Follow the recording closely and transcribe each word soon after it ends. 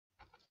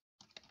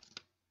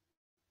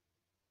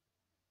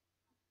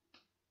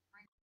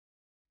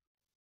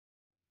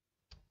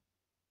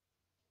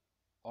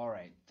All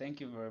right.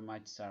 Thank you very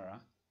much, Sarah.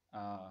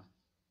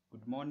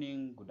 Good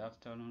morning, good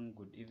afternoon,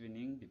 good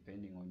evening,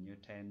 depending on your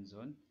time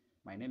zone.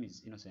 My name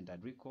is Innocent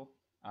Adriko.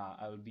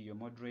 I will be your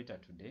moderator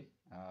today.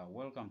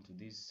 Welcome to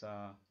this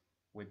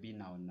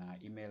webinar on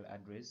email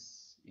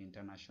address,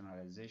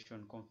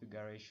 internationalization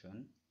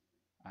configuration,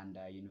 and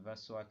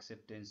universal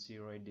acceptance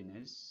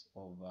readiness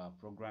of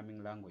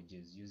programming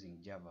languages using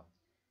Java.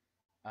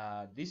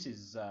 This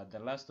is the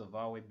last of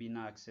our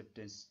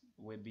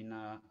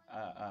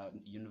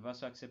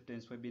universal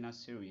acceptance webinar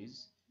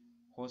series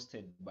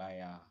hosted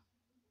by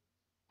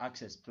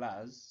Access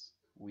Plus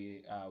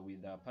with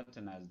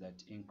partners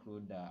that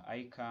include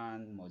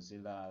ICANN,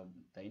 Mozilla,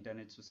 the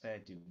Internet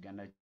Society of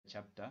Uganda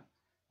chapter,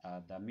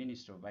 the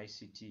Ministry of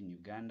ICT in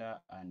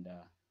Uganda, and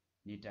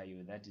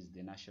NITAU, that is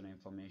the National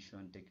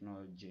Information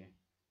Technology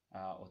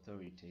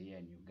Authority here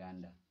in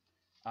Uganda.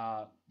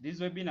 These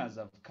webinars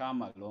have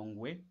come a long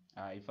way.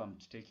 If I'm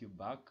to take you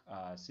back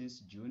since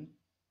June,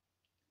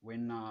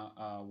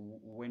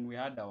 when we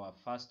had our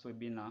first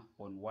webinar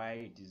on why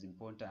it is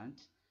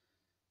important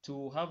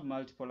to have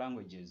multiple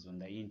languages on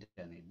the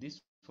internet. This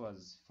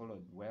was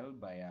followed well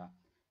by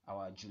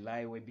our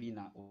July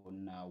webinar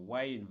on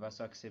why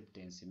universal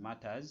acceptance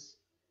matters.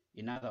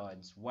 In other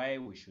words, why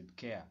we should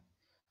care.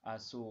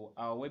 So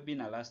our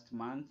webinar last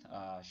month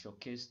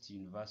showcased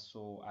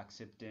universal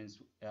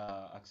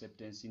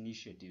acceptance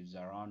initiatives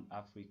around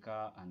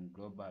Africa and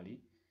globally.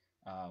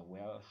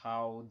 Well,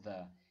 how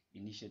the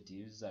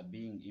initiatives are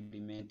being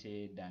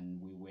implemented, and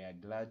we were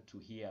glad to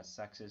hear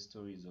success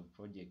stories of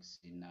projects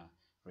in,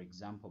 for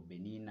example,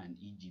 Benin and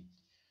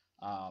Egypt.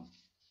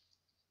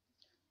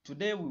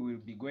 Today we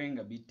will be going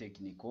a bit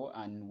technical,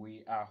 and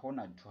we are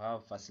honored to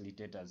have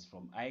facilitators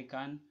from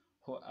ICANN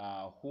who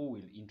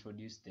will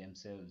introduce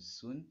themselves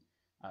soon.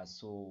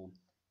 So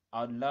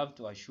I'd love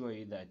to assure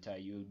you that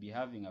you'll be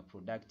having a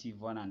productive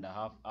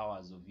 1.5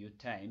 hours of your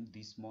time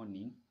this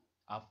morning,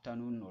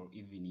 afternoon, or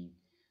evening.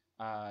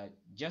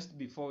 Just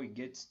before we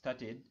get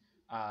started,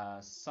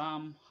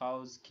 some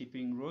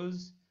housekeeping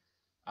rules.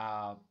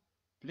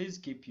 Please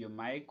keep your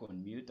mic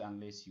on mute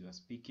unless you are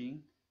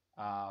speaking.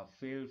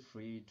 Feel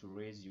free to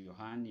raise your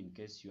hand in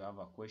case you have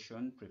a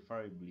question,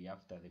 preferably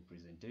after the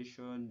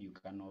presentation. You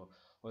can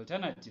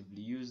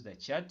alternatively use the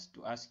chat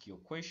to ask your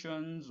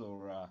questions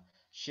or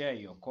share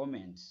your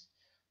comments.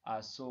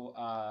 So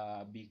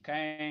be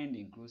kind,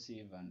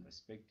 inclusive, and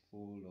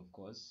respectful, of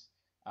course.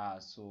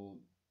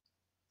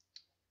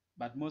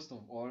 But most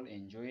of all,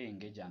 enjoy,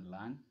 engage, and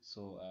learn.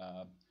 So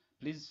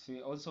please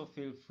also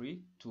feel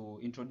free to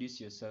introduce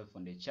yourself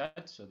on the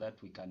chat so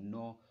that we can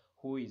know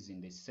who is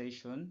in the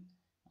session.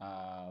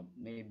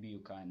 Maybe you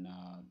can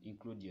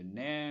include your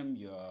name,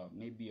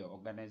 maybe your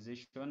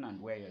organization,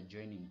 and where you're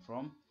joining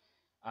from.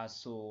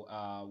 So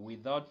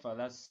without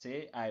further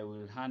say, I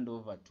will hand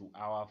over to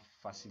our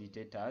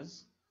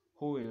facilitators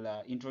who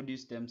will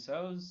introduce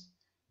themselves,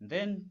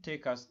 then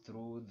take us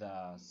through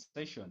the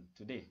session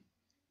today.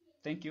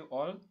 Thank you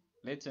all.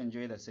 Let's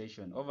enjoy the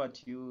session. Over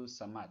to you,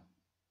 Sarmad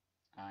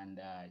and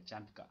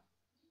Champika.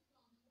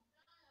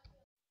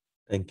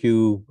 Thank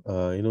you,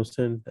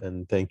 Innocent,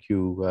 and thank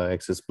you,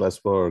 Access Plus,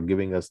 for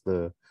giving us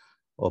the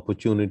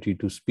opportunity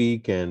to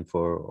speak and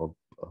for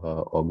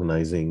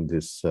organizing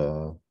this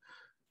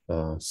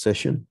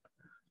session.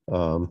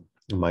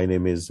 My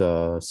name is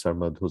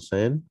Sarmad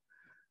Hussain,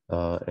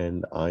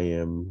 and I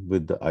am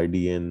with the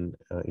IDN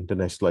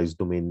Internationalized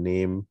Domain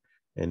Name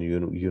and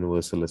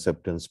Universal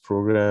Acceptance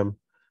Program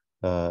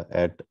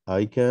at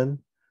ICANN.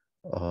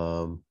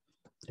 I'll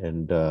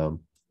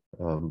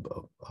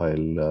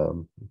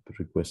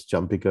request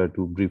Champika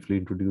to briefly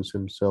introduce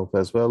himself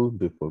as well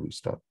before we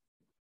start.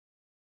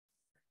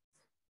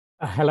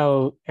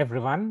 Hello,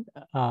 everyone.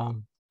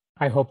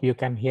 I hope you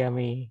can hear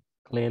me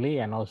clearly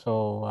and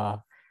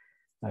also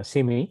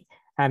see me.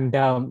 And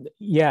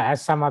yeah,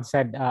 as Sarmad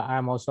said,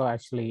 I'm also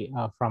actually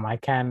from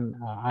ICANN.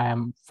 I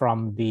am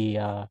from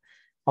the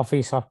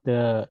office of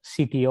the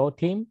CTO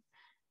team.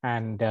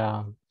 And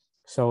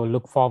so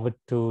look forward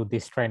to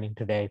this training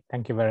today.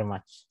 Thank you very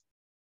much.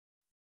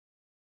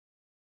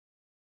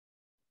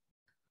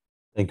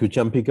 Thank you,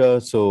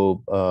 Champika.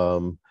 So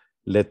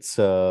let's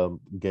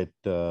get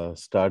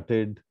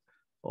started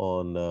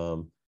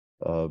on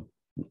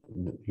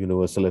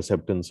universal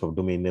acceptance of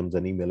domain names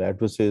and email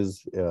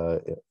addresses.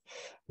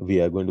 We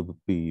are going to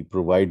be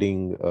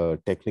providing a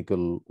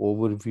technical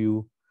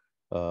overview,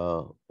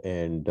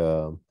 and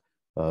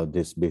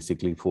this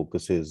basically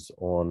focuses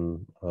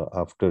on,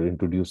 after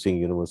introducing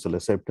universal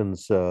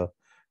acceptance,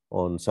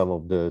 on some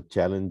of the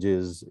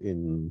challenges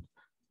in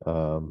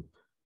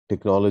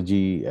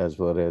technology as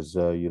well as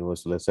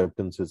universal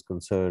acceptance is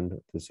concerned.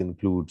 This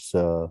includes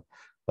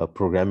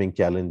programming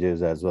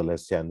challenges as well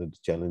as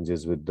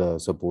challenges with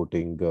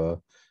supporting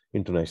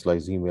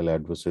internationalized email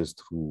addresses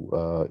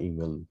through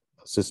email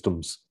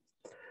systems.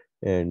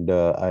 And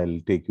I'll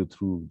take you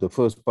through the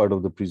first part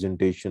of the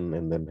presentation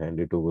and then hand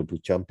it over to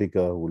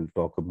Champika, who will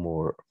talk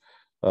more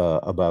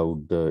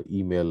about the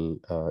email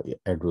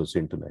address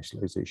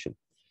internationalization.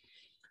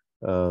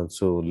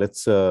 So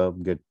let's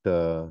get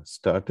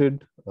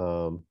started.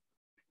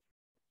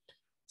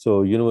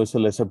 So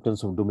universal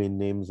acceptance of domain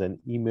names and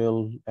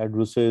email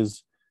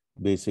addresses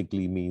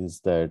basically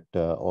means that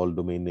all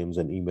domain names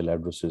and email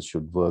addresses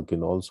should work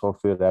in all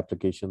software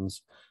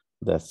applications.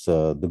 That's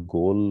the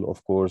goal,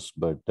 of course,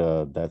 but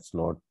that's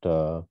not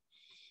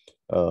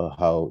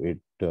how it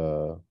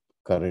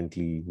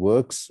currently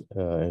works.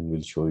 And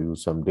we'll show you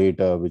some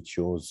data which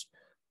shows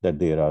that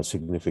there are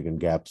significant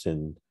gaps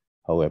in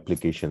how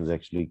applications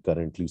actually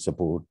currently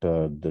support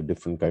the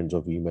different kinds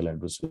of email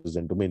addresses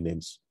and domain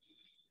names.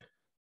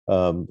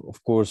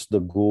 Of course, the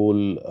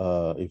goal,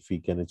 if we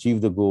can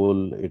achieve the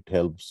goal, it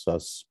helps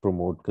us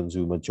promote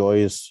consumer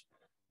choice,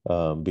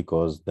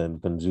 because then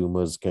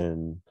consumers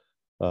can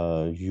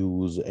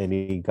use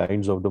any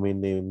kinds of domain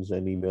names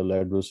and email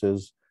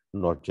addresses,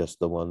 not just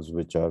the ones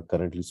which are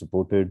currently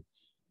supported.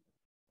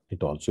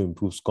 It also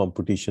improves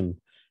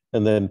competition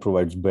and then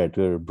provides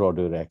better,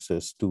 broader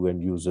access to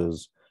end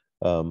users.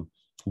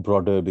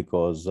 Broader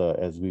because,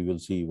 as we will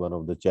see, one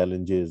of the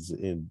challenges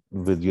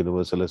with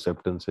universal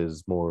acceptance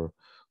is more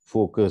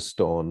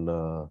focused on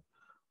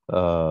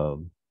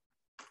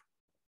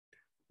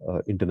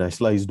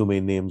internationalized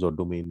domain names or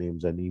domain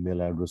names and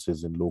email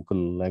addresses in local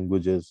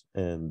languages,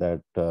 and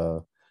that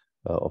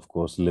of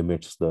course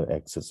limits the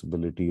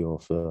accessibility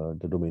of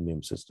the domain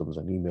name systems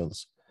and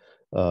emails.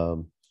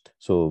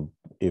 So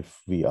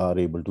if we are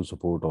able to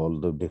support all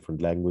the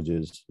different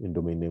languages in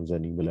domain names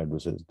and email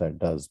addresses, that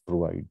does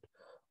provide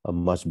a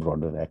much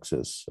broader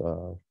access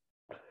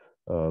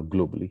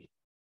globally.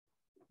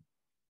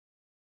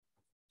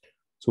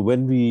 So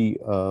when we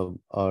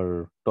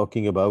are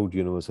talking about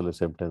universal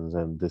acceptance,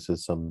 and this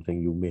is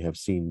something you may have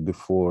seen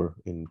before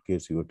in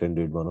case you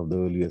attended one of the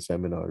earlier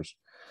seminars,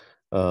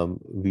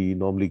 we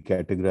normally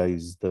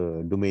categorize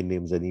the domain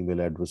names and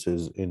email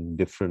addresses in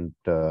different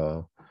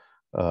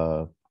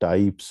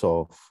types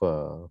of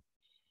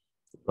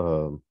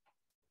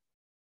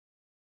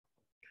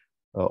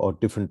or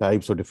different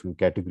types or different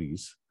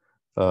categories.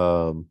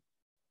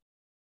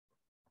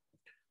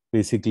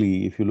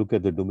 Basically, if you look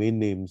at the domain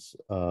names,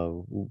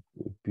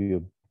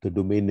 the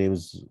domain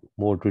names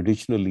more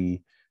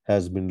traditionally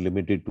has been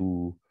limited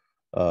to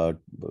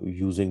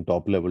using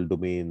top-level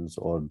domains,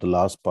 or the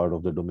last part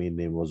of the domain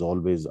name was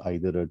always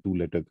either a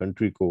two-letter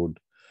country code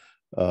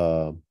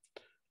or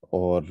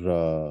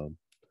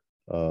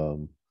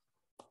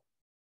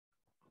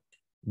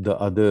the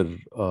other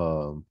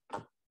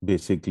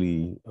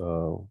basically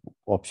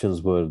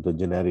options were the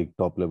generic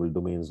top-level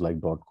domains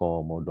like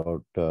 .com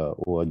or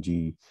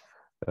 .org,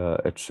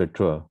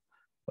 etc.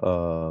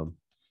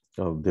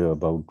 There are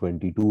about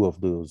 22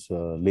 of those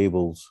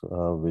labels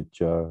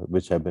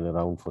which have been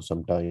around for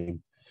some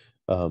time,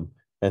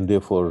 and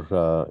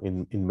therefore,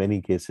 in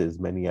many cases,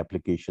 many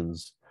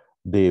applications,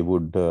 they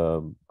would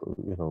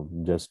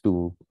just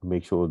to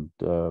make sure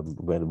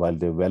while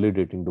they're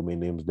validating domain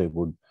names, they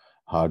would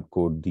hard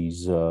code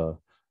these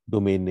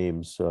domain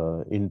names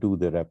into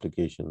their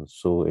applications.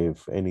 So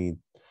if any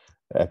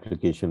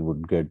application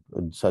would get,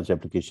 such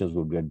applications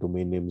would get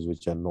domain names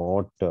which are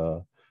not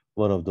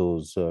one of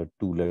those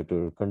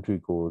two-letter country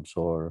codes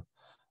or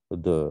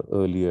the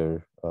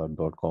earlier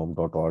 .com,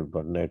 .org,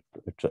 .net,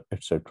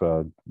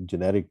 etc.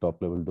 generic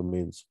top-level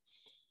domains,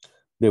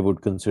 they would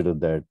consider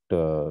that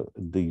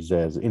these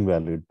as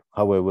invalid.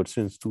 However,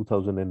 since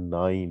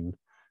 2009,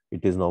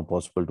 it is now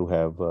possible to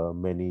have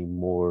many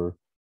more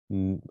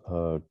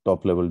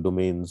top-level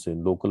domains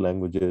in local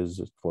languages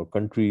for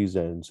countries,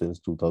 and since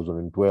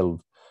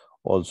 2012,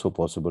 also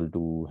possible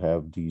to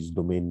have these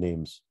domain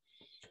names,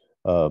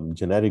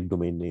 generic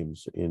domain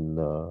names in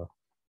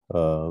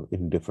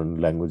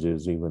different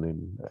languages, even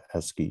in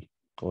ASCII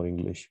or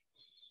English.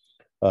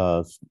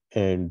 Some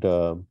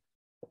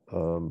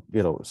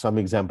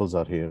examples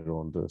are here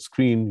on the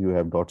screen. You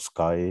have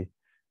 .sky,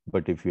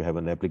 but if you have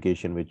an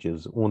application which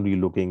is only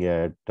looking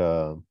at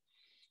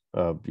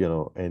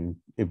and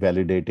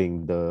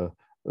validating the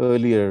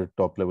earlier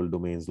top-level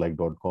domains like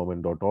 .com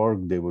and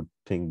 .org, they would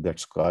think that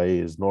Sky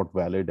is not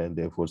valid and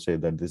therefore say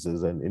that this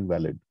is an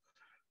invalid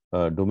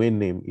domain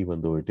name,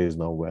 even though it is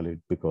now valid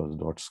because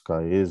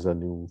 .sky is a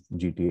new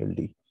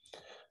GTLD.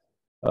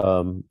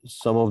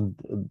 Some of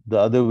the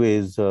other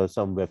ways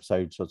some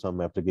websites or some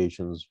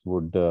applications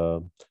would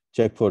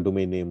check for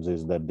domain names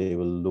is that they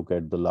will look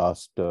at the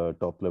last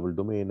top-level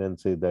domain and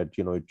say that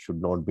it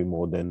should not be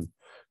more than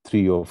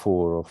 3 or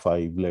 4 or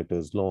 5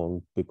 letters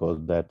long, because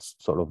that's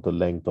sort of the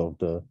length of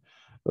the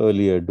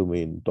earlier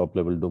domain,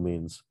 top-level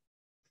domains.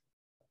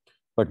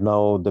 But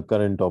now the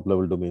current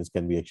top-level domains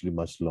can be actually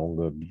much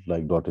longer,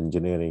 like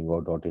 .engineering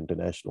or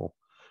 .international.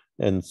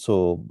 And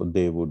so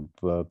they would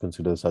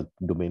consider such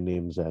domain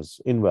names as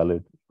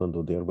invalid, even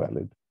though they are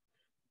valid.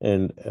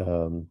 And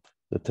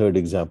the third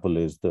example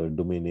is the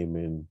domain name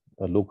in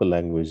a local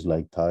language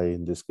like Thai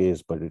in this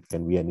case, but it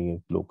can be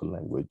any local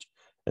language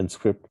and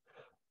script.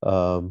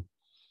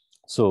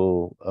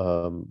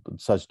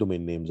 Such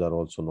domain names are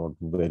also not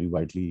very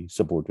widely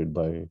supported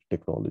by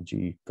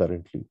technology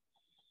currently.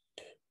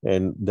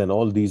 And then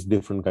all these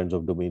different kinds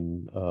of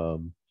domain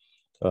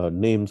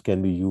names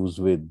can be used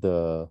with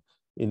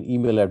in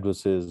email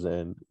addresses,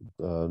 and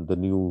the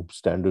new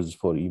standards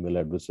for email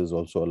addresses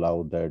also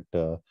allow that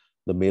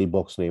the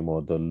mailbox name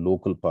or the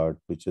local part,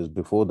 which is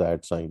before the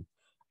 @ sign,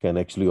 can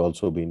actually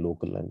also be in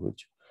local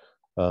language.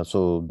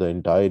 So the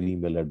entire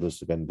email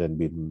address can then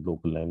be in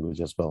local language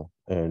as well.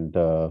 And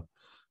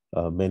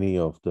many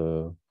of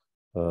the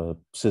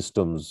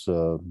systems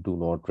do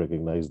not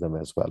recognize them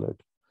as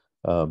valid.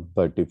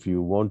 But if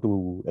you want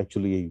to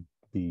actually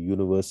be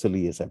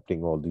universally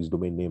accepting all these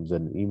domain names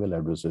and email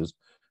addresses,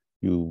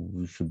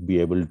 you should be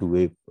able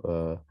to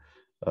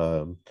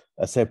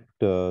accept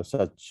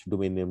such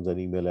domain names and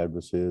email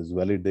addresses,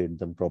 validate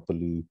them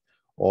properly,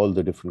 all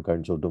the different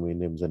kinds of domain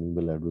names and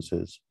email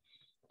addresses,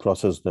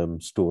 process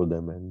them, store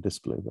them, and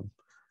display them.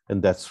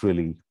 And that's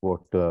really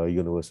what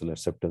universal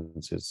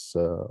acceptance is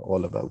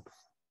all about.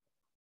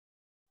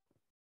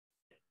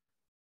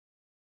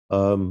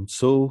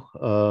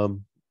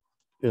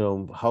 You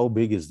know, how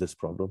big is this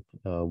problem?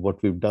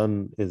 What we've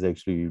done is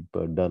actually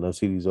done a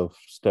series of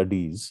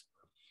studies.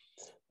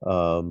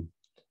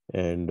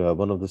 And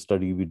one of the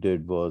study we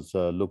did was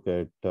look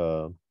at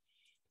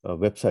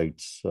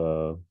websites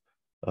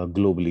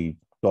globally,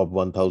 top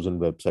 1,000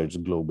 websites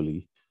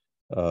globally.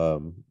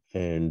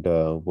 And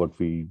what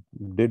we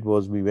did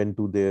was we went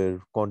to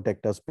their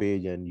contact us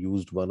page and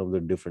used one of the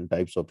different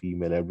types of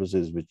email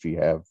addresses which we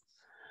have,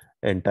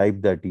 and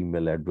type that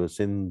email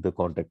address in the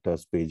contact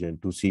us page, and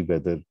to see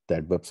whether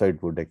that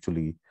website would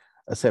actually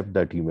accept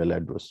that email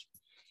address.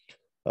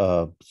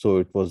 So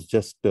it was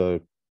just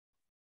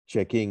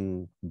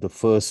checking the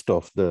first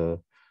of the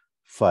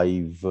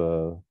 5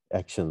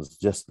 actions,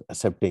 just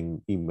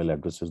accepting email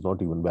addresses, not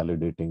even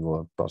validating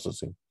or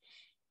processing.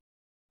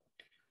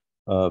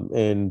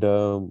 Even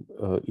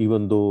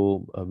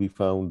though we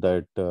found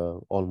that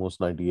almost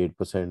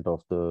 98%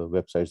 of the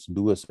websites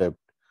do accept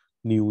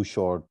new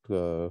short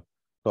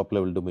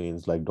top-level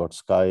domains like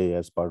 .sky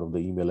as part of the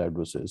email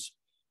addresses,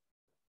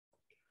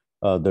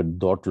 the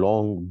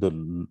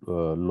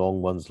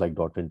long ones like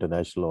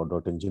 .international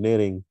or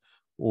 .engineering,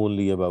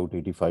 only about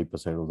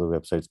 85% of the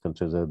websites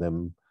consider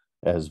them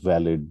as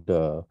valid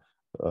domain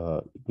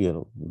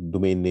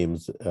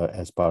names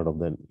as part of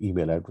the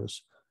email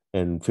address.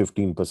 And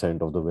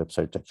 15% of the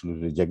websites actually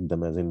reject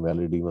them as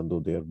invalid, even though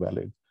they are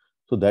valid.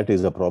 So that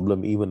is a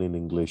problem even in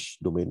English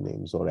domain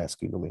names or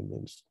ASCII domain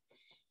names.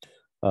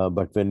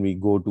 But when we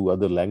go to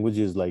other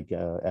languages like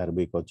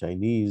Arabic or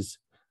Chinese,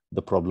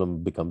 the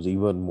problem becomes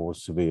even more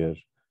severe,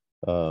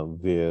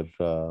 where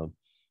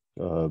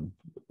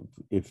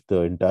if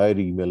the entire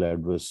email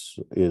address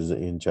is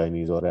in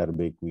Chinese or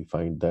Arabic, we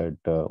find that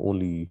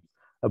only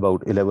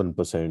about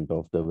 11%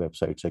 of the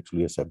websites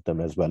actually accept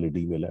them as valid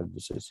email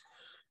addresses,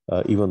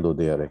 even though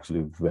they are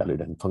actually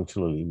valid and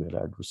functional email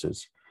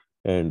addresses.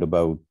 And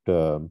about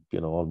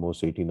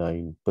almost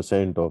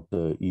 89% of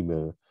the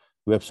email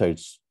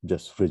websites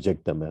just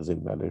reject them as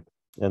invalid.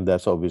 And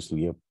that's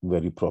obviously a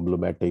very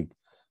problematic,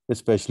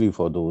 especially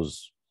for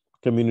those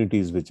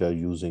communities which are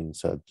using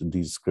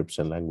these scripts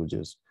and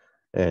languages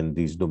and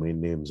these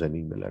domain names and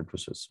email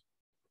addresses.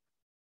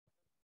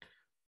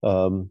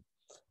 So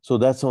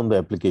that's on the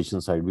application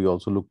side. We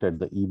also looked at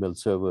the email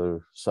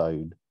server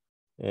side,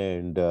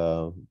 and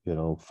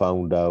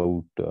found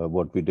out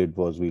what we did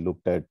was we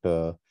looked at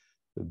the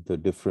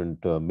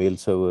different mail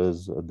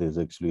servers. There's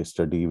actually a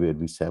study where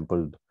we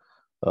sampled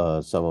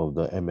some of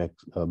the MX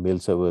mail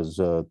servers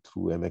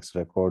through MX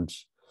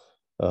records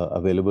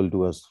available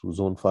to us through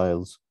zone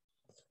files.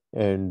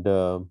 And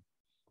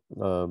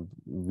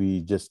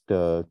we just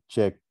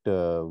checked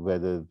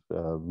whether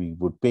we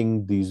would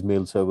ping these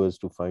mail servers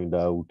to find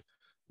out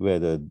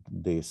whether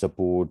they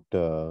support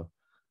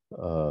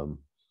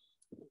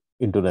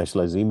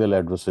internationalized email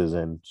addresses.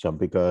 And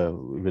Champika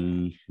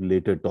will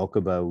later talk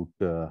about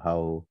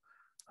how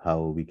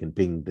we can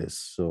ping this,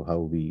 so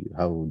how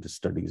the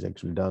study is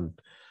actually done.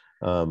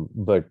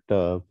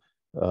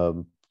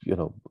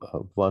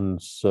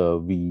 Once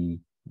we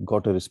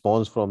got a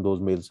response from those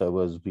mail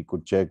servers, we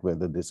could check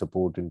whether they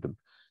support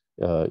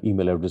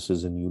email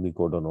addresses in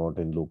Unicode or not,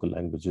 in local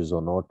languages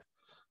or not.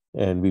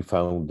 And we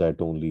found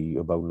that only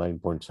about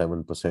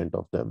 9.7%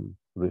 of them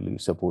really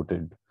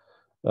supported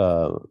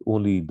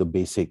only the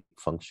basic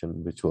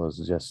function, which was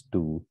just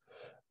to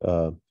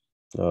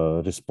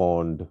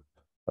respond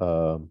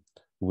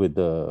with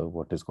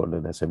what is called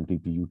an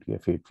SMTP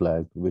UTF-8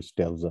 flag, which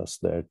tells us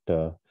that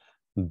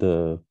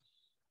the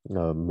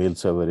mail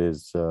server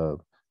is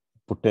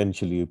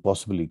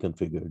possibly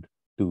configured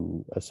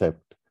to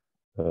accept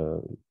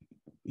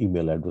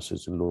email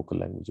addresses in local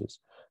languages.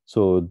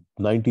 So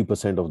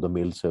 90% of the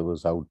mail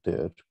servers out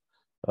there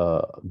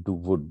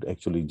would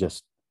actually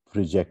just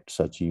reject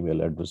such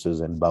email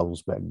addresses and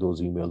bounce back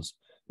those emails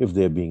if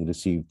they're being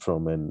received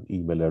from an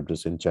email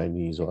address in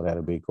Chinese or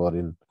Arabic or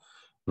in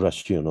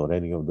Russian or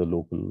any of the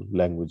local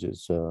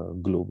languages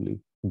globally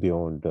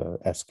beyond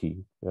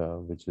ASCII,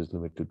 which is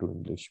limited to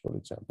English, for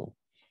example.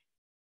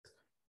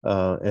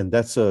 And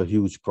that's a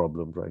huge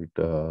problem, right?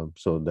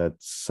 So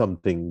that's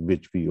something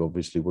which we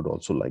obviously would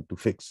also like to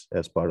fix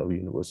as part of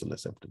universal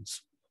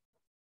acceptance.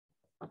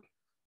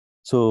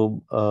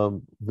 So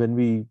when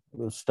we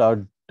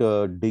start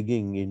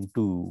digging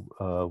into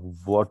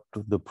what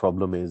the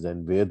problem is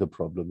and where the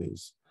problem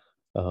is,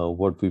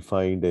 what we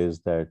find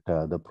is that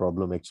the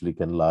problem actually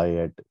can lie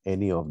at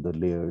any of the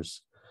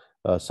layers.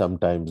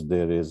 Sometimes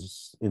there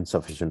is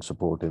insufficient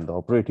support in the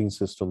operating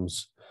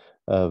systems,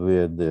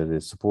 where there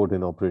is support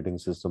in operating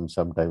systems.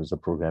 Sometimes the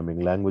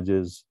programming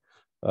languages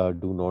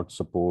do not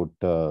support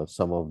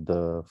some of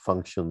the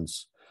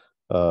functions,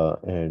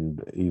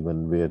 and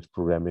even where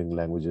programming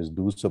languages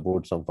do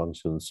support some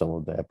functions, some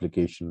of the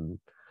applications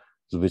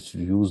which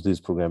use these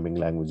programming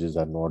languages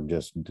are not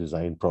just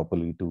designed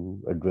properly to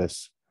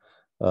address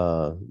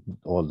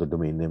all the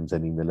domain names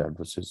and email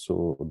addresses.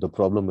 So the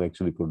problem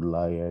actually could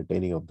lie at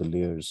any of the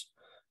layers.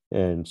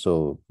 And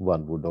so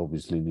one would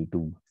obviously need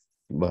to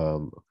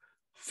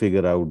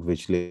figure out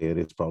which layer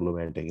is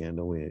problematic and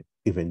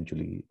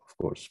eventually, of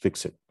course,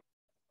 fix it.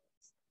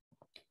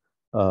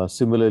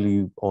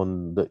 Similarly,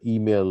 on the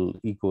email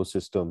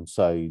ecosystem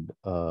side,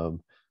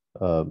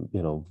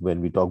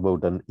 when we talk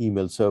about an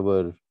email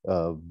server,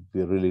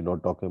 we're really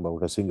not talking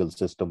about a single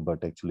system,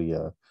 but actually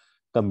a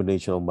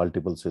combination of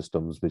multiple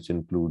systems, which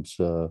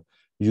includes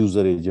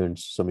user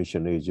agents,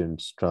 submission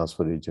agents,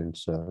 transfer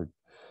agents,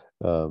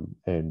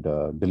 and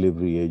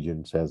delivery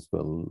agents, as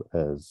well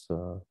as,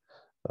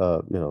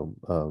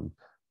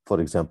 for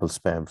example,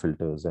 spam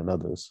filters and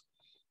others.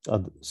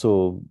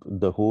 So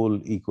the whole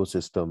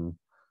ecosystem,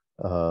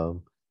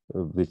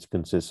 which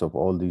consists of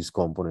all these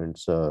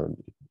components,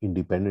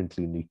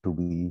 independently need to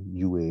be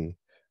UA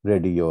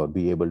ready or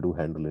be able to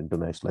handle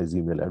internationalized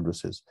email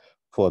addresses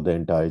for the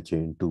entire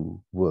chain to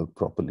work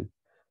properly.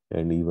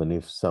 And even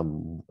if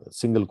some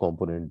single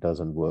component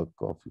doesn't work,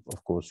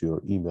 of course,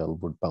 your email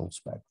would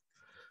bounce back.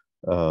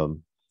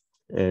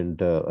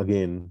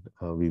 Again,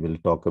 we will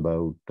talk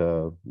about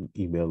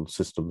email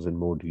systems in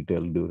more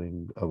detail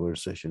during our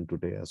session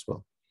today as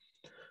well.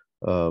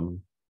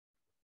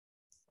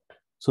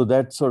 So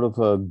that sort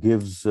of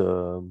gives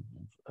an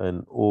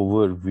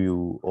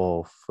overview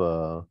of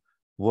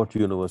what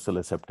universal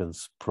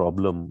acceptance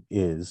problem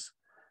is.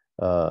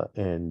 Let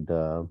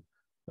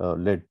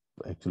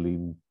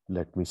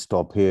me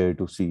stop here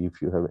to see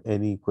if you have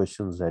any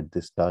questions at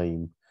this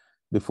time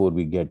before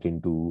we get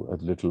into a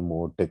little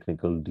more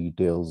technical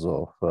details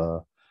of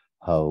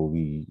how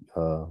we,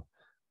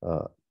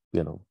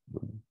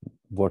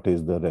 what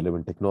is the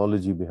relevant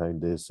technology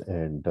behind this,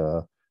 and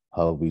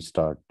how we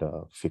start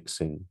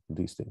fixing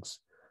these things.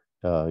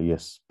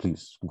 Yes,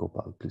 please,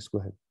 Gopal, please go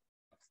ahead.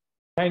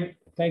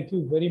 Thank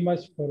you very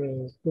much for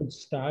a good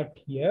start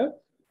here.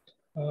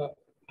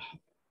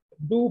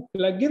 Do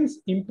plugins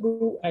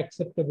improve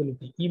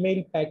acceptability?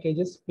 Email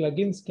packages,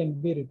 plugins can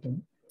be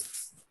written.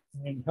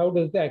 And how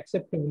does the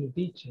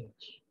acceptability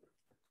change?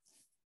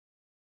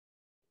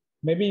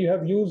 Maybe you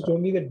have used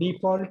only the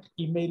default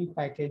email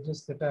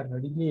packages that are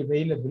readily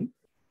available.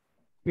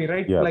 If we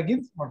write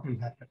plugins, what will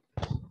happen?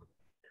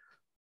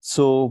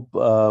 So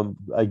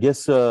I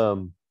guess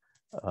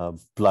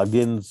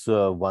plugins,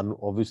 one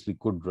obviously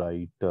could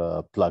write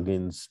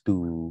plugins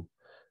to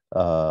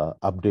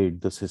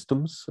update the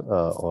systems,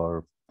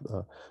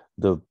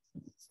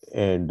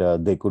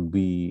 they could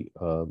be,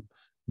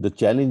 the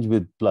challenge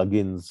with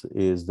plugins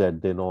is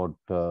that they're not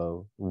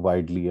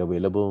widely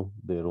available.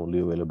 They're only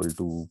available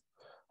to,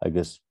 I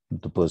guess,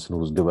 the person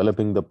who's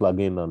developing the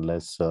plugin,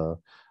 unless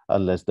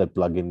that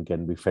plugin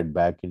can be fed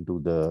back into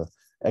the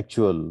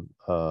actual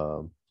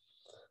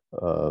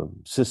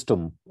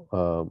system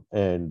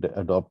and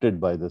adopted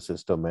by the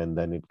system, and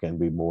then it can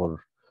be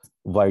more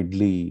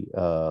widely,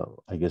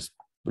 I guess,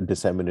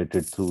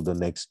 disseminated through the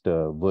next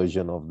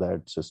version of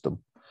that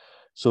system.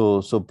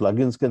 So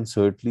plugins can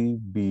certainly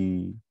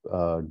be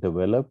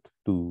developed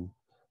to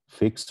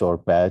fix or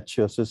patch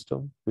a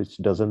system which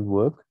doesn't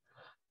work,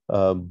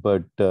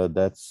 but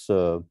that's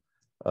a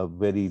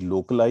very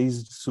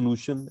localized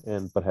solution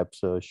and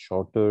perhaps a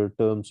shorter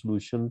term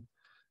solution.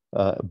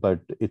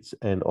 But it's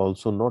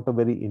also not a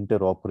very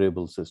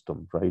interoperable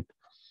system, right?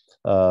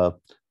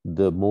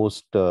 The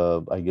most,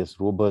 I guess,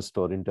 robust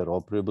or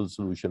interoperable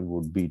solution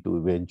would be to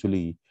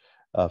eventually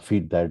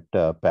feed that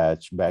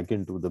patch back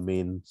into the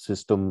main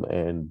system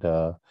and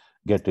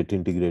get it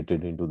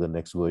integrated into the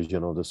next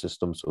version of the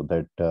system so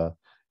that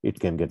it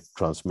can get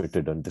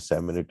transmitted and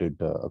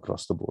disseminated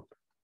across the board.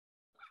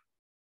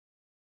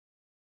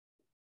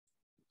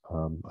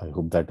 I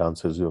hope that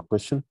answers your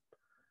question.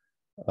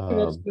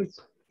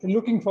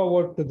 Looking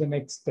forward to the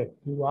next step.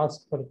 You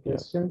asked for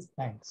questions.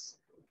 Yeah. Thanks.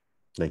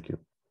 Thank you.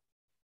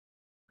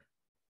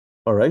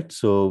 All right.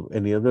 So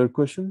any other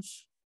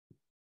questions?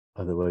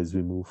 Otherwise,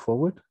 we move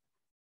forward.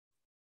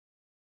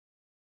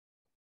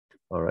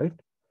 All right.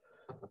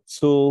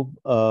 So,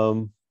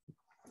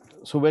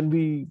 so when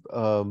we,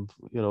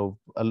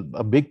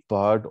 a big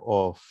part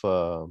of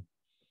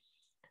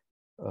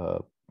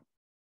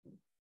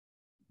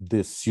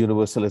this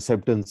universal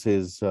acceptance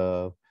is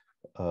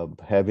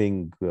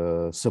having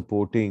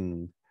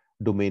supporting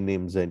domain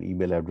names and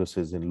email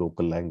addresses in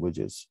local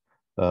languages,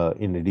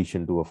 in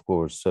addition to, of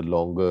course,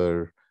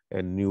 longer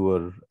and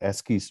newer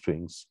ASCII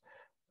strings.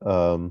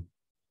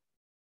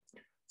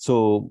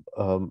 So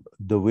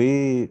the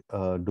way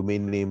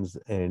domain names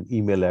and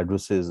email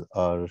addresses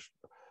are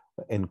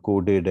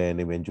encoded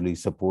and eventually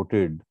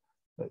supported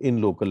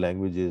in local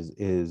languages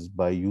is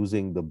by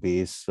using the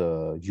base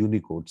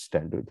Unicode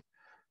standard.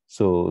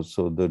 So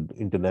the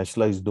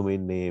internationalized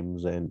domain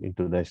names and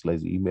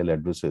internationalized email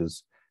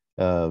addresses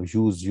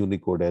use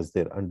Unicode as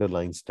their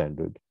underlying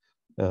standard.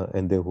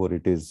 And therefore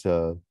it is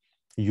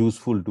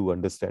useful to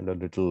understand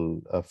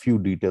a few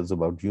details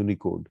about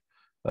Unicode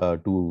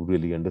to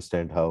really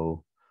understand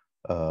how,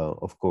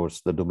 of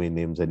course, the domain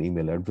names and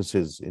email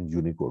addresses in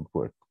Unicode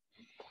work.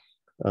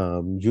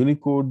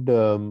 Unicode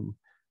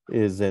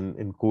is an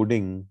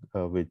encoding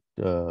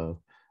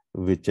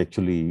which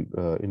actually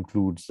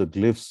includes the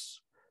glyphs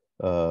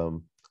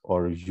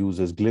or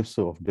uses glyphs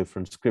of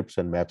different scripts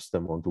and maps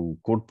them onto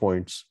code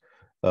points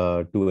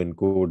to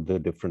encode the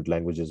different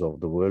languages of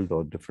the world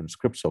or different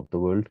scripts of the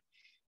world.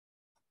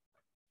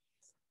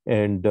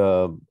 And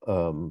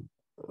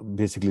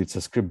basically, it's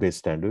a script-based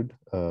standard,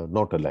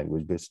 not a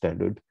language-based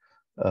standard.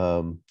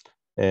 And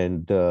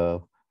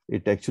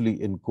it actually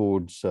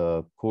encodes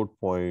code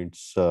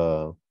points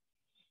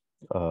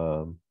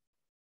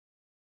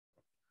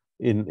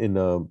in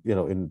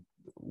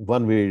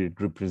one way it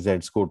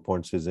represents code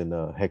points is in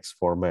a hex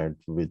format,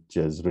 which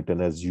is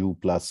written as U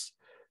plus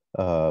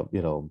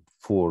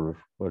 4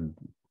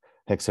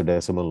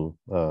 hexadecimal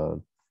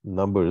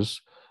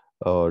numbers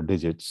or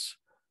digits.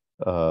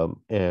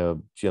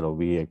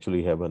 We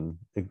actually have a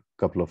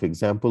couple of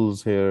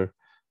examples here.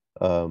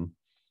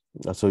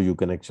 So you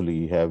can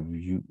actually have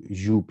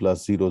U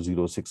plus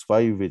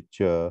 0065,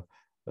 which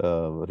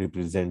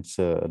represents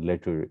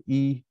letter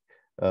E,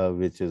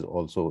 which is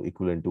also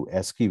equivalent to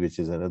ASCII, which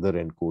is another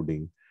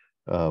encoding,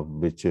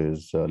 which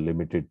is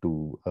limited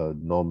to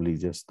normally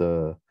just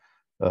the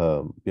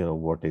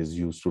what is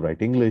used to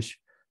write English.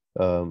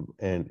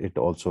 And it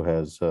also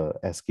has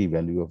ASCII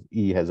value of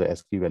E, has a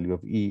ASCII value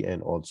of E,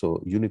 and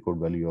also Unicode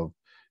value of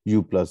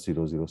U plus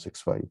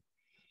 0065.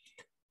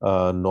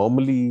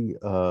 Normally,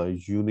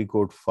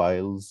 Unicode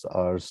files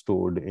are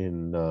stored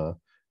in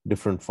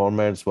different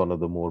formats. One of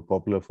the more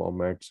popular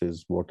formats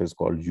is what is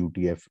called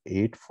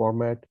UTF-8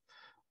 format.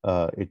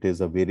 It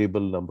is a variable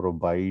number of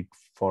byte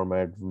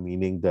format,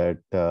 meaning that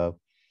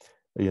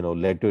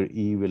letter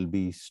E will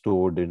be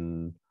stored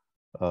in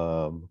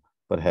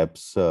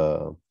perhaps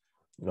 1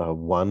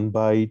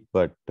 byte,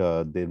 but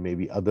there may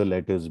be other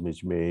letters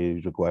which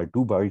may require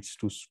 2 bytes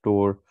to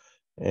store,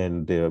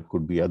 and there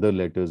could be other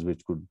letters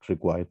which could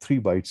require 3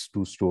 bytes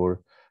to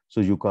store.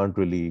 So you can't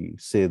really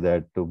say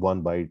that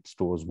 1 byte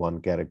stores 1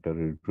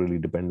 character. It really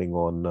depending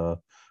on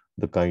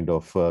the kind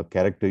of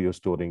character you're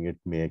storing, it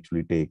may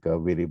actually take a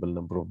variable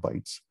number of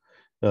bytes.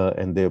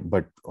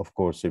 But of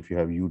course, if you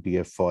have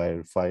UTF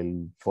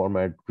file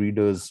format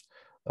readers,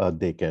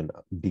 they can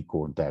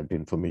decode that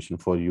information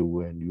for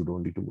you, and you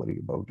don't need to worry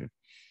about it.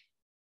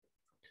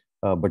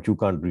 But you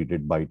can't read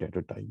it byte at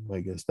a time. I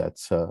guess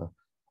that's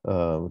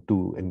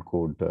to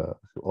encode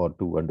or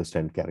to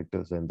understand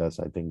characters, and that's,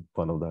 I think,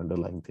 one of the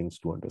underlying things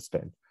to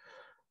understand.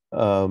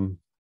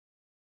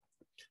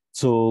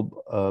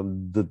 So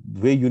the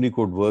way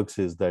Unicode works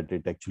is that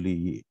it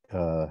actually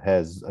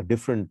has a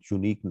different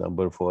unique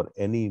number for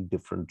any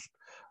different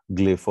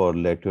glyph or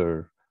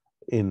letter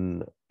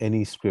in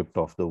any script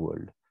of the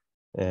world.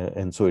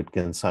 And so it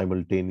can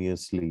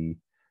simultaneously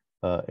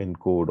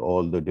encode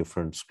all the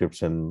different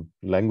scripts and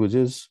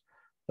languages.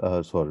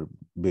 So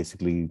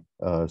basically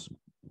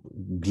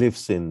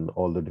glyphs in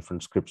all the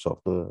different scripts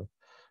of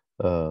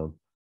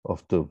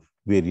the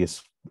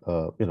various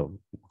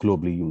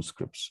globally used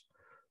scripts.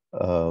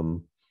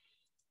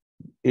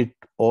 It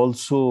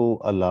also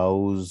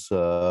allows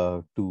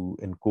to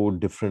encode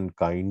different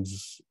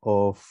kinds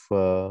of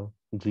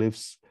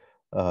glyphs.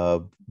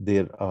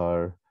 There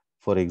are,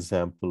 for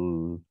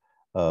example,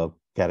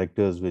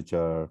 characters which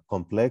are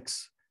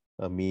complex,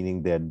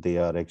 meaning that they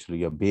are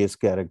actually a base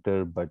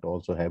character, but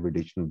also have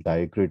additional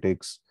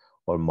diacritics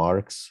or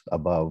marks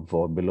above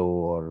or below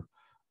or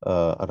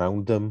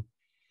around them.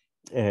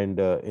 And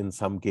in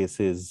some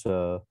cases,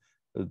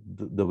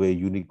 the way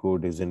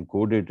Unicode is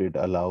encoded, it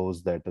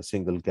allows that a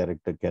single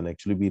character can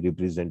actually be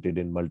represented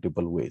in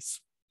multiple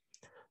ways.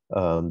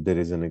 There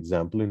is an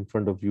example in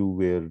front of you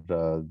where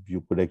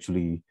you could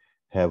actually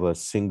have a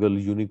single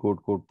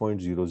Unicode code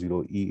point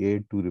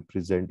 00E8 to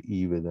represent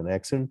E with an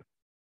accent,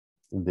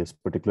 this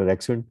particular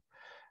accent.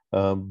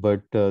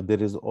 But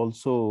there is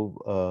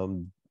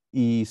also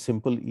E,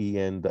 simple E,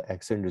 and the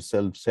accent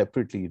itself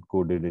separately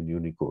encoded in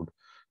Unicode.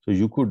 So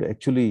you could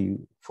actually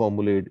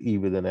formulate E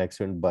with an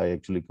accent by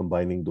actually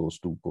combining those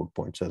 2 code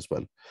points as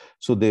well.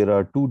 So there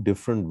are 2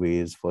 different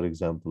ways, for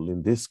example,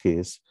 in this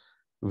case,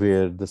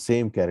 where the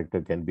same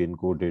character can be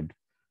encoded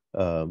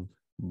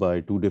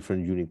by 2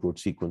 different Unicode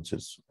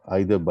sequences,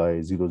 either by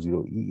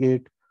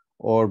 00E8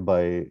 or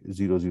by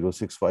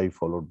 0065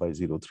 followed by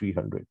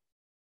 0300.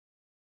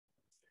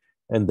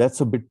 And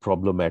that's a bit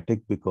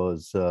problematic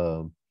because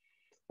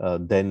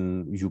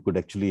then you could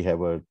actually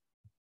have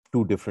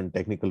 2 different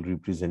technical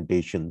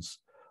representations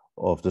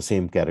of the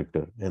same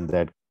character, and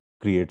that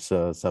creates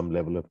some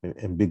level of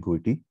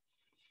ambiguity.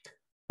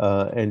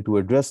 And to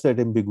address that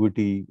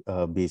ambiguity,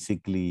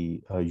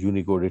 basically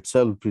Unicode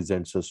itself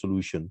presents a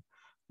solution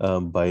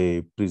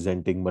by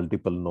presenting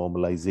multiple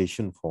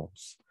normalization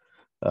forms,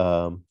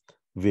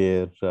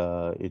 where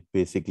it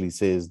basically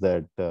says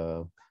that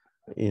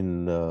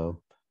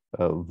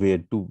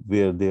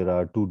where there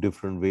are two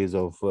different ways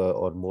of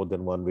or more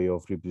than one way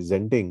of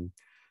representing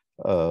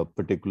a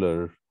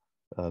particular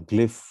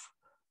glyph,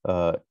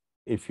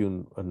 if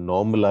you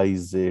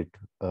normalize it,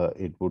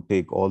 it would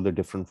take all the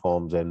different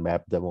forms and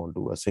map them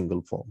onto a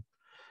single form.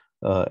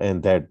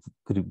 And that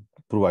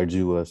provides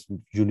you a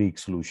unique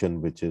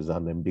solution which is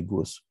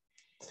unambiguous.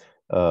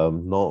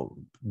 No,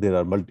 there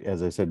are,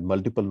 as I said,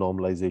 multiple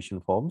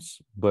normalization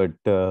forms, but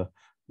the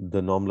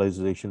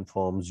normalization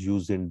forms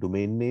used in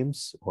domain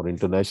names or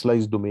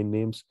internationalized domain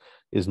names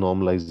is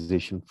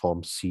normalization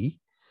form C.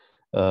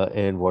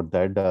 And what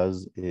that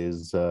does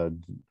is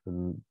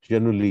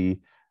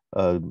generally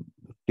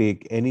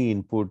take any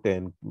input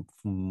and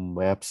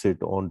maps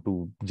it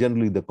onto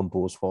generally the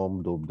compose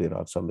form, though there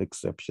are some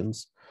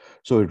exceptions.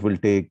 So it will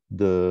take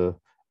the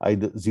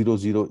either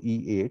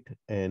 00E8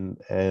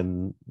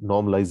 and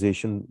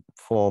normalization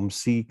form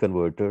C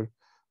converter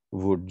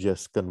would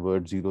just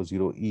convert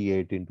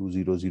 00E8 into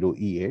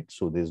 00E8.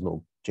 So there's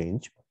no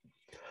change.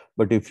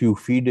 But if you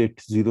feed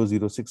it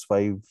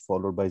 0065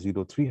 followed by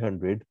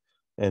 0300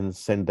 and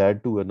send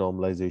that to a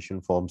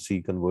normalization form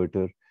C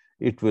converter,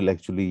 it will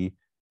actually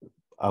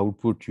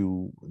output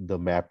you the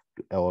map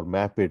or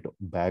map it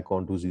back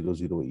onto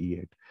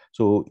 00E8.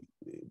 So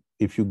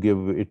if you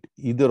give it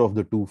either of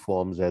the two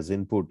forms as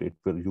input,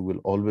 you will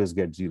always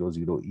get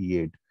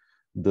 00E8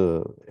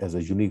 as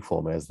a unique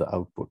form as the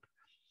output.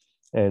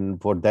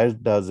 And what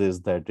that does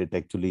is that it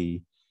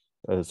actually,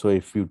 so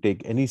if you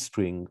take any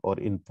string or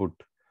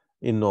input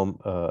in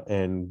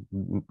and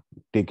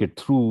take it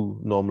through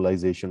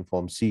normalization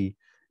form C,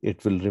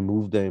 it will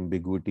remove the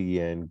ambiguity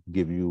and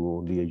give you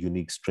only a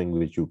unique string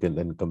which you can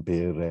then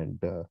compare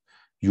and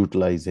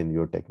utilize in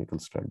your technical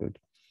standard.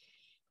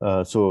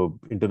 So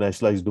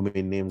internationalized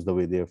domain names, the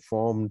way they are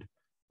formed,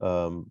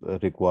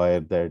 require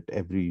that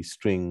every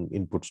string,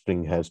 input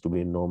string, has to be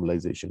in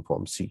normalization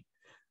form C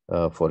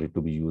for it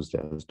to be used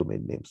as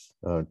domain names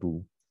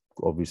to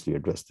obviously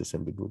address this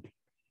ambiguity.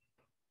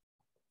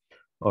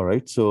 All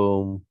right,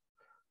 so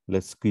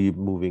let's keep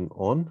moving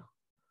on.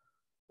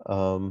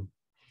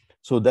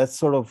 So that's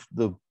sort of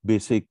the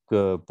basic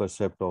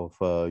percept of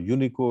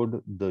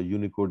Unicode. The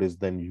Unicode is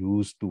then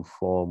used to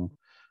form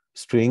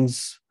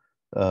strings,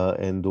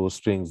 and those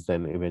strings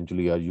then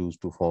eventually are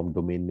used to form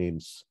domain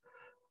names.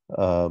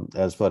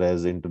 As far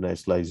as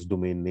internationalized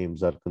domain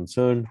names are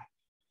concerned,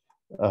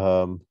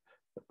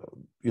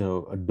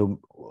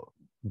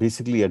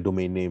 basically a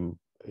domain name,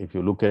 if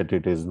you look at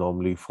it, is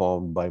normally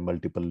formed by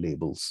multiple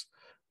labels.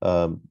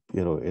 At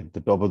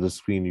the top of the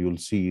screen, you'll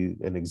see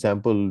an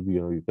example.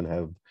 You can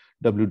have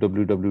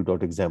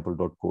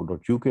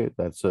www.example.co.uk.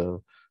 That's a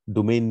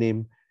domain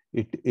name.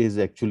 It is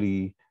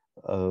actually,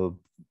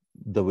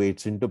 the way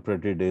it's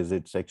interpreted is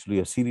it's actually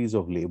a series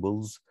of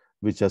labels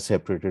which are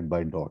separated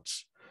by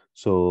dots.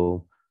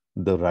 So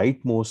the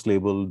rightmost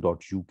label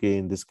 .uk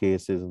in this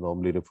case is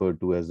normally referred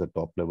to as the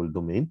top level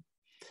domain.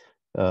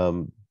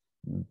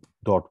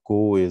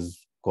 .co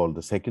is called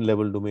the second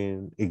level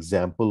domain,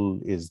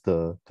 example is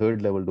the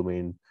third level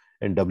domain,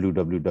 and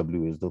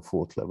www is the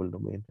fourth level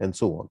domain, and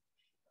so on.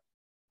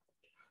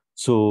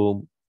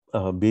 So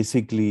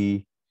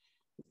basically,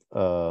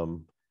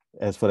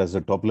 as far as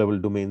the top level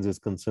domains is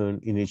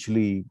concerned,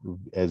 initially,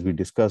 as we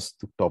discussed,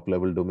 the top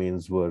level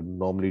domains were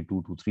normally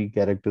 2 to 3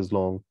 characters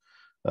long.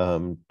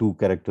 2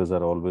 characters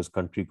are always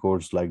country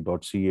codes like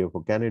 .ca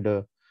for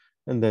Canada,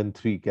 and then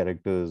 3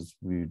 characters,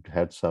 we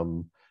had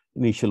some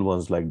initial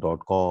ones like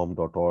 .com,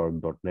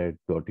 .org, .net,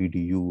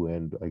 .edu,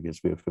 and I guess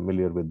we're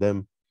familiar with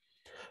them.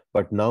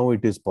 But now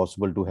it is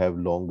possible to have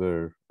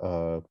longer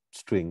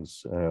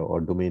strings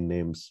or domain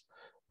names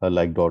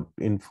like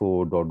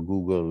 .info,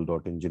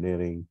 .google,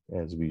 .engineering,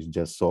 as we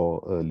just saw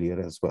earlier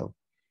as well.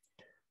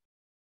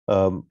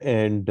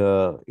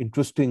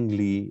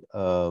 Interestingly,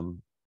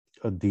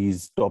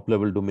 these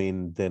top-level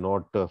domain, they're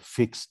not a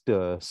fixed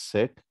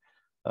set.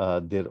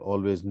 There are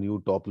always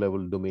new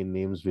top-level domain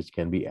names which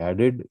can be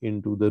added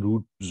into the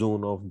root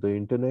zone of the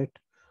internet,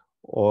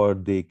 or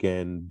they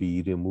can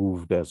be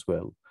removed as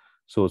well.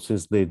 So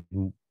since they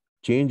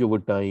change over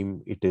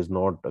time, it is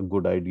not a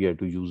good idea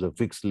to use a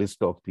fixed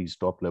list of these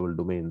top-level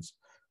domains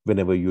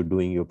whenever you're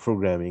doing your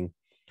programming,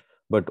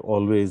 but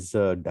always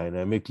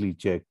dynamically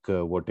check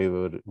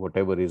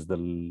whatever is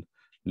the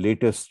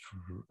latest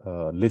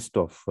list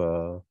of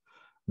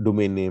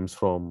domain names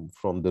from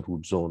the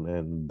root zone,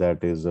 and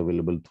that is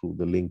available through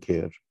the link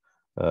here,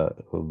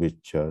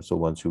 so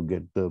once you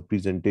get the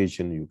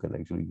presentation, you can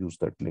actually use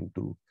that link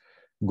to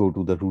go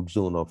to the root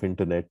zone of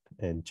internet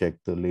and check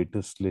the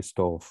latest list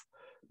of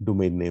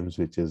domain names,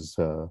 which is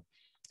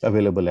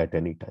available at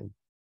any time.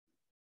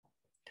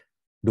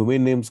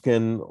 Domain names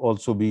can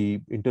also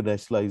be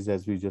internationalized,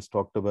 as we just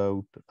talked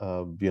about.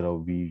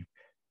 We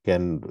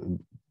can,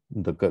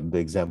 the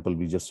example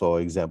we just saw,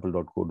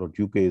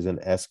 example.co.uk, is an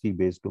ASCII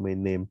based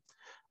domain name.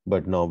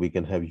 but now we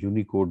can have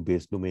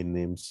Unicode-based domain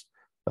names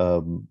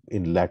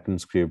in Latin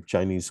script,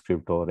 Chinese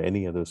script, or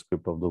any other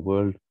script of the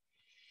world.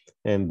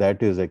 And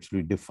that is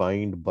actually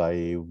defined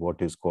by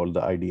what is called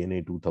the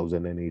IDN-UA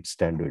 2008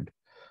 standard,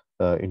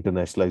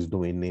 internationalized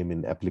domain name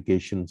in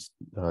applications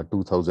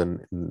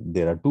 2000.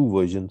 There are two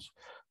versions.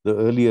 The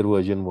earlier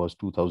version was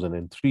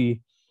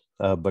 2003,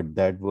 but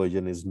that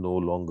version is no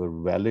longer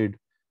valid.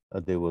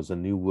 There was a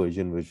new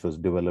version which was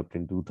developed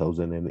in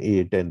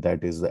 2008, and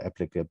that is the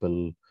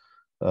applicable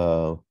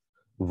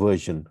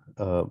version.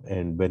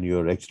 And when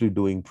you're actually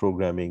doing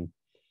programming,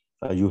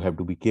 you have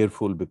to be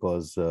careful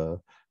because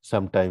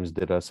sometimes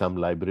there are some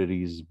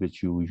libraries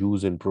which you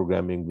use in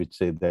programming which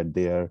say that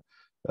they are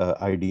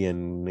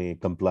IDN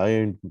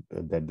compliant,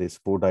 that they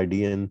support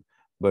IDN,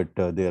 but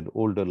they are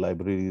older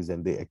libraries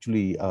and they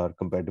actually are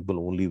compatible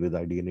only with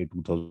IDN-UA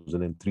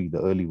 2003,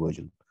 the early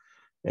version,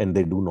 and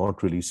they do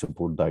not really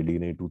support the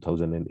IDN-UA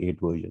 2008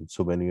 version.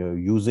 So when you're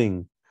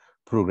using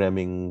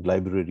programming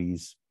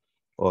libraries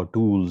or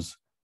tools,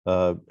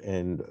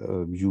 and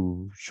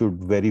you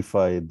should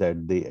verify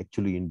that they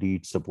actually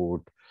indeed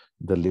support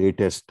the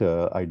latest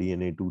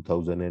IDN-UA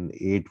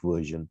 2008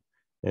 version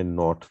and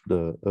not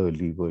the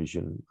early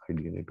version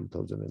IDN-UA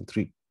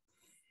 2003.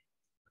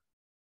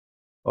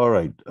 All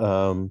right,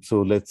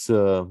 so let's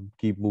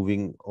keep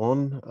moving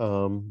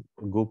on.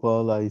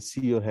 Gopal, I see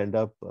your hand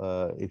up.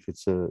 If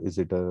it's is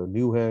it a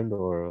new hand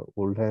or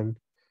old hand?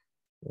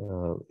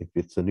 If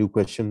it's a new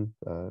question.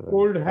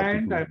 Old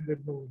hand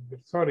and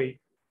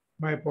sorry,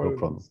 my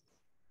apologies.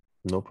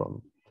 No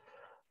problem.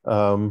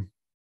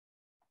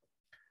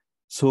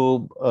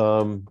 So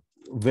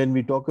when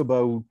we talk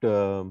about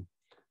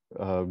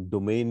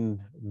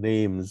domain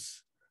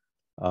names,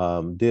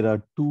 there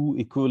are two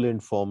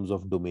equivalent forms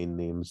of domain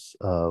names.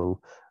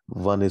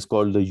 One is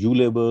called the U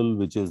label,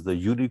 which is the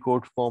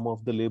Unicode form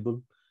of the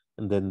label.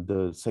 And then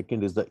the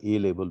second is the A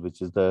label,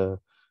 which is the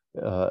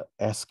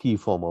ASCII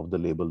form of the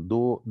label.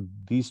 Though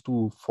these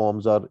two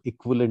forms are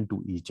equivalent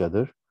to each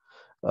other,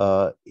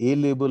 A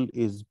label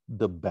is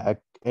the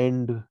back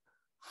end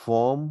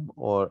form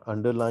or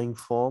underlying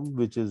form,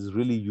 which is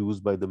really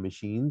used by the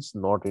machines,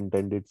 not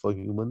intended for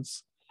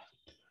humans.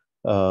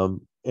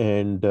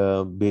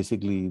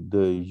 Basically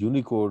the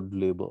Unicode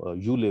label,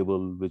 U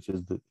label, which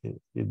is the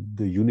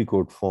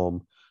Unicode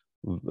form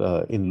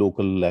in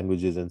local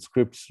languages and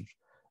scripts,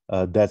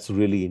 that's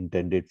really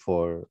intended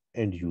for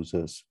end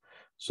users.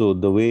 So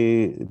the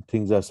way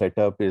things are set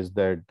up is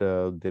that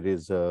there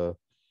is a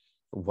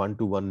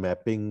one-to-one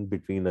mapping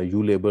between a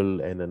U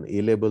label and an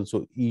A label.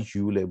 So each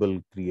U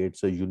label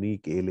creates a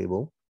unique A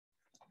label,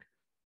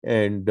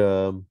 and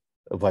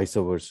vice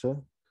versa.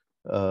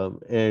 A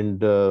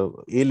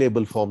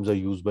label forms are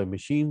used by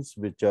machines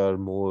which are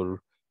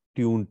more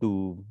tuned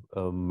to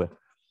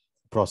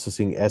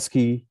processing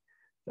ASCII,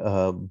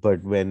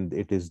 but when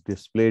it is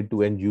displayed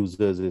to end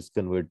users, it's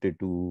converted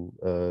to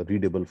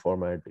readable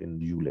format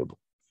in U label.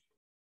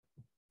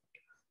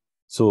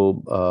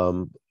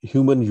 So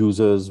human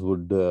users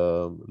would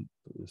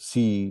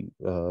see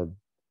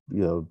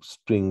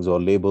strings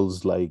or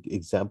labels like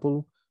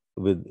example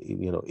with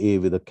A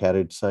with a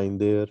caret sign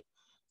there.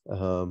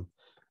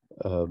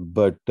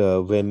 But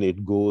when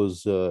it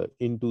goes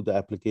into the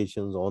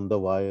applications on the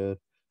wire,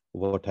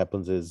 what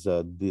happens is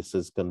this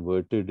is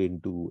converted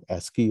into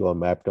ASCII or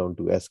mapped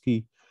onto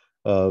ASCII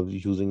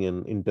using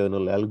an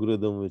internal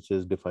algorithm which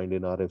is defined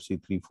in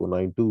RFC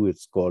 3492.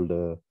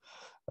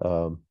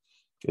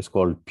 It's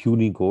called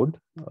Punycode.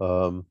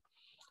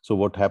 So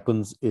what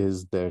happens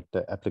is that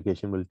the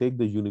application will take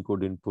the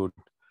Unicode input,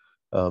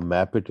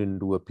 map it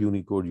into a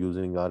Punycode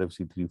using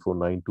RFC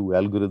 3492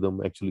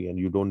 algorithm actually, and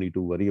you don't need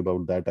to worry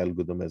about that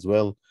algorithm as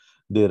well.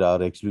 There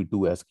are actually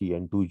two ASCII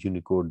and two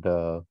Unicode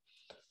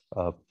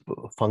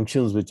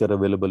functions which are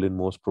available in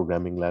most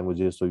programming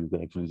languages, so you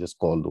can actually just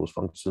call those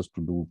functions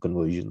to do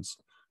conversions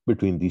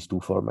between these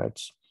two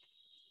formats.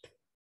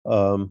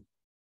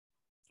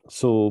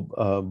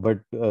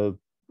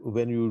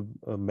 When you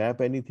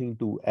map anything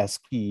to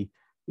ASCII,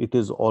 it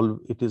is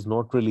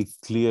not really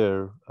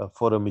clear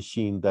for a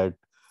machine that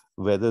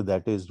whether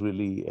that is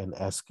really an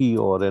ASCII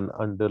or an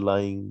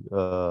underlying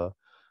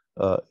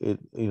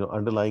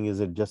underlying, is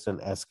it just an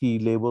ASCII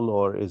label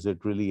or is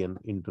it really an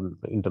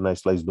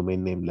internationalized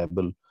domain name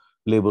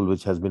label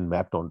which has been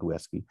mapped onto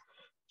ASCII.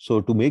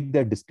 So to make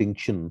that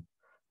distinction,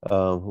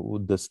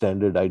 the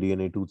standard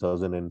IDN-UA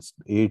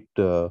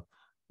 2008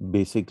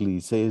 basically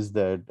says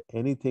that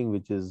anything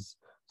which is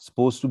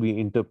supposed to be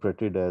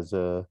interpreted as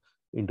a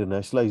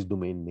internationalized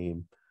domain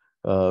name,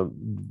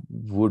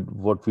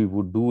 what we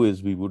would do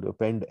is we would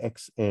append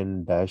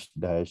XN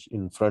 --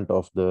 in front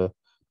of the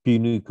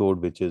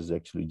Punycode which is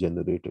actually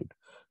generated.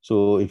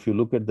 So if you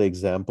look at the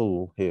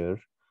example here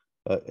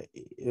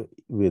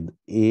with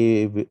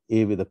A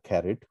with a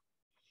caret,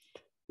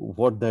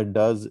 what that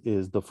does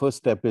is the first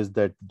step is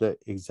that the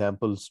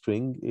example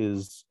string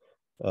is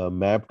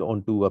mapped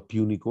onto a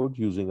Punycode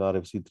using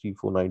RFC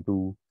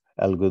 3492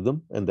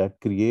 algorithm, and that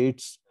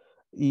creates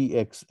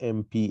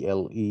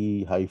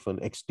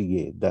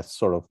EXMPLE-XTA. That's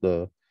sort of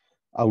the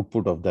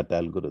output of that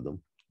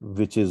algorithm.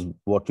 which is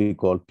what we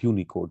call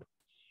Punycode.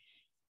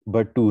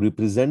 But to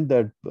represent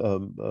that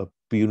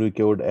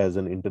Punycode as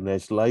an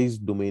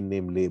internationalized domain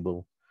name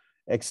label,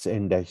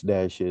 xn dash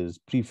dash is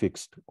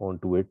prefixed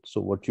onto it.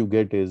 So what you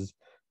get is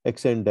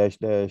xn dash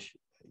dash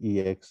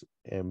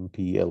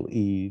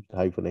exmple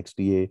hyphen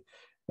xda,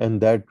 and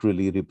that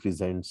really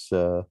represents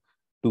to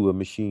a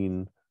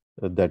machine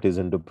that is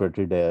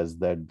interpreted as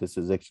that this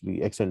is actually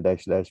xn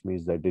dash dash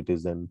means that it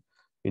is an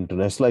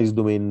internationalized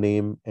domain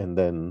name, and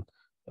then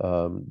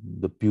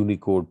the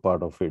Punycode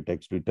part of it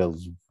actually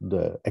tells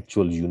the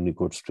actual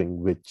Unicode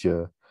string which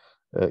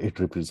it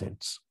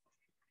represents.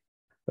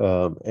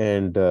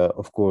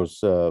 Of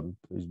course,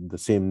 the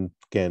same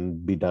can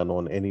be done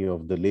on any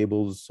of the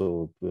labels.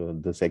 So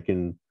the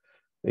second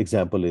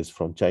example is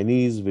from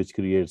Chinese, which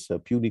creates a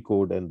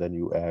Punycode, and then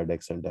you add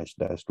xn dash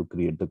dash to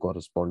create the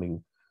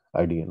corresponding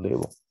IDN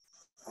label.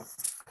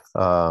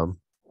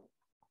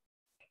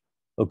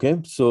 Okay,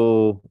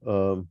 so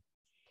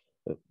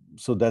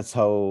so that's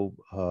how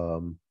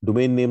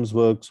domain names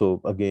work.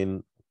 So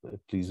again,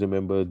 please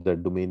remember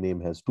that domain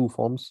name has two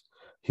forms: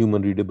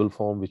 human readable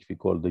form, which we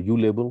call the U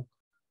label,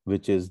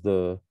 which is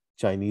the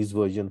Chinese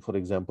version, for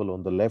example,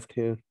 on the left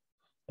here.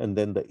 And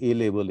then the A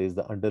label is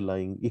the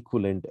underlying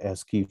equivalent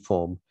ASCII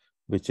form,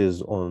 which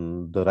is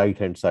on the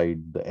right-hand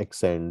side, the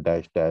xn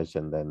dash dash,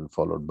 and then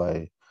followed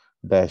by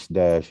dash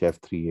dash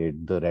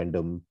F38, the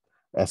random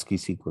ASCII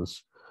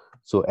sequence.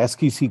 So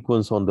ASCII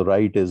sequence on the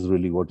right is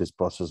really what is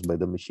processed by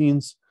the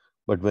machines,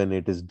 but when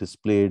it is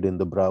displayed in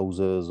the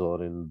browsers or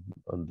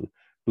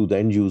to the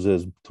end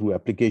users through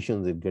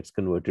applications, it gets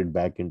converted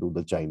back into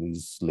the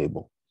Chinese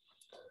label.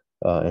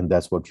 And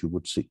that's what you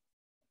would see.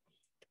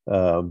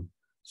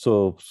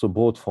 So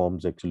both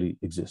forms actually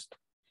exist.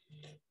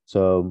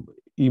 So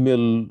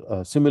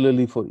email,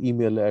 similarly for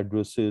email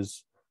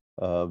addresses,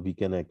 we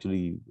can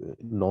actually,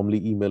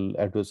 normally email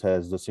address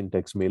has the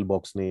syntax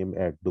mailbox name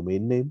at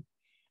domain name,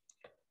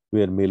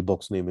 where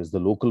mailbox name is the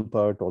local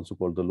part, also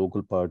called the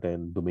local part,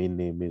 and domain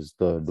name is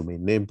the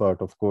domain name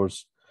part, of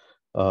course.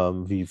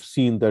 We've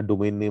seen that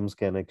domain names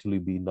can actually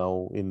be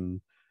now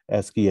in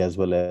ASCII as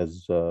well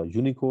as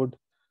Unicode.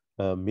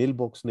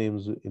 Mailbox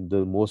names in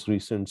the most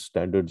recent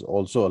standards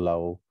also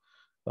allow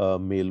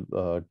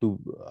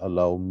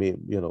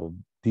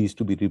these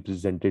to be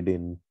represented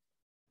in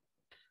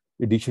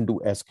addition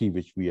to ASCII,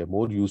 which we are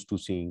more used to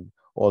seeing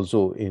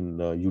also in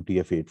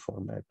UTF-8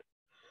 format.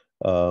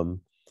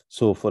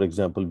 So for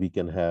example, we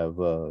can have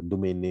a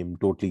domain name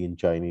totally in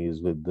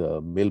Chinese with the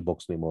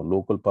mailbox name or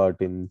local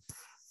part in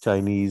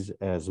Chinese,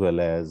 as well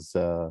as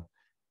the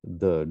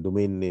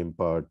domain name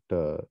part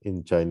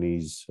in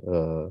Chinese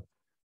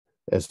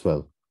as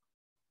well.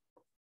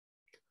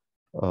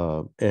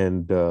 There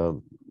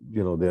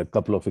are a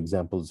couple of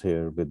examples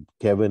here with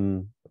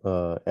Kevin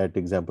at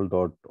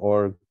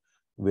example.org,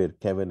 where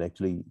Kevin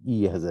actually,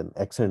 E has an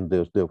accent,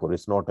 therefore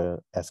it's not a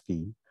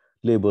ASCII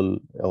label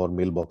or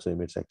mailbox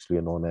name, it's actually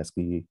a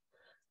non-ASCII,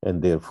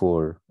 and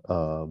therefore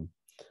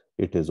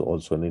it is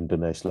also an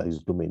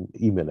internationalized domain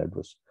email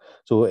address.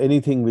 So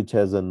anything which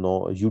has a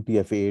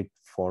UTF-8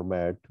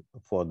 format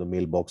for the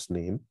mailbox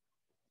name,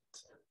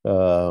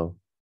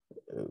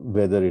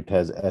 whether it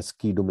has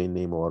ASCII domain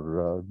name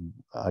or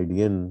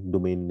IDN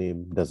domain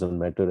name, doesn't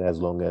matter, as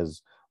long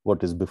as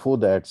what is before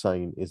that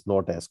sign is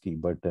not ASCII,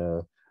 but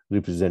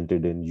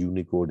represented in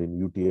Unicode in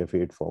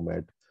UTF-8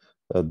 format.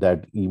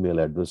 That email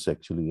address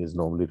actually is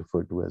normally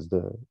referred to as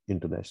the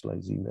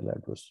internationalized email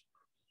address.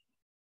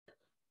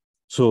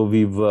 So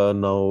we've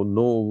now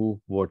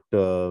know what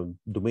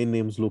domain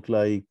names look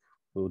like.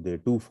 So there are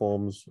two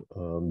forms.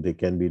 They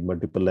can be in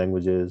multiple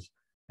languages.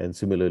 And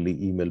similarly,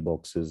 email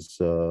boxes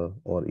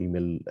or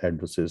email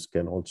addresses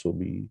can also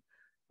be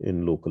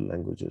in local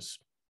languages.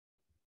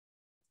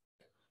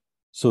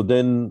 So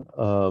then,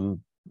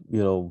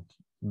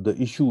 the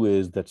issue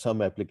is that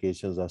some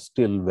applications are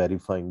still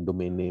verifying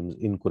domain names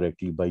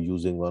incorrectly by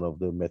using one of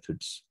the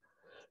methods.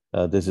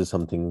 This is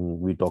something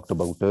we talked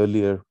about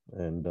earlier,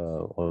 and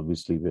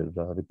obviously we're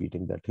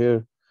repeating that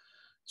here.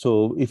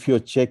 So if you're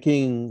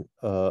checking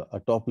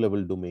a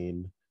top-level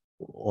domain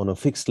on a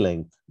fixed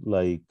length,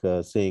 like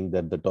saying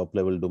that the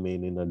top-level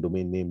domain in a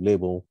domain name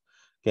label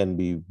can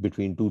be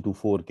between 2 to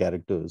 4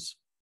 characters,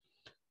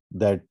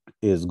 that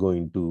is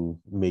going to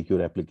make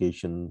your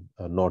application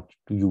not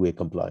UA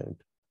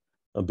compliant.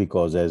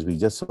 Because as we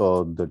just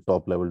saw, the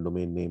top-level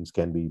domain names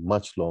can be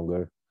much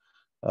longer.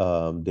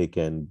 They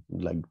can,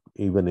 like,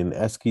 even in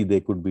ASCII, they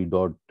could be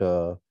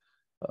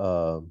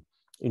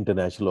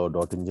international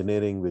or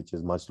 .engineering, which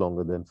is much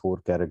longer than 4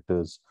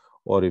 characters.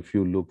 Or if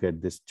you look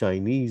at this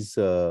Chinese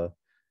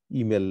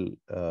email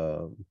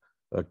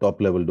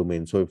top-level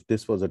domain. So if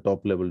this was a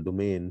top-level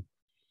domain,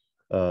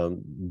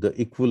 the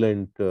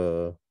equivalent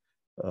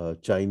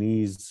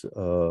Chinese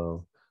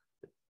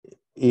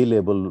A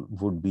label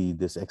would be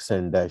this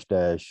xn dash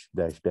dash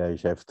dash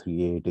dash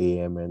F38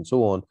 AM and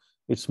so on.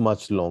 It's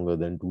much longer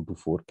than 2 to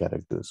 4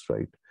 characters,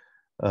 right?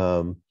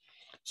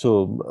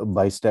 So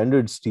by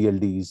standards,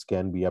 TLDs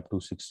can be up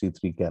to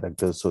 63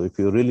 characters. So if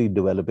you're really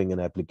developing an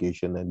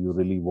application and you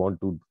really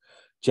want to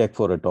check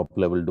for a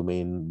top-level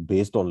domain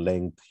based on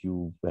length,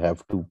 you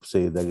have to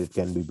say that it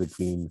can be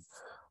between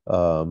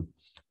 2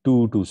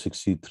 to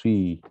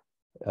 63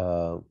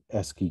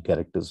 ASCII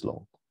characters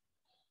long.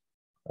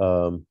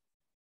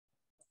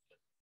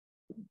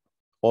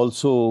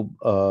 Also,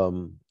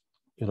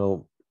 you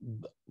know,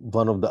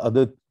 one of the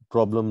other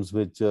problems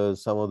which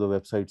some of the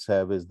websites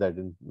have is that,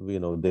 you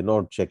know, they're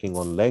not checking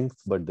on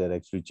length, but they're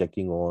actually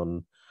checking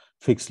on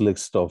fixed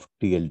list of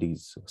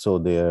TLDs. So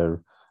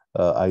they're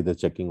either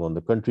checking on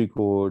the country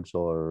codes,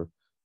 or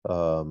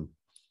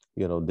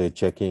you know, they're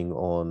checking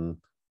on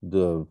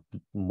the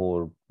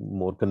more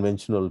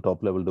conventional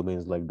top level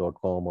domains like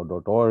 .com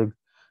or .org,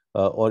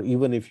 or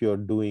even if you're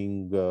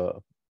doing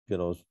you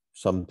know,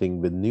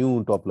 something with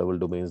new top level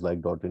domains like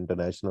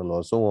 .international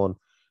or so on,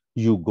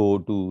 you go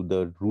to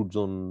the root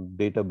zone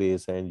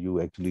database and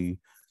you actually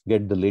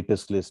get the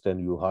latest list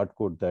and you hard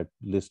code that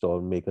list or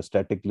make a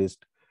static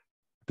list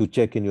to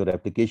check in your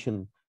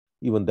application.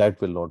 Even that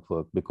will not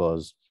work,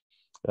 because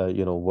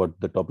you know, what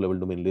the top level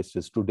domain list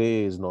is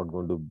today is not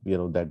going to, you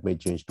know, that may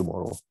change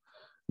tomorrow,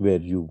 where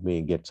you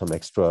may get some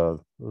extra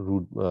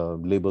root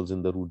labels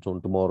in the root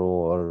zone tomorrow,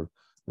 or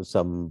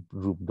some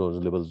root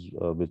those labels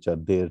which are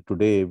there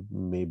today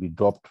may be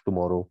dropped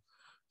tomorrow.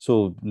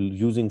 So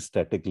using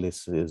static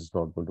lists is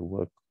not going to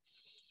work.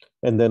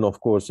 And then, of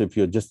course, if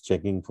you're just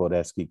checking for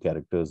ASCII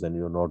characters and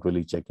you're not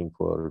really checking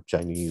for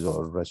Chinese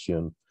or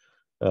Russian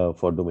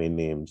for domain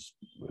names,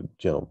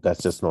 you know,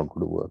 that's just not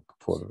going to work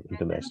for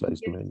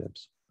internationalized domain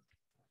names.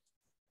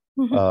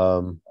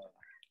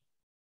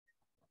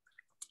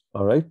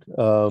 All right.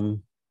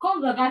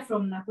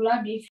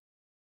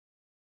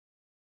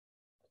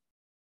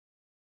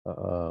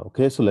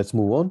 Okay, so let's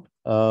move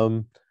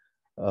on.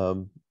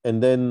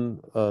 And then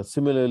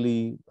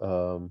similarly,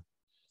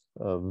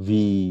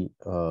 we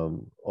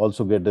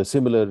also get a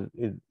similar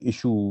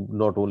issue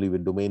not only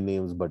with domain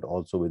names but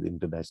also with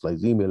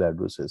internationalized email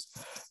addresses.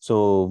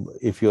 So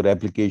if your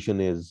application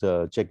is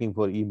checking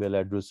for email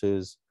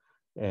addresses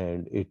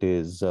and it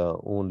is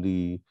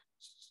only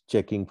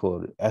checking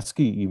for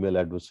ASCII email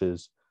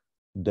addresses,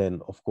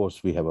 then of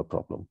course we have a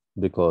problem,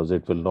 because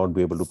it will not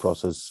be able to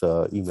process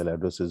email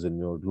addresses in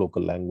your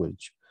local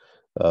language,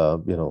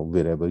 you know,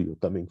 wherever you're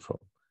coming from.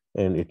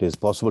 And it is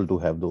possible to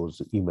have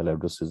those email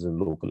addresses in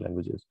local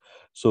languages.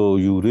 So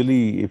you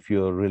really, if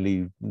you're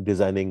really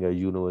designing a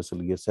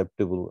universally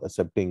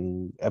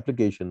accepting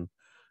application,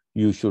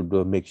 you should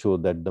make sure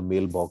that the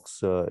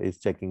mailbox is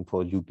checking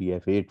for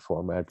UTF-8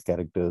 format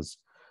characters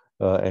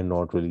and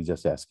not really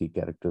just ASCII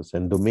characters.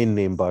 And domain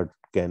name part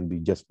can be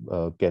just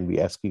can be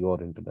ASCII or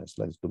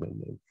internationalized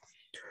domain name.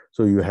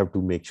 So you have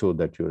to make sure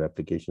that your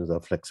applications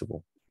are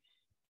flexible.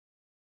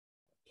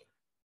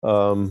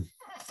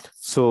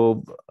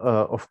 So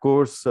of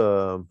course,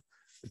 to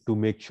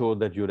make sure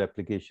that your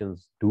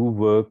applications do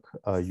work,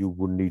 you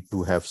would need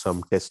to have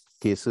some test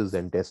cases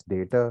and test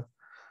data.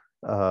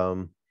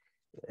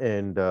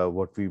 And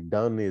what we've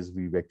done is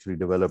we've actually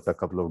developed a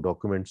couple of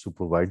documents to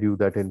provide you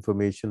that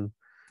information.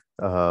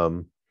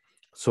 Even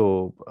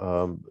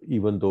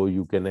though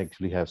you can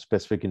actually have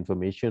specific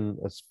information,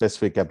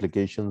 specific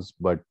applications,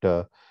 but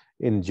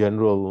in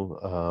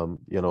general,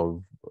 you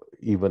know,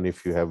 even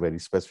if you have very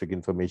specific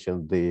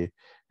information, they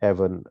have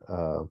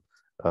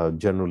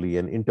generally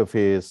an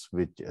interface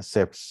which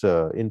accepts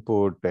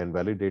input and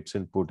validates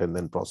input and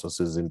then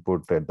processes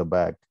input at the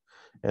back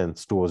and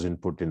stores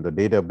input in the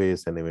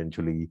database and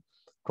eventually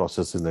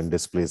processes and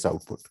displays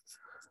output.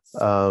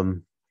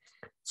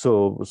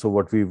 So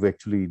what we've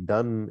actually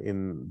done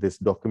in this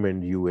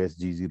document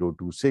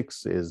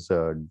USG026 is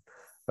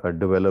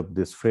develop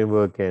this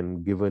framework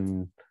and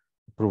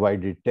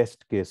provided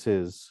test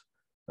cases,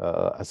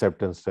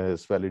 acceptance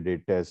test,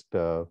 validate test,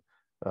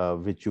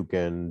 which you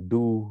can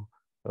do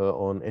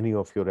on any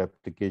of your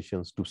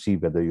applications to see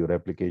whether your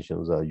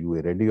applications are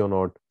UA ready or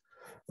not.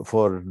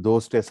 For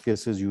those test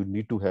cases, you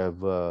need to have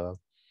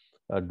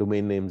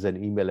domain names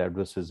and email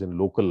addresses in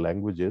local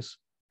languages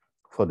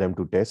for them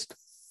to test.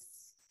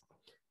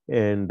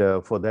 And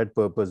for that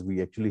purpose,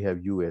 we actually have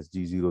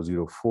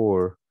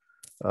USG004,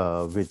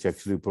 which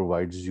actually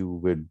provides you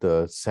with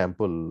the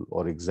sample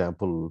or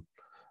example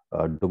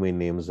domain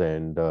names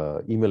and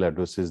email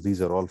addresses.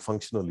 These are all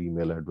functional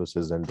email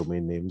addresses and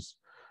domain names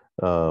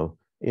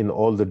in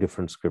all the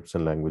different scripts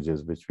and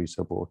languages which we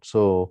support.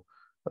 So,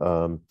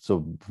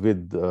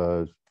 with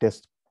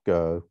test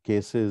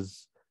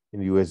cases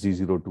in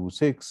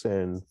USG026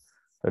 and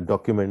a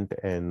document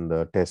and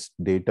test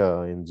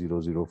data in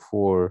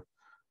 004,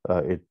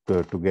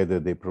 together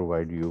they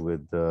provide you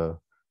with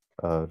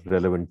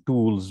relevant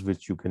tools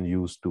which you can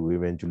use to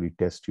eventually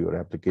test your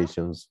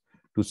applications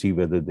to see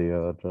whether they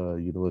are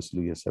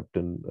universally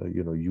accepted,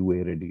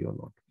 UA ready or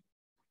not.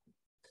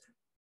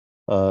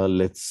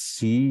 Let's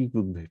see,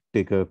 we'll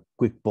take a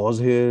quick pause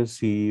here,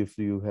 see if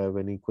you have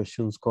any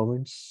questions,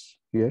 comments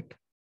yet.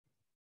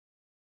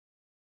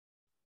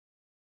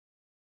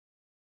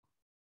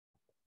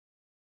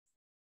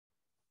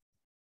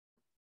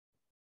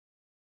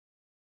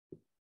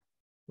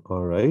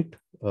 All right.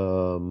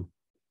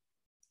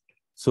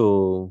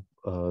 So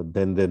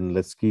then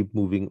let's keep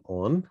moving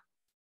on.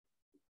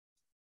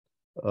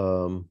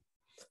 When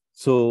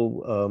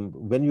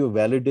you're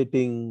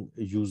validating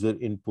user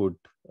input,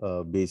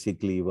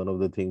 basically one of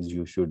the things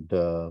you should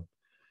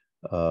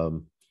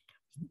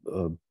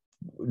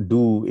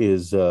do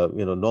is,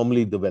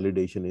 normally the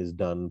validation is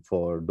done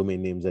for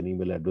domain names and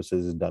email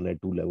addresses is done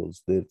at two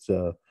levels. There's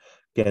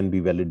can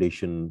be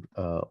validation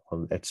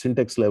at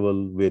syntax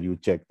level, where you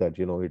check that,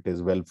 it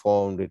is well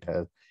formed, it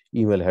has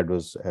email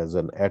address as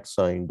an @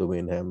 sign,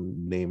 domain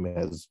name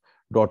has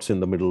dots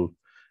in the middle.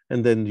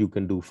 And then you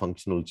can do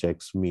functional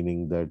checks,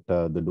 meaning that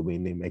the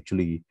domain name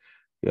actually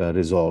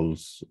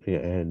resolves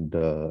and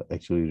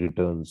actually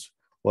returns,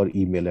 or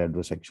email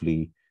address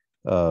actually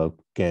does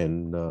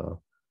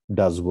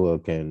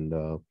work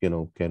and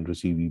can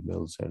receive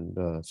emails and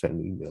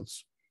send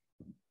emails.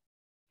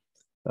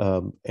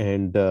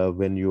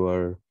 When you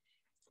are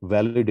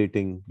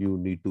validating, you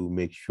need to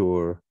make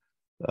sure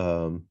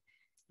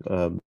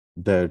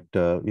that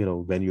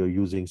when you're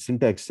using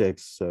syntax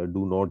checks,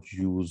 do not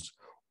use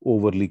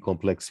overly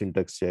complex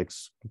syntax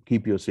checks.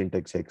 Keep your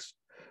syntax checks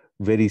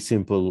very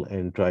simple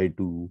and try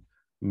to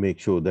make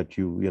sure that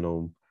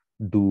you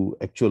do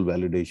actual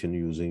validation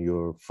using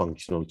your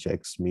functional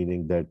checks,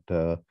 meaning that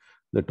the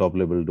top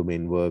level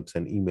domain works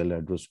and email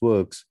address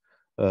works,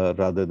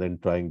 rather than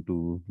trying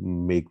to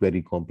make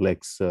very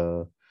complex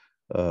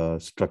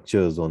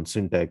structures on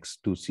syntax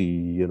to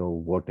see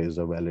what is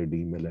a valid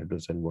email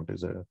address and what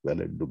is a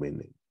valid domain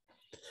name.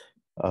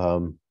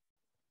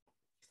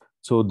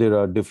 So there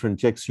are different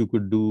checks you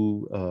could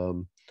do.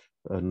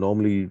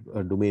 Normally,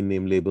 domain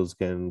name labels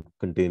can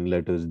contain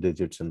letters,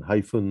 digits, and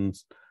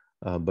hyphens,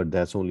 but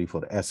that's only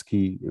for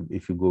ASCII.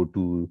 If you go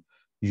to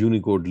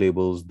Unicode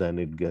labels, then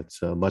it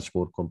gets much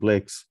more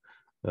complex.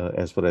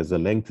 As far as the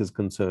length is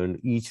concerned,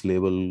 each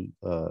label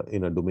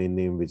in a domain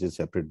name which is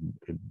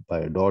separated by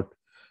a dot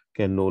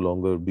can no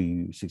longer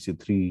be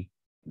 63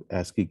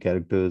 ASCII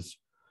characters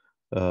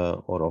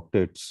or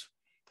octets,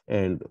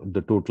 and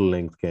the total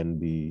length can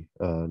be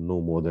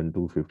no more than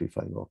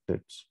 255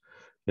 octets.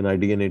 In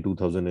IDN-UA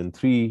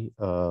 2003,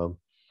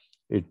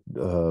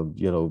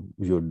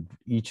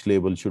 each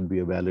label should be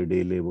a valid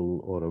A label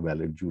or a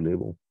valid U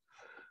label.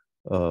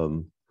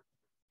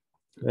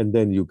 And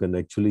then you can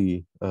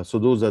actually, so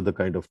those are the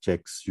kind of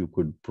checks you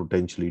could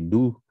potentially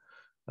do.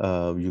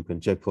 You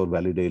can check for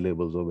valid A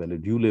labels or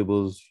valid U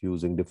labels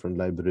using different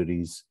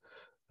libraries.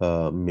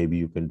 Maybe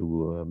you can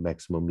do a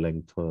maximum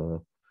length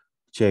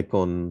check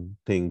on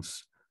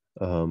things.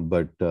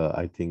 But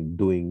I think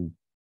doing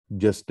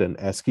just an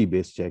ASCII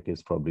based check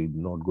is probably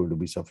not going to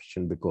be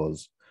sufficient,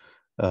 because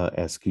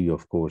ASCII,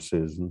 of course,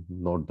 is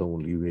not the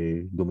only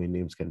way domain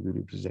names can be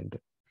represented.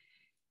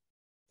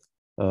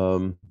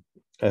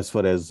 As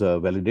far as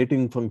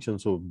validating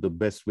functions, so the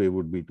best way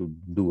would be to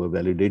do a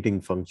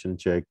validating function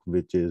check,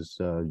 which is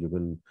you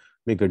can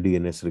make a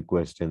DNS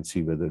request and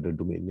see whether the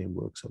domain name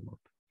works or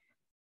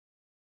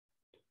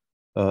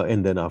not.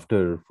 And then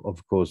after,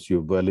 of course,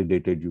 you've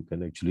validated, you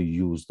can actually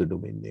use the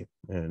domain name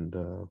and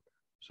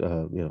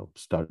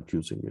start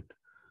using it.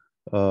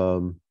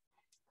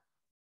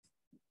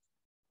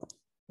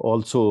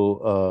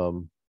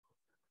 Also,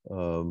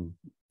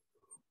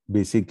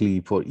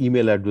 basically for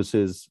email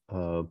addresses,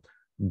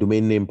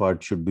 domain name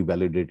part should be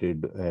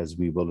validated, as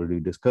we've already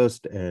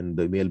discussed, and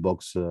the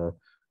mailbox,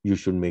 you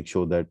should make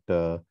sure that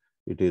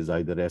it is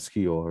either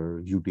ASCII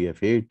or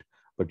UTF-8,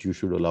 but you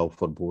should allow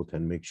for both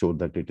and make sure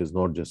that it is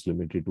not just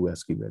limited to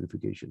ASCII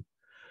verification.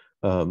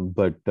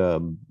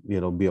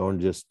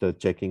 Beyond just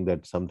checking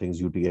that something's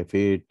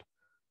UTF-8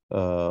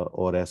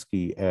 or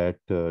ASCII at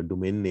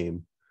domain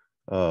name,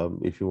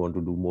 if you want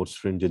to do more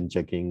stringent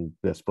checking,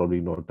 that's probably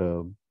not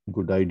a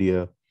good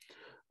idea.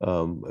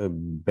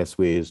 Best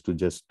way is to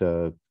just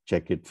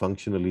check it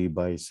functionally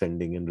by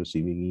sending and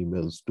receiving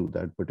emails to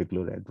that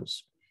particular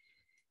address.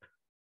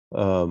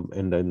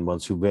 And then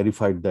once you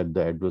verified that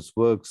the address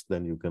works,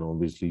 then you can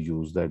obviously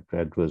use that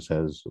address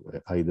as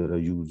either a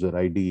user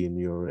ID in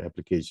your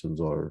applications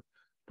or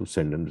to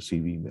send and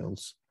receive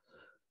emails.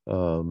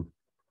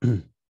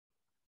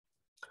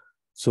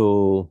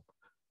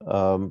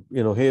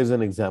 Here's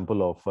an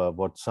example of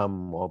what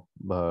some of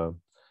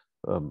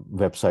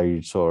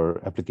websites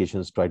or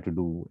applications try to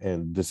do,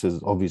 and this is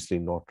obviously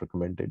not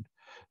recommended.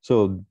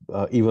 So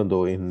even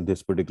though in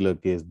this particular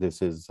case,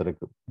 this is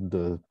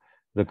the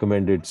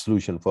recommended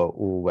solution for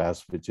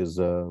OWASP, which is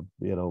a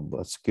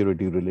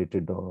security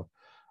related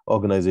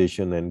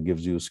organization and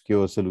gives you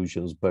secure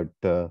solutions, but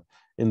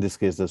in this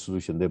case, the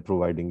solution they're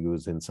providing you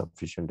is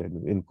insufficient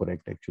and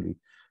incorrect, actually,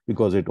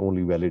 because it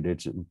only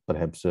validates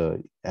perhaps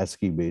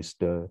ASCII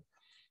based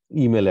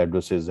email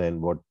addresses, and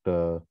what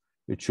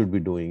it should be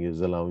doing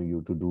is allowing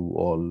you to do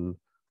all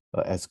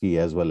ASCII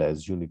as well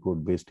as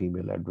Unicode based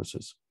email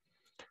addresses.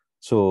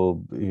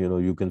 So,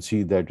 you can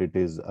see that it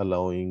is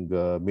allowing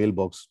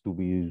mailbox to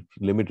be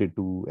limited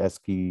to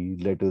ASCII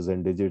letters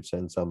and digits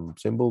and some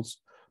symbols,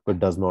 but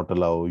does not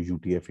allow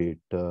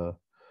UTF-8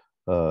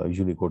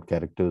 Unicode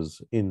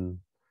characters in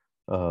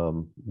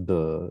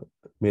the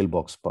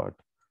mailbox part.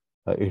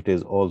 It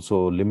is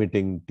also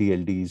limiting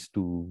TLDs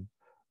to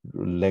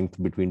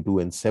length between 2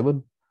 and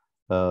 7,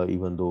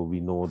 even though we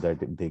know that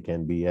they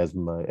can be as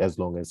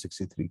long as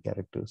 63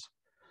 characters.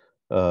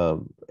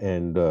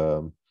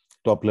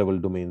 Top level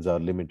domains are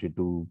limited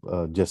to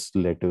just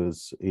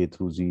letters A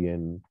through Z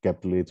and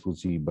capital A through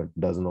Z, but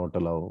does not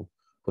allow,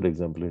 for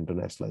example,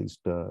 internationalized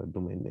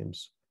domain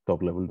names,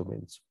 top level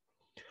domains.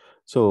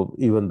 So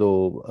even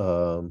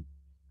though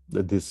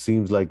this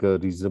seems like a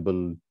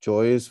reasonable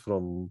choice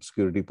from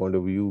security point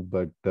of view,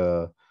 but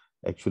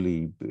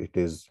actually it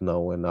is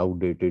now an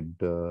outdated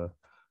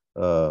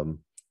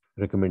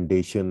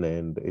recommendation.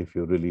 And if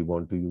you really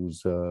want to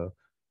use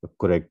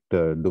correct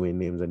domain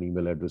names and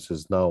email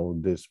addresses now,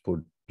 this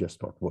would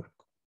just not work.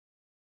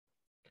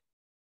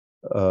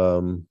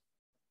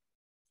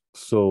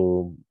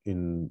 So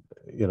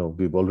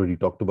we've already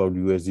talked about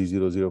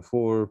USD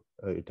 004.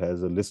 It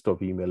has a list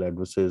of email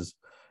addresses.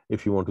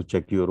 If you want to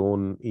check your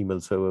own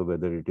email server,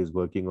 whether it is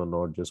working or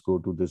not, just go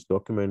to this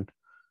document.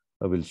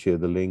 I will share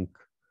the link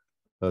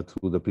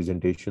through the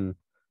presentation.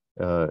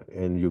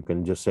 And you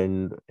can just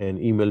send an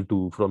email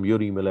from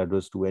your email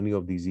address to any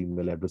of these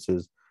email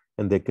addresses,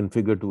 and they're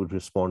configured to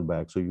respond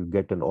back. So you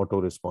get an auto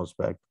response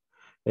back.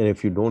 And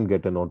if you don't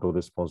get an auto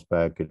response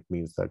back, it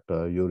means that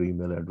your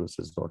email address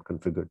is not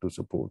configured to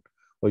support,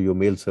 or your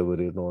mail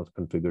server is not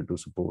configured to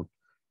support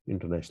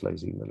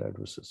internationalized email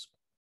addresses.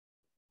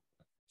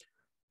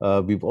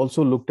 We've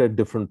also looked at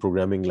different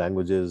programming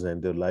languages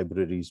and their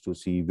libraries to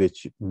see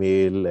which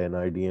mail and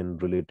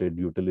IDN related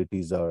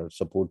utilities are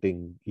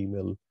supporting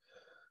email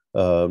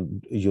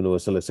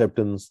universal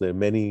acceptance. There are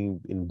many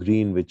in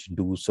green which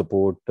do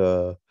support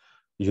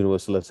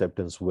universal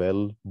acceptance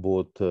well,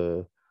 both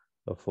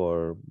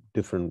for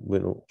different,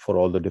 for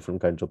all the different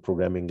kinds of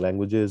programming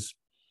languages.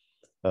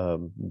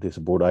 They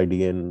support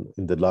IDN.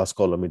 In the last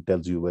column, it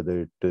tells you whether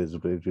it is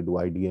related to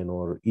IDN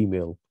or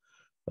email,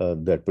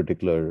 that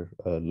particular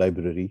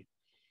library.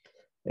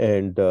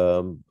 And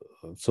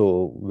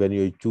so when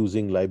you're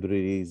choosing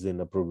libraries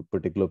in a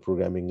particular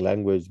programming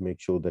language,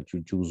 make sure that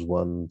you choose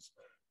ones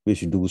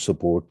which do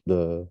support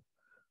the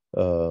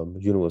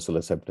universal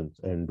acceptance,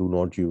 and do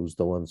not use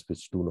the ones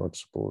which do not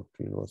support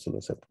universal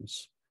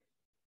acceptance.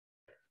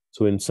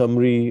 So in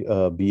summary,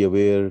 be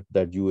aware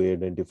that UA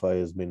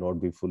identifiers may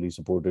not be fully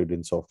supported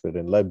in software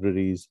and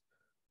libraries.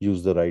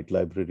 Use the right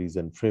libraries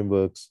and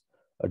frameworks.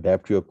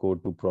 Adapt your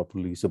code to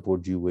properly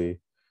support UA,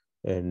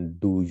 and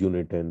do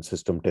unit and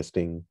system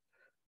testing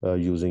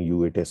using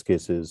UA test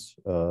cases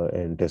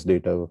and test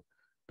data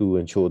to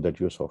ensure that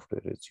your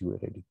software is UA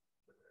ready.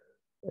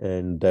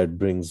 And that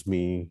brings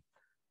me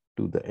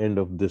to the end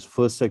of this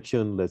first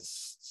section.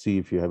 Let's see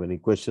if you have any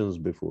questions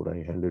before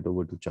I hand it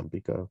over to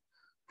Champika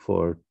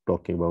for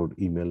talking about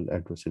email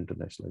address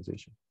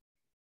internationalization.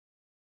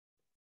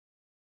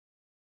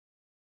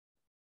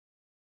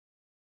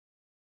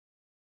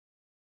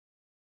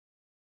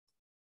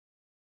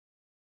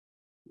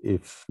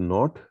 If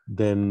not,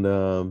 then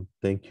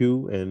thank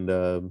you.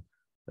 And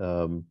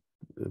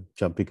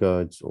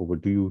Champika, it's over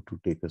to you to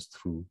take us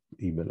through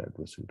email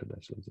address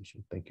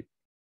internationalization. Thank you.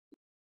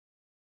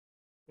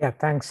 Yeah,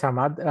 thanks,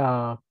 Sarmad.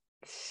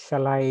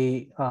 Shall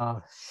I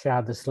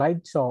share the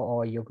slides,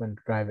 or you're going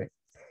to drive it?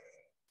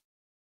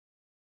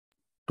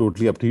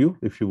 Totally up to you.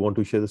 If you want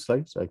to share the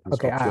slides, I can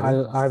stop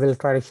sharing. I will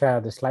try to share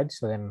the slides,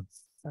 so then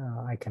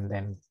I can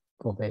then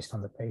go based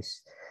on the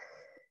pace.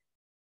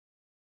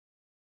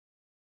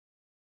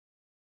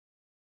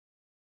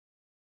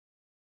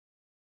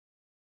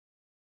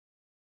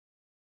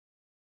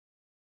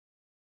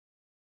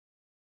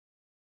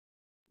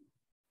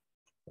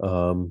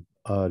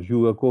 Are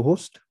you a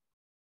co-host?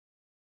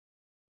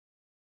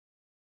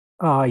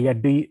 Yeah.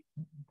 Do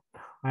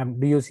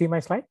you see my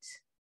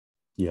slides?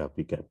 Yeah,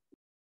 we can.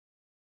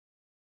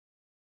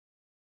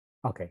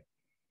 Okay.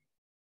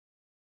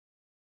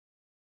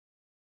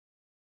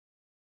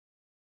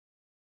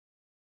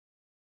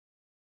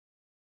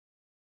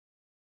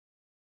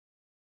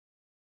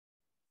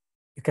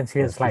 You can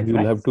see the slides. You'll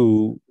right? have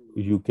to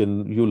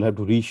you'll have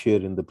to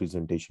reshare in the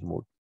presentation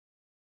mode.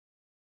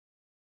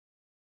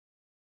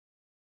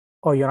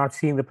 Oh, you're not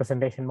seeing the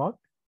presentation mode?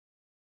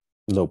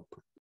 Nope.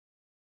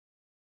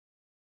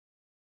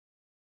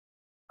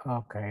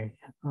 Okay.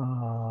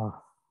 Hold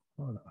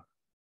on.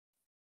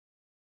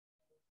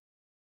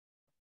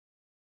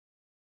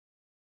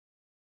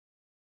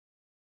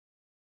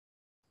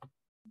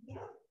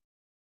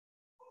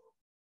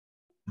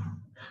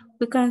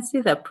 We can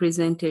see the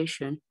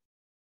presentation.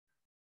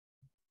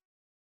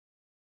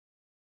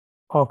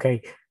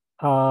 Okay.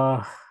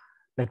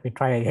 Let me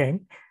try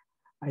again.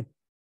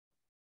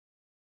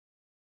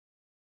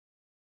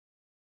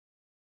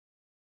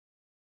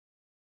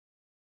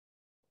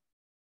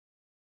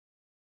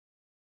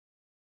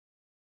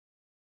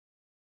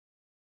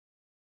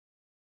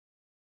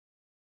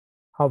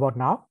 How about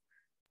now?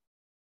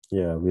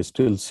 Yeah, we're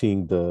still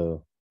seeing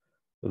the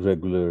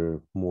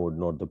regular mode,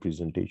 not the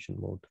presentation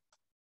mode.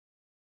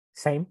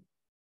 Same?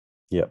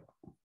 Yeah.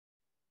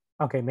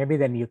 Okay, maybe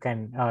then you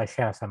can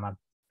share some.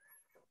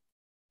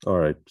 All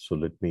right, so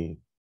let me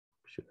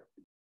share.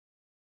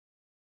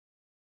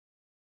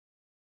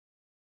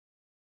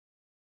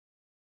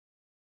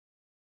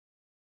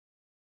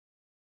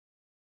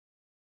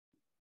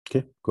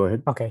 Okay, go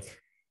ahead. Okay,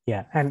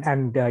 yeah,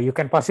 and you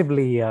can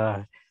possibly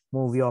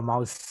move your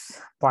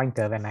mouse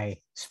pointer when I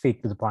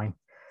speak to the point,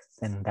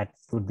 then that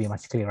would be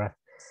much clearer.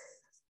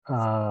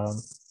 All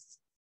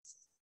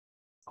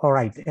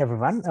right,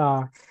 everyone.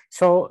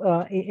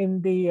 So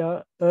in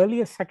the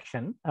earlier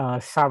section,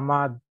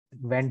 Sarmad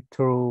went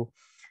through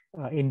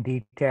in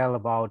detail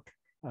about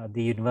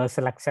the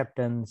universal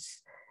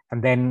acceptance,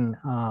 and then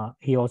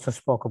he also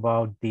spoke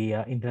about the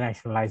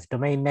internationalized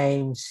domain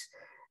names,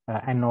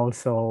 and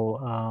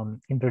also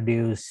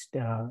introduced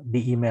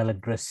the email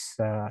address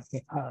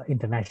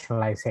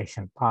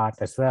internationalization part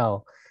as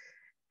well.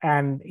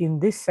 And in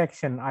this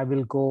section, I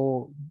will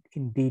go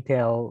in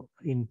detail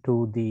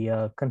into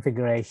the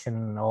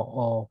configuration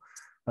or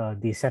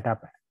the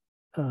setup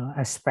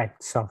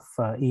aspects of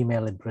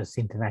email address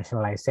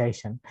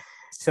internationalization.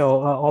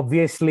 So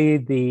obviously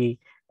the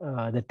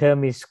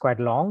term is quite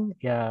long,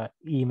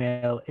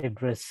 email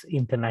address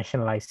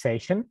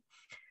internationalization.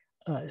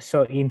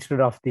 So instead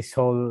of this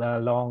whole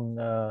long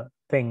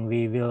thing,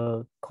 we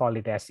will call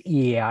it as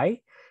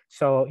EAI.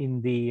 So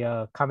in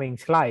the coming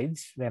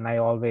slides, when I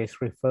always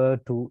refer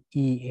to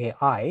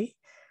EAI,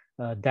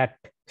 that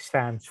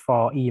stands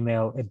for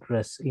email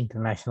address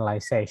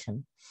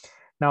internationalization.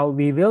 Now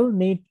we will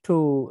need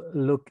to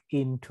look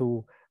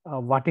into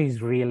what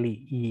is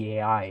really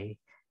EAI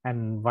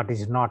and what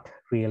is not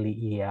really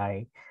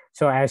EAI.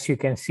 So as you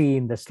can see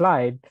in the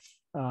slide,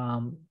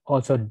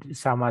 also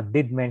Sarmad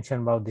did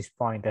mention about this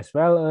point as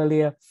well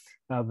earlier.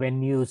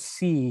 When you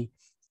see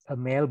a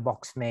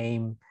mailbox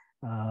name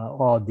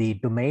or the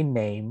domain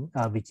name,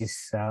 which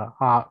is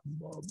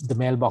the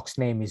mailbox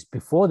name is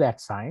before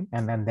that sign,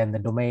 and then the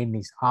domain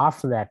is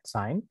after that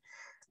sign,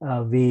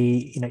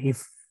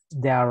 if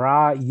there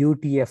are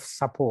UTF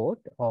support,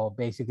 or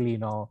basically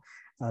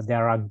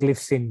there are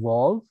glyphs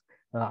involved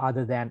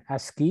other than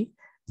ASCII,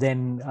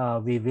 then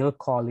we will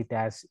call it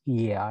as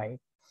EAI.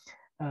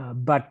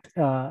 But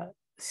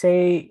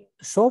say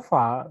so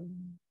far,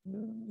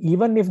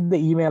 even if the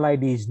email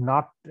ID is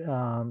not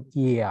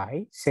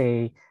EAI,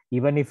 say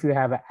even if you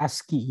have an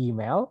ASCII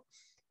email,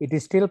 it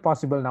is still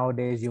possible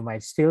nowadays. You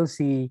might still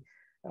see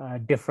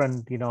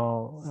different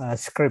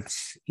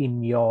scripts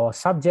in your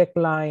subject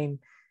line,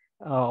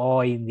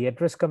 or in the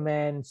address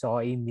comments,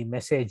 or in the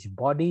message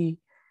body.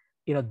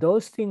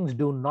 Those things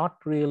do not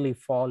really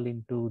fall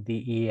into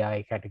the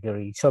EAI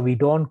category. So we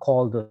don't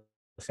call those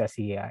as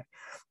EAI.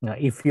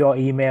 If your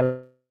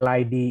email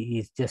ID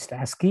is just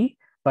ASCII,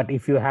 but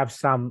if you have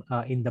some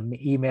in the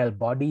email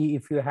body,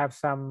 if you have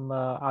some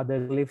other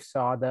glyphs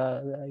or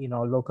the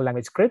local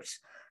language scripts,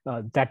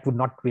 that would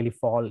not really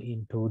fall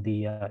into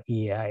the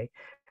EAI,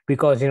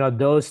 because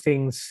those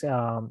things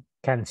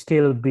can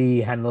still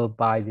be handled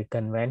by the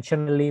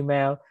conventional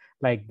email.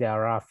 Like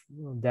there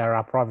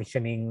are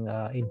provisioning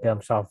in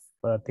terms of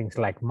things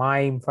like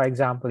MIME, for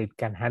example. It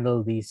can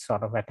handle these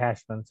sort of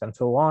attachments and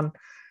so on.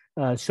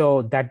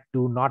 So that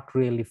do not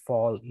really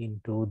fall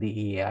into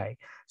the EAI.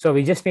 So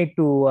we just need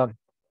to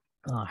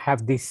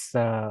have this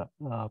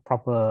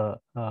proper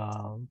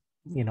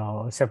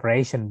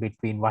separation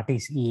between what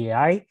is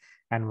EAI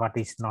and what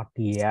is not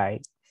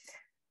EAI.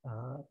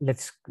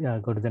 Let's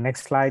go to the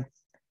next slide.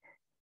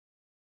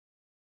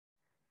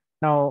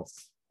 Now,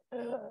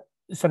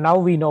 so now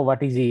we know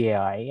what is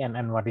EAI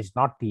and what is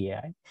not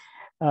EAI.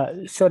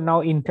 So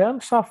now in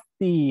terms of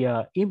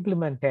the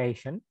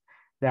implementation,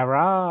 there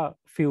are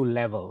few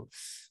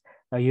levels.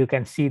 You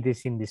can see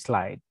this in the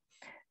slide.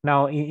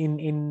 Now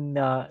in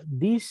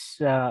these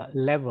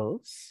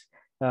levels,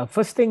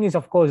 first thing is,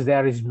 of course,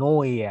 there is no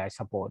EAI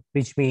support,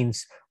 which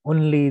means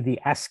only the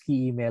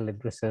ASCII email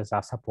addresses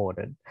are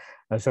supported.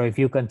 So if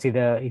you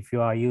consider, if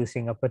you are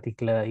using a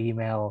particular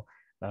email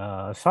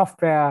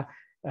software,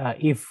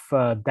 if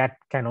that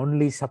can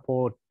only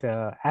support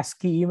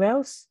ASCII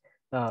emails,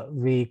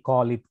 we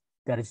call it,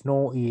 there is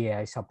no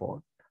EAI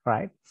support,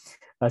 right?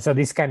 So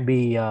this can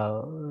be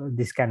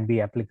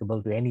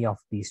applicable to any of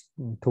these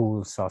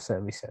tools or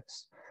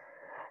services.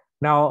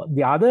 Now,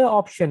 the other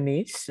option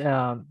is,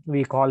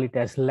 we call it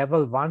as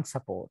level 1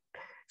 support.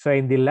 So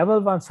in the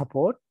level 1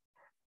 support,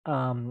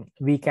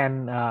 we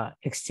can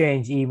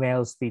exchange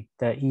emails with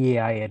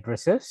EAI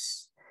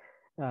addresses,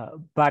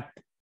 but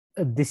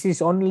this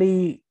is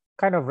only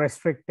kind of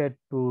restricted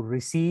to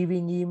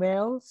receiving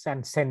emails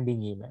and sending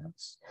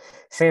emails.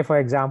 Say, for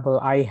example,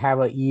 I have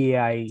an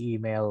EAI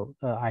email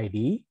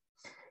ID.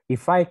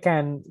 If I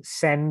can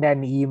send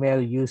an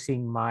email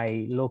using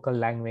my local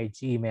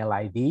language email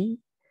ID,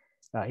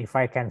 if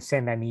I can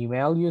send an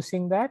email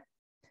using that,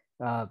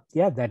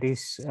 yeah, that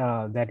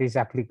is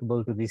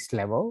applicable to this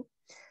level.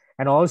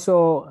 And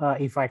also,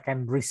 if I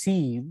can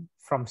receive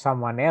from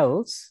someone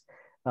else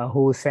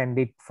who send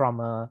it from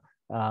a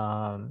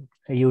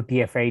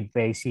UTF-8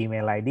 based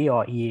email ID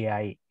or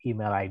EAI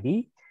email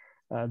ID,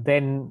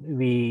 then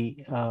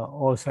we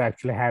also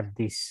actually have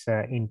this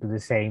into the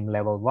same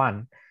level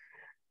 1.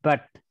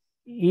 But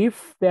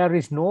if there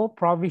is no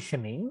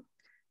provisioning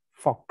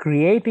for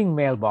creating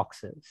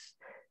mailboxes,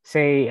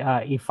 say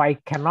if I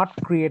cannot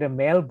create a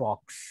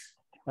mailbox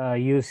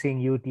using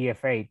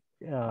UTF-8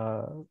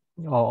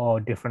 or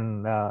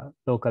different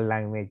local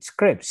language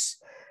scripts,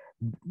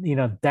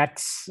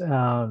 that's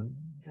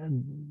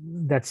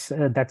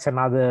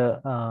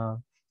another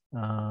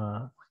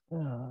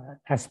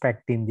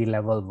aspect in the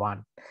level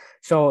 1.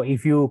 So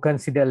if you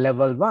consider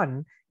level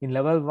 1, in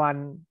level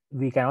 1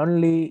 we can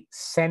only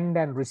send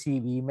and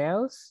receive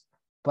emails,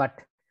 but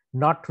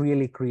not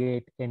really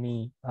create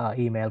any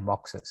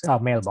mailboxes.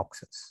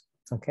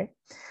 Okay,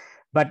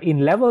 but in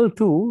level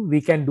 2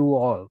 we can do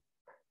all.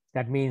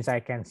 That means I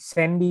can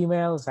send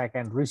emails, I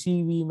can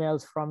receive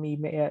emails from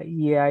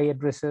EAI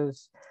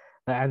addresses,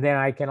 and then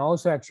I can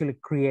also actually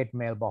create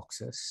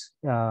mailboxes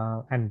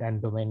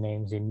and domain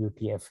names in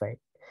UTF-8.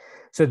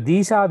 So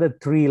these are the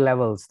 3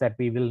 levels that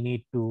we will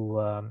need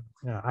to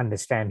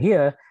understand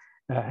here.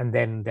 And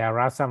then there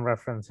are some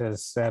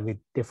references with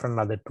different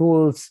other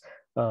tools,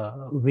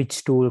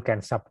 which tool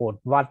can support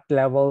what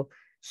level.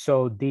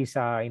 So these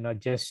are,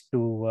 just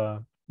to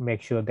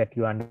make sure that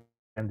you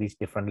understand these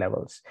different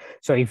levels.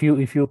 So if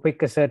you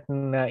pick a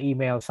certain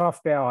email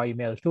software or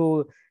email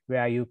tool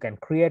where you can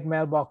create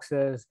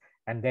mailboxes,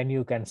 and then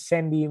you can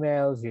send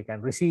emails, you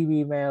can receive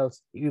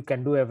emails, you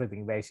can do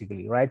everything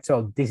basically, right?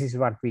 So this is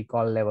what we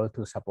call level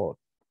 2 support.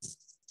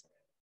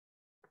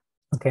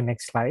 Okay,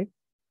 next slide.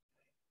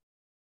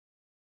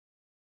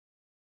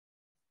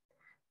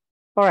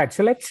 All right,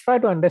 so let's try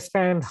to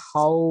understand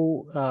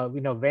how,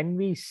 when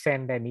we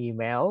send an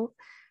email,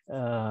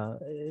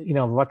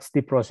 what's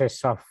the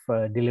process of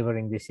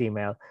delivering this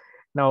email.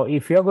 Now,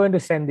 if you're going to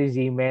send this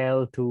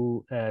email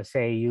to,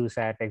 say,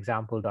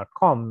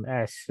 use@example.com,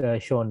 as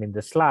shown in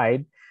the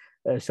slide,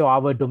 so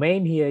our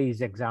domain here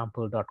is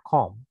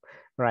example.com,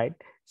 right?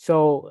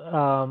 So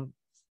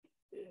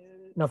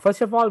now,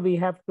 first of all, we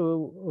have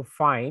to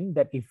find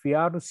that if we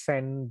are to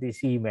send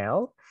this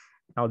email,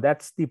 now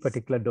that's the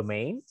particular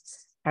domain,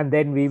 and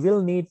then we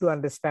will need to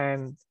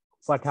understand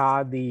what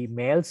are the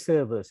mail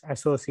servers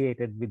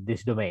associated with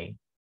this domain.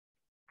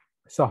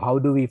 So how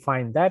do we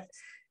find that?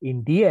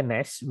 In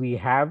DNS, we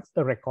have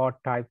a record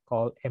type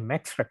called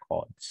MX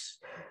records.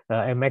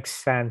 MX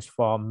stands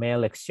for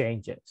mail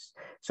exchanges.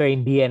 So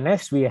in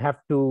DNS, we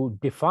have to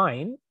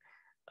define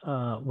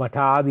what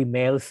are the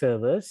mail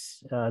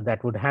servers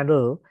that would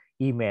handle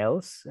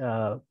emails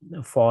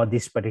for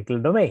this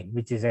particular domain,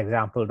 which is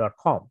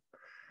example.com.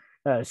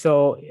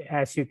 So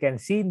as you can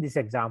see in this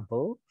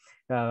example,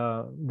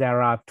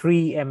 there are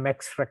 3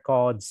 MX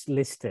records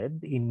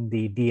listed in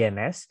the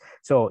DNS.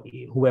 So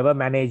whoever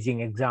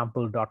managing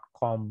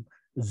example.com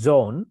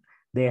zone,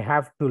 they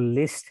have to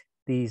list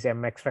these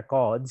MX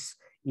records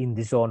in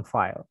the zone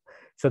file.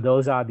 So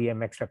those are the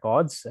MX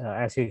records,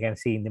 as you can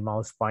see in the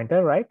mouse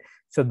pointer, right?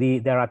 So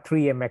there are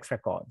 3 MX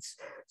records.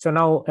 So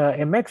now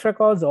MX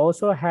records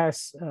also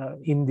has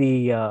in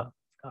the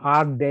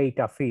ARG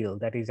data field,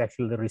 that is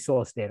actually the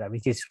resource data,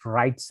 which is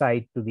right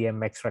side to the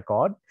MX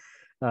record.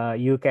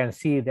 You can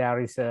see there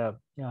is a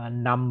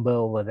number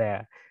over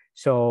there.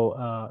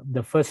 So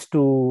the first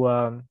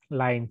 2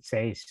 lines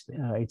says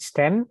it's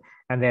 10,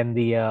 and then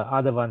the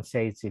other one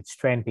says it's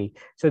 20.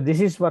 So this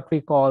is what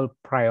we call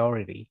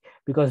priority,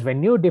 because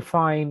when you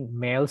define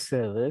mail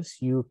servers,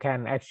 you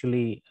can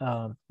actually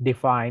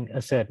define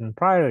a certain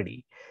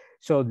priority.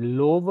 So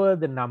lower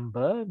the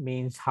number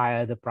means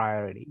higher the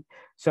priority.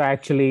 So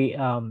actually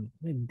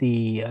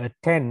the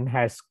 10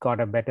 has got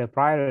a better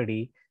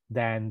priority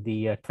than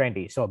the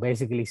 20. So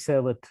basically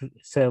server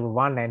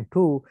 1 and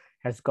 2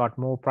 has got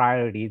more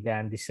priority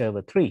than the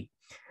server 3.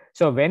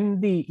 So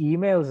when the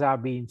emails are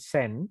being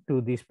sent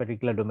to this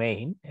particular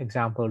domain,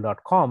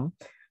 example.com,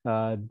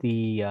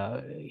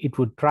 it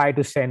would try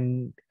to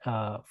send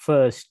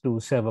first to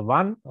server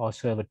 1 or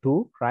server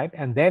 2, right?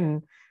 And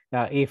then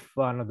if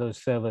one of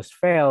those servers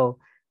fail,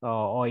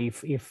 or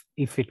if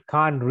it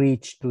can't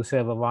reach to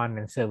server 1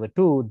 and server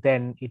 2,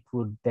 then it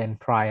would then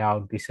try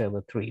out the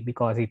server 3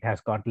 because it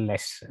has got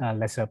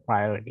lesser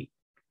priority.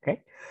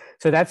 Okay,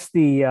 so that's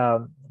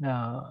the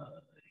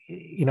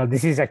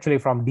this is actually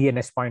from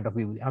DNS point of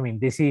view. I mean,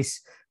 this is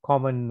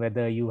common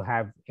whether you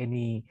have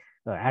any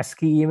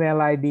ASCII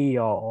email ID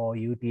or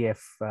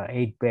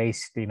UTF-8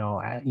 based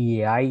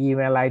EAI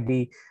email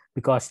ID,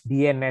 because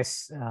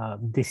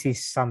DNS, this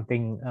is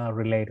something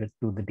related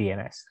to the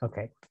DNS.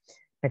 Okay,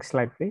 next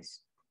slide,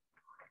 please.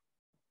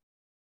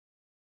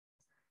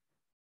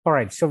 All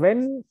right, so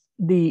when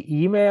the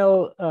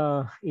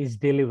email is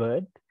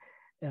delivered,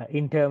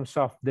 in terms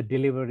of the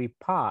delivery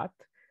path,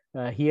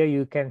 here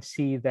you can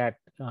see that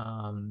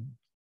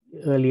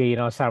earlier,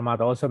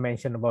 Sarmad also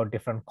mentioned about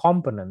different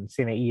components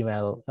in an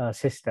email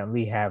system.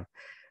 We have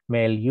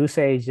mail use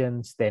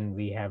agents, then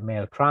we have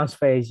mail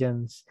transfer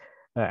agents,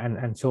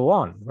 and so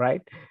on,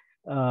 right?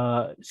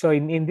 So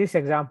in this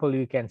example,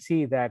 you can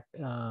see that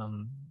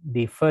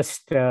the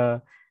first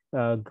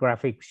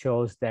graphic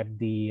shows that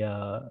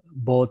the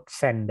both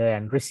sender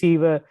and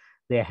receiver,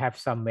 they have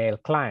some mail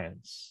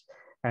clients.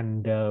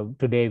 And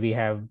today we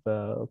have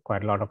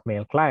quite a lot of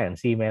mail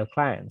clients, email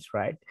clients,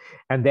 right?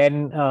 And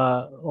then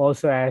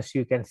also, as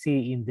you can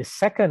see in the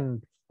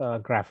second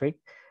graphic,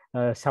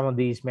 some of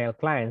these mail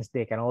clients,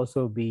 they can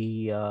also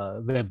be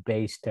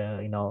web-based,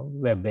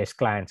 web-based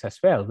clients as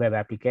well, web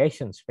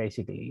applications,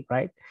 basically,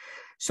 right?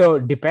 So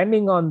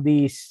depending on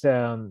these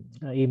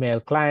email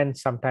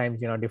clients, sometimes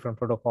different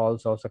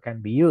protocols also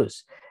can be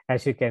used.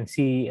 As you can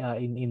see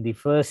in the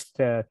first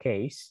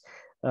case,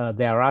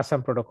 there are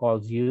some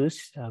protocols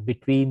used.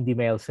 Between the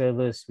mail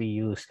servers, we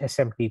use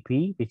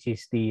SMTP, which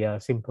is the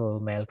simple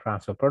mail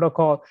transfer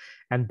protocol,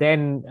 and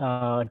then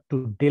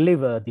to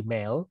deliver the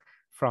mail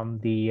from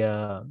the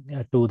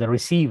to the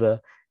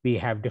receiver, we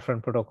have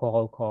different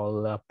protocol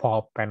called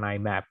POP and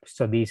IMAP.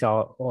 So these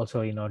are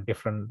also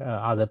different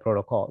other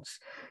protocols.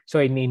 So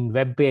in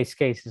web-based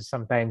cases,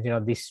 sometimes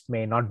this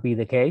may not be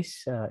the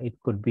case. It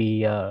could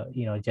be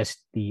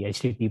just the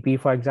HTTP,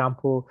 for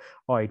example,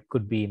 or it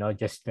could be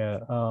just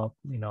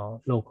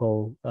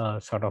local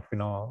sort of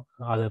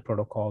other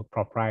protocol,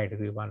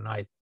 proprietary one,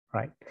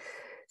 right?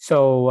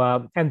 So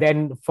and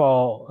then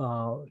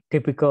for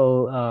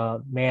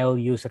typical mail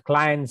user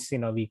clients,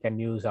 we can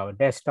use our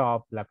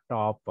desktop,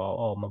 laptop,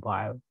 or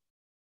mobile.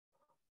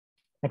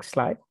 Next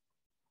slide.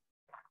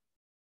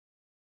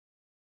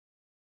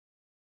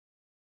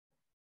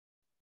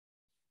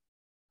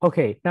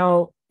 Okay,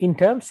 now in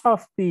terms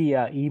of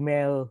the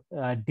email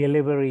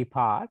delivery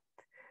part,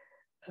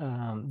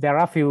 there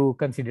are a few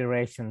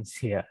considerations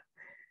here.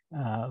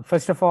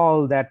 First of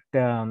all, that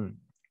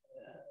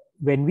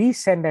when we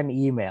send an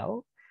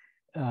email,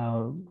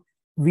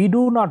 we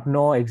do not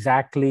know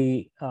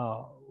exactly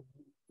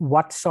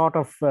what sort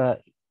of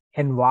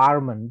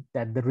environment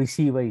that the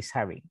receiver is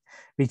having,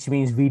 which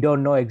means we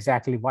don't know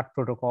exactly what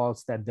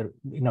protocols that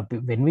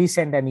when we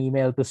send an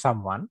email to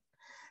someone,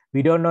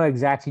 we don't know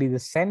exactly the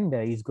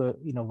sender is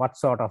what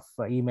sort of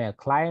email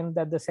client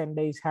that the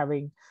sender is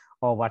having,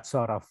 or what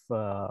sort of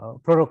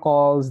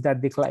protocols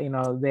that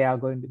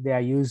they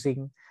are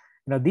using.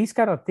 These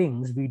kind of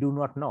things we do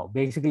not know.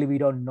 Basically, we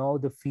don't know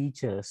the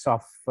features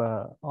of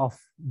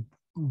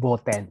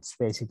both ends,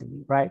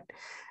 basically, right?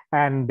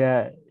 And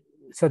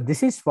so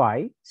this is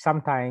why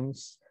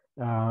sometimes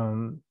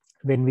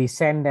when we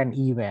send an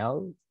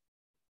email,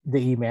 the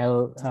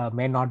email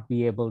may not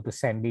be able to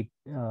send it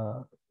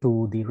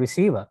to the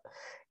receiver.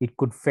 It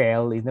could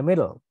fail in the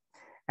middle.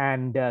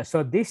 And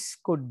so this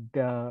could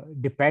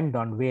depend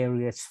on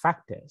various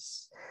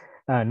factors.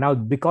 Now,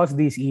 because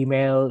this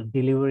email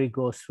delivery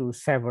goes through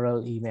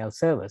several email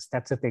servers,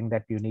 that's a thing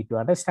that you need to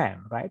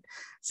understand, right?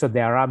 So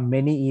there are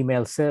many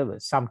email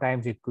servers.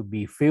 Sometimes it could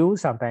be few,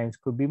 sometimes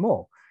it could be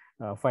more.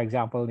 For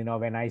example,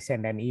 when I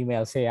send an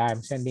email, say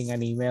I'm sending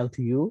an email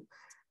to you,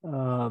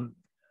 the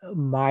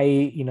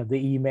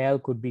email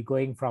could be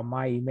going from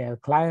my email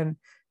client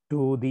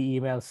to the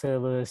email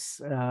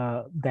servers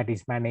that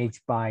is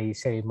managed by,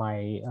 say,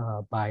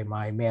 by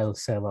my mail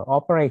server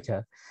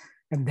operator.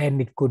 And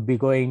then it could be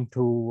going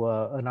to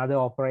another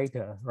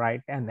operator,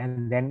 right? And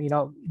then,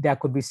 there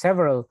could be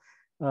several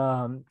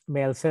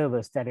mail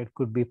servers that it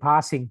could be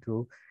passing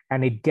to,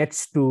 and it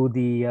gets to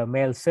the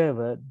mail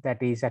server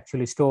that is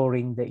actually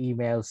storing the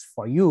emails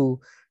for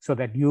you so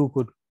that you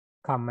could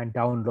come and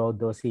download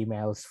those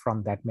emails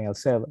from that mail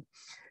server.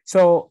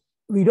 So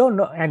we don't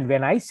know. And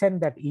when I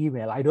send that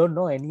email, I don't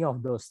know any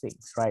of those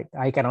things, right?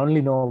 I can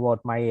only know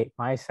about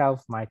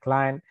myself, my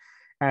client,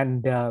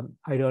 and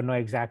I don't know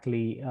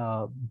exactly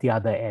the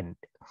other end.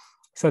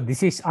 So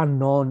this is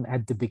unknown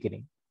at the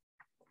beginning.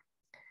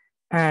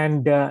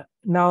 And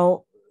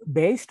now,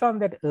 based on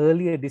that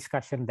earlier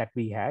discussion that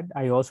we had,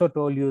 I also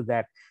told you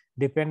that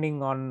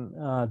depending on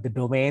the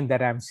domain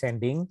that I'm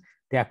sending,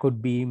 there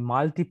could be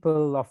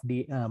multiple of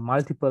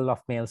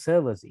mail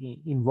servers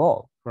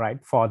involved, right,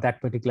 for that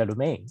particular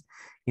domain.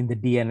 In the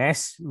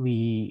DNS,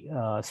 we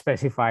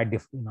specified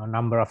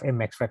number of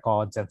MX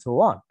records and so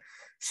on.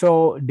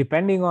 So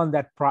depending on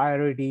that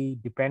priority,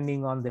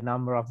 depending on the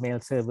number of mail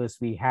servers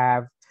we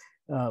have,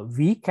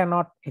 we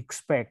cannot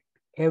expect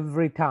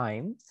every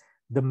time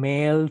the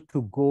mail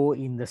to go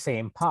in the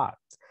same path.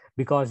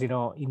 Because,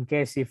 in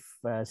case if,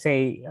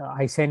 say,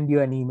 I send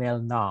you an email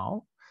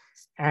now,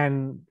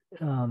 and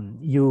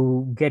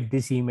you get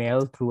this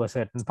email through a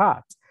certain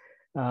path.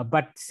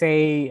 But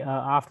say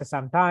after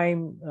some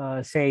time,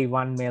 say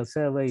one mail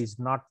server is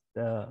not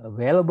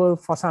available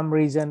for some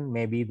reason,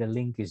 maybe the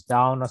link is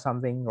down or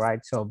something, right?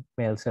 So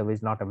mail server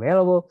is not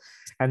available.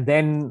 And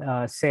then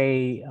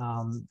say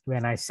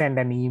when I send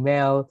an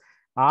email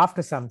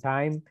after some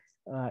time,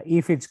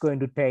 if it's going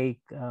to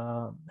take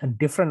a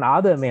different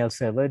other mail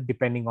server,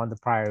 depending on the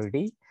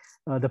priority,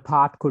 the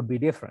path could be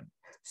different.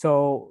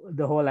 So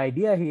the whole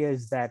idea here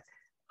is that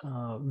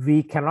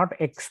we cannot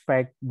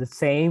expect the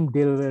same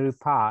delivery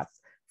path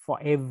for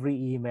every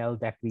email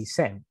that we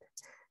send.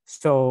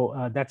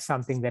 So that's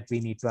something that we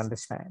need to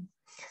understand.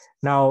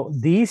 Now,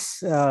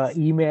 these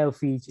email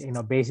features,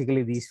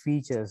 basically these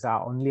features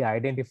are only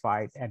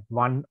identified at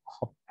one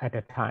hop at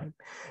a time.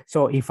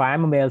 So if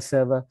I'm a mail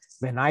server,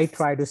 when I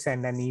try to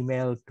send an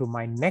email to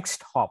my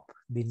next hop,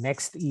 the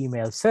next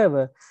email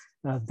server,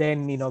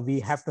 then we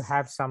have to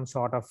have some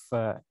sort of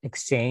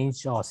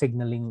exchange or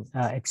signaling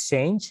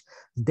exchange.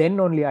 Then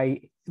only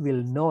I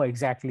will know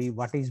exactly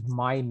what is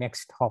my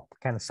next hop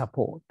can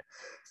support,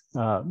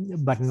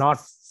 but not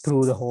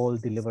through the whole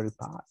delivery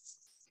path.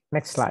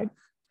 Next slide.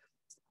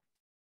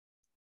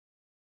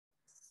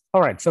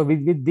 All right, so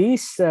with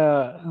these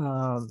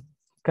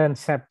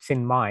concepts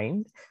in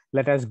mind,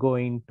 let us go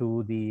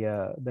into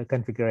the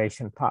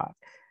configuration part.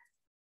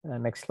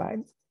 Next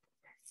slide.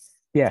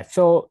 Yeah,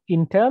 so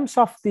in terms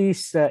of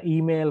these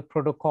email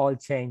protocol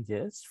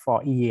changes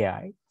for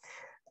EAI,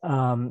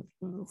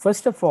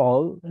 first of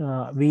all,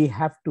 we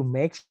have to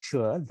make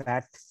sure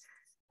that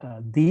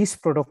these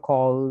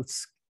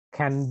protocols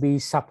can be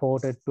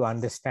supported to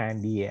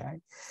understand EAI.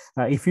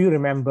 If you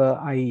remember,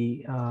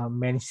 I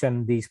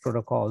mentioned these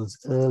protocols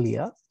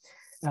earlier.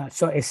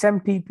 So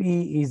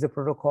SMTP is the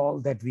protocol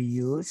that we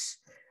use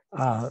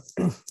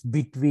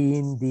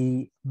between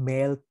the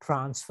mail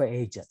transfer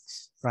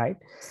agents, right?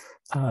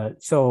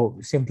 So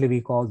simply we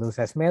call those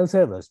as mail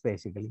servers,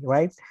 basically,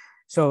 right?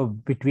 So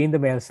between the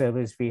mail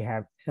servers, we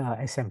have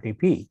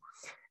SMTP.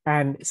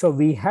 And so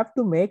we have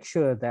to make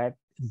sure that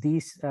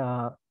these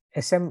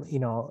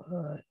SMTP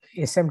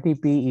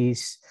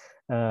is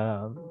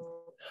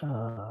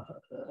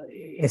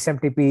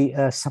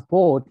SMTP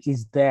support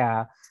is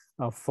there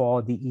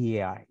for the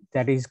EAI.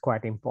 That is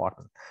quite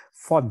important.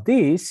 For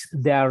this,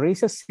 there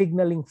is a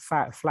signaling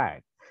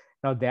flag.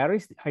 Now there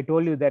is, I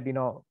told you that,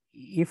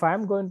 if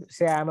I'm going to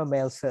say I'm a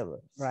mail server,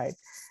 right?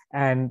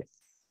 And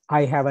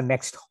I have a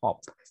next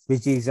hop,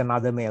 which is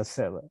another mail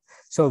server.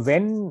 So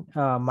when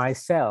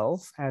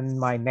myself and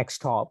my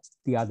next hop,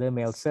 the other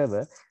mail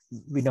server,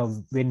 when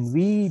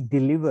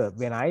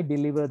I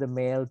deliver the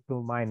mail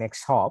to my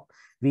next hop,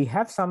 we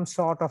have some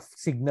sort of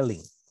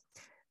signaling.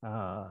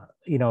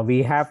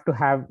 We have to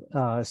have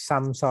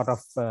some sort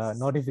of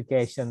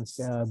notifications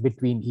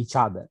between each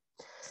other.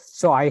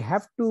 So I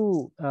have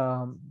to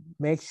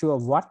make sure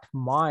what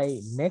my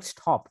next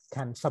hop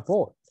can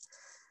support.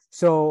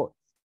 So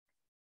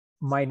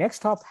my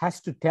next hop has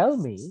to tell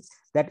me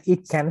that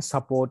it can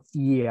support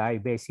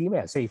EAI-based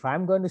email. So if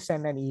I'm going to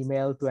send an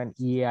email to an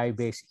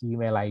EAI-based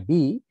email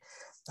ID,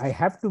 I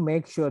have to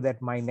make sure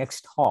that my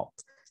next hop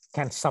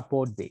can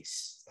support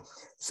this.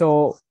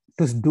 So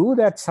to do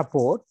that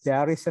support,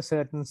 there is a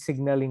certain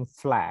signaling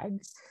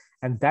flag,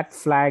 and that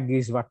flag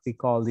is what we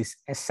call this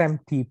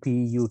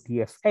SMTP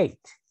UTF-8.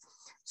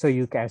 So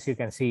as you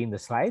can see in the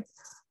slide,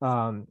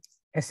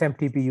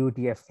 SMTP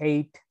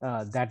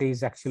UTF-8, that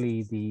is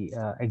actually the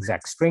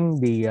exact string,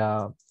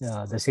 the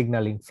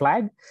signaling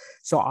flag.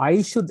 So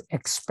I should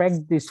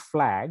expect this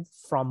flag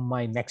from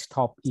my next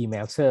hop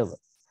email server,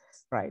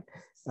 right?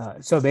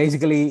 So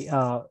basically,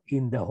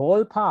 in the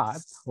whole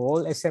path,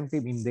 whole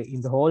SMTP,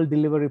 in the whole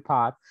delivery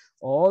path,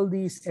 all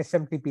these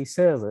SMTP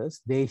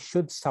servers, they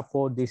should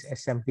support this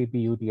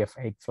SMTP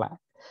UTF-8 flag.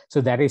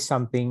 So that is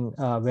something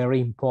very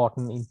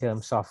important in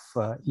terms of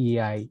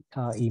EAI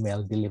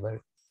email delivery.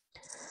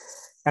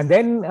 And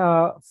then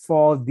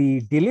for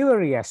the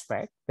delivery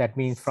aspect, that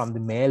means from the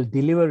mail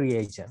delivery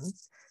agent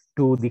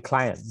to the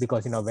client,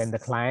 because when the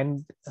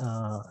client,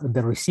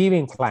 the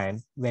receiving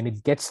client, when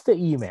it gets the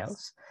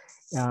emails,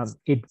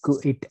 it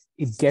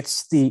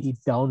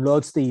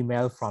downloads the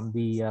email from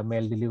the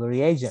mail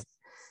delivery agent.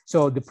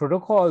 So the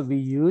protocol we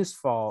use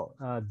for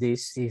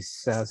this is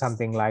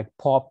something like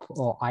POP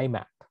or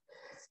IMAP.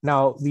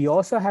 Now we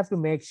also have to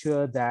make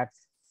sure that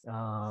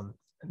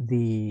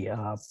the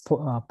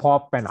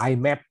POP and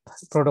IMAP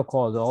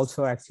protocols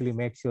also actually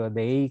make sure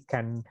they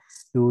can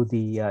do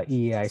the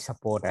EAI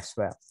support as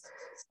well.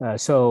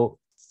 So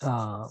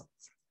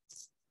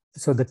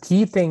the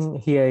key thing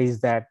here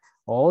is that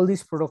all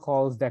these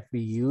protocols that we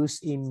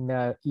use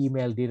in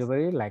email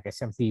delivery, like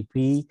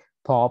SMTP,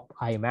 POP,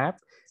 IMAP,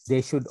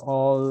 they should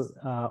all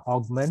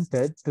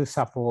augmented to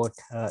support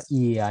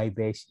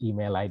EAI-based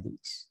email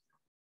IDs.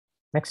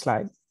 Next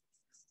slide.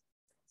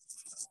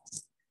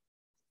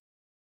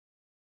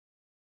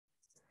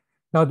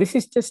 Now, this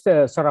is just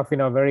a sort of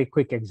very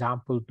quick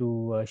example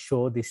to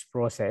show this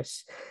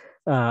process.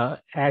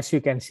 As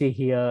you can see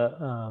here,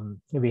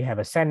 we have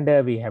a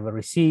sender, we have a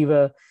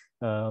receiver.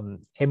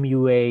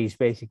 MUA is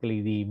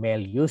basically the mail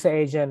user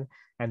agent.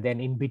 And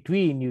then in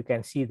between, you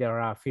can see there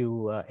are a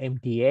few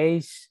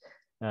MTAs.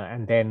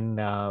 And then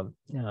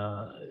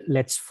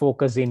let's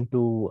focus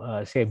into,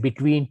 say,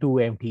 between two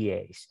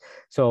MTAs.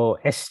 So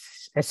S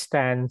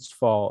stands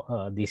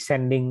for the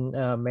sending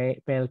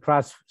mail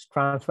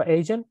transfer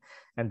agent.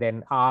 And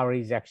then R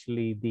is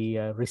actually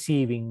the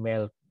receiving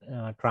mail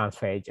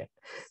transfer agent.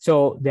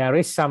 So there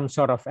is some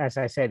sort of, as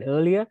I said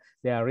earlier,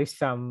 there is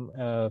some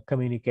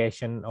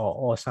communication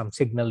or some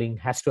signaling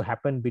has to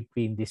happen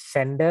between the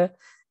sender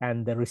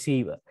and the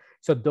receiver.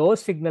 So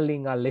those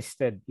signaling are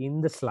listed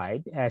in the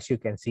slide, as you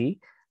can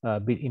see.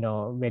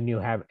 When you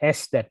have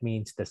S, that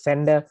means the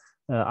sender.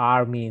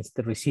 R means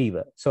the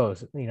receiver. So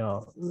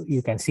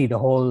you can see the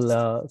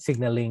whole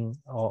signaling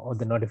or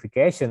the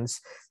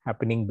notifications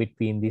happening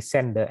between the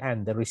sender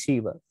and the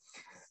receiver.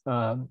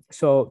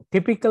 So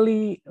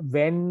typically,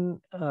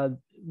 when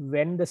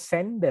the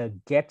sender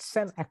gets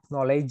an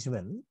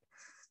acknowledgement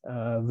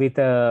with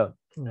a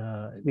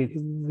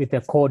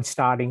code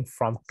starting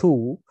from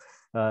 2,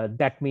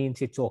 that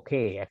means it's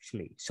okay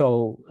actually.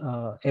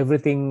 So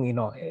everything, you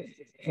know,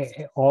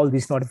 all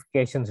these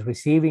notifications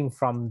receiving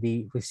from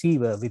the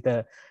receiver with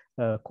a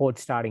code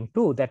starting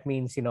 2, that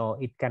means, you know,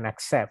 it can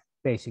accept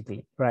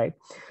basically, right?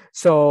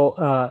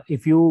 So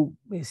if you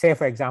say,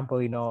 for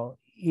example, you know,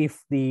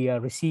 if the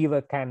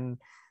receiver can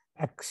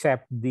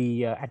accept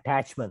the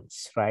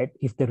attachments, right?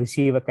 If the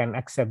receiver can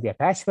accept the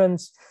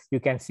attachments, you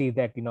can see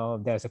that, you know,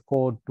 there's a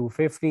code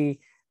 250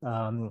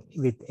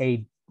 with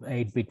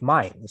 8-bit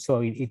MIME.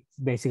 So it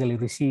basically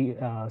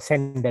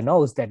sender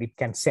knows that it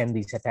can send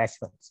these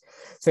attachments.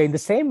 So in the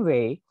same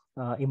way,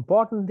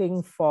 important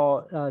thing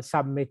for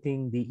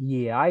submitting the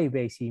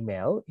EAI-based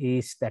email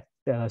is that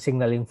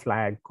signaling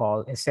flag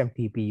called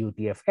SMTP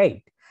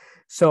UTF-8.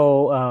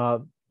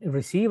 So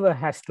receiver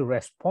has to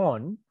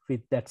respond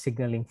with that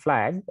signaling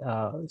flag.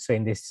 So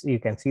in this, you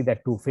can see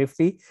that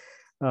 250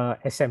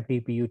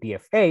 SMTP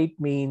UTF-8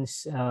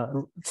 means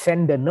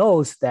sender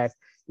knows that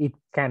it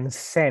can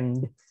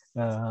send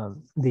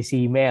this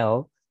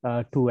email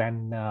to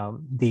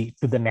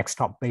the next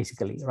hop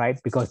basically, right?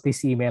 Because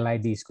this email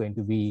ID is going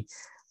to be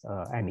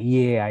an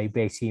EAI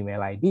based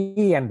email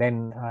ID, and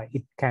then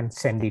it can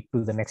send it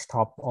to the next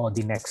hop or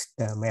the next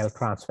mail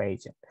transfer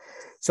agent.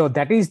 So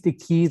that is the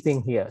key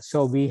thing here.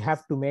 So we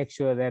have to make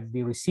sure that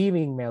the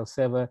receiving mail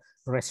server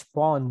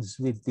responds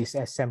with this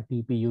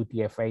SMTP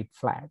UTF-8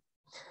 flag.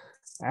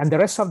 And the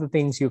rest of the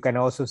things you can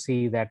also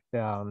see that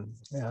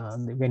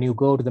when you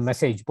go to the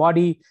message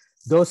body,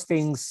 those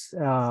things,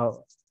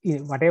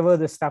 whatever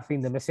the stuff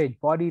in the message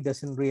body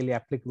doesn't really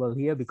applicable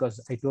here,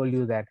 because I told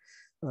you that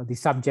the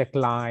subject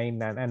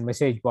line and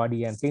message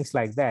body and things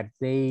like that,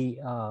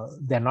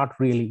 they're not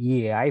really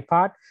EAI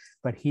part,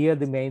 but here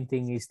the main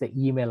thing is the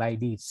email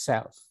ID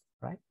itself,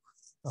 right?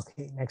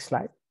 Okay, next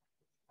slide.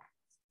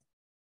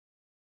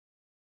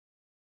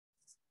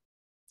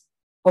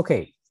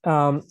 Okay,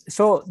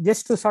 so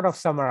just to sort of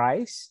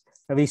summarize,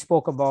 we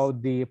spoke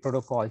about the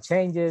protocol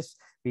changes,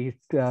 we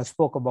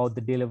spoke about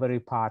the delivery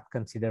path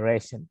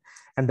consideration.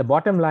 And the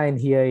bottom line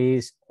here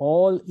is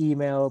all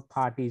email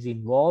parties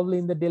involved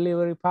in the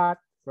delivery path,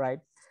 right?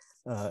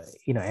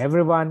 You know,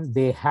 everyone,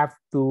 they have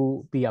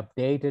to be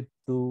updated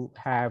to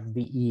have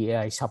the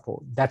EAI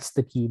support. That's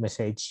the key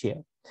message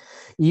here.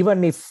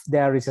 Even if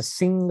there is a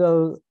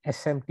single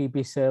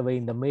SMTP server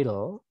in the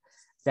middle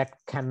that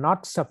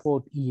cannot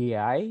support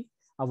EAI,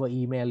 our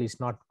email is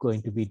not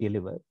going to be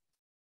delivered,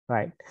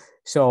 right?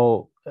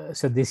 So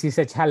this is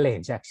a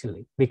challenge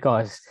actually,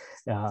 because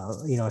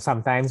you know,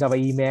 sometimes our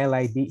email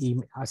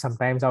ID,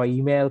 sometimes our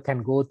email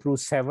can go through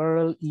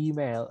several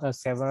email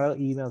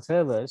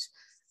servers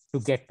to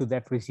get to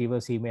that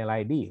receiver's email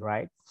ID,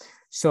 right?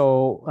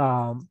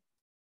 So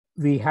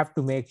we have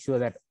to make sure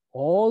that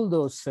all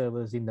those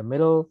servers in the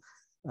middle,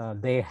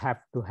 they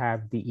have to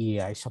have the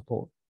EAI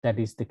support. That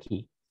is the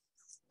key.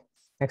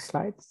 Next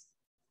slide.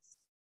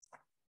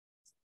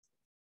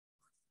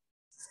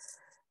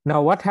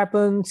 Now, what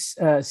happens,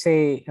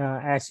 say,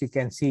 as you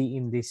can see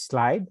in this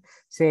slide,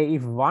 say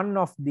if one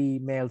of the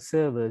mail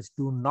servers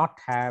do not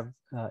have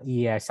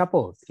EAI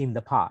support in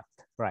the path,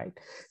 right?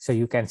 So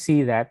you can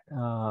see that,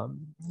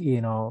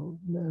 you know,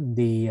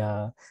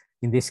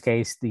 in this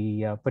case,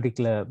 the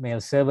particular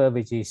mail server,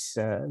 which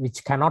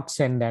cannot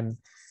send an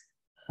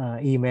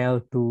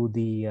email to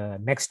the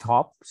next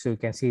hop. So you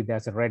can see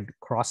there's a red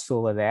cross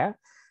over there,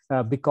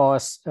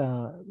 because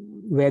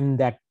when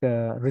that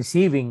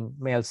receiving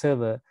mail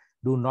server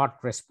do not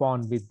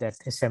respond with that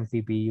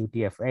SMTP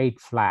UTF-8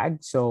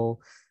 flag. So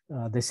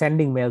the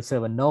sending mail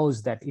server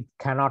knows that it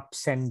cannot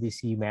send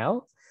this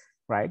email,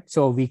 right?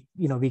 So we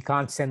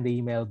can't send the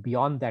email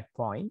beyond that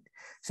point.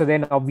 So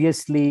then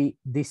obviously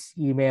this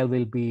email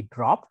will be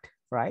dropped,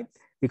 right?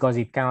 Because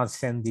it cannot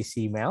send this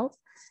email.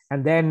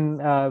 And then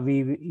that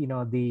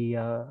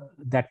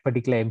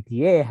particular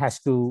MTA has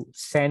to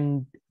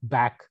send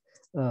back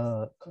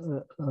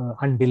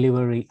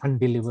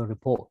undelivered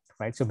report,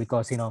 right? So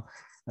because, you know,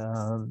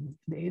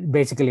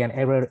 basically an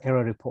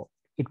error report,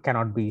 it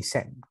cannot be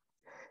sent.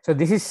 So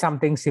this is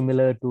something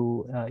similar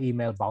to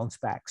email bounce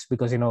backs,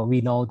 because, you know,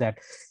 we know that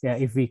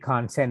if we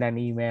can't send an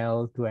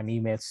email to a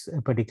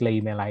particular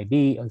email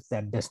ID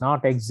that does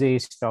not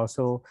exist,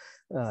 also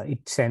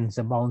it sends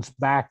a bounce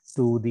back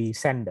to the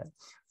sender.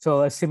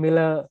 So a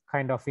similar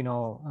kind of, you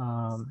know,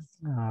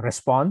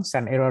 response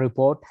and error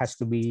report has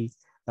to be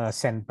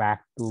sent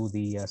back to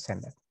the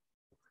sender.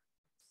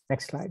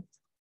 Next slide.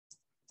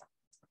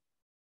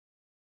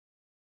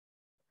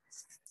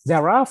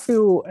 There are a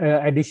few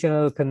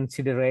additional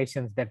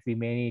considerations that we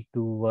may need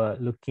to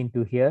look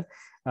into here.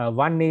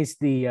 One is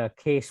the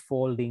case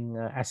folding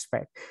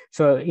aspect.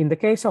 So in the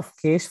case of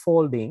case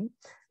folding,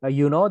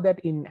 you know that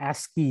in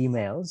ASCII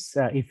emails,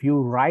 if you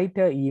write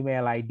an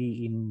email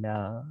ID in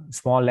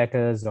small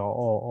letters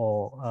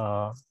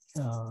or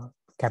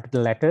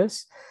capital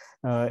letters,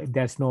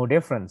 there's no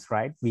difference,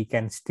 right? We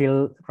can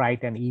still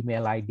write an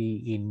email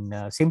ID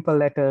in simple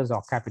letters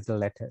or capital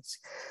letters.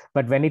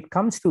 But when it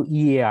comes to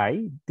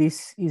EAI,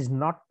 this is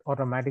not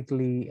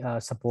automatically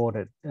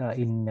supported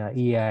in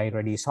EAI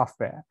ready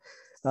software.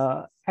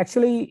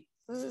 Actually,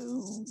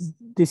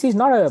 this is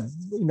not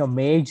a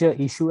major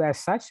issue as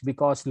such,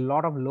 because a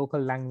lot of local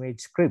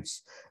language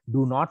scripts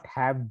do not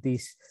have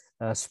this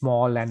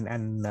small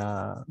and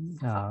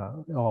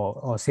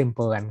or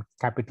simple and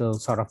capital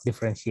sort of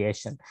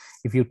differentiation.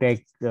 If you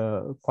take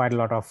quite a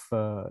lot of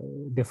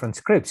different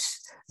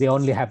scripts, they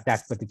only have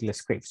that particular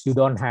scripts. You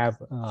don't have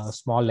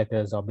small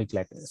letters or big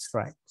letters,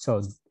 right? So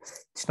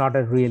it's not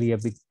really a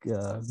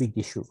big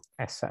issue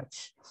as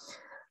such.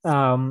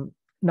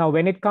 Now,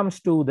 when it comes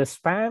to the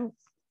spam,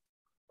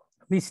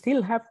 we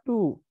still have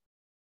to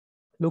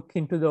look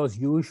into those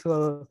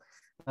usual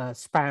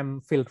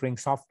spam filtering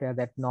software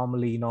that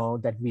normally,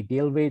 that we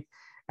deal with.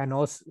 And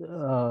also,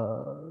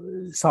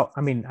 so,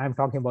 I mean, I'm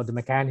talking about the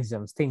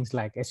mechanisms, things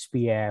like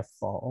SPF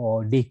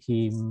or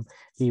DKIM,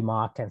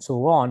 DMARC, and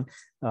so on.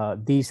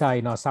 These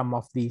are, some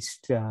of these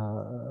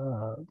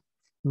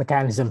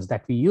mechanisms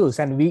that we use,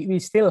 and we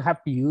still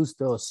have to use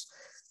those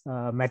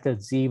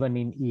methods even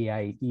in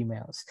EAI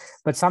emails.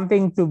 But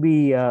something to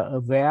be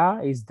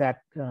aware is that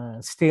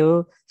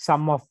still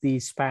some of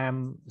these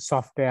spam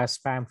software,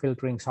 spam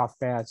filtering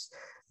softwares,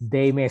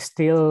 they may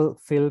still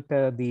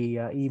filter the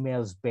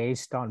emails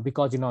based on,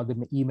 because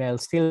the email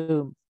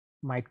still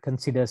might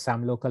consider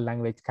some local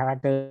language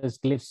characters,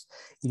 glyphs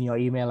in your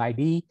email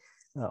ID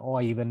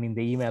or even in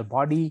the email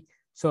body.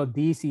 So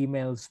these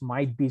emails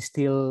might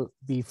still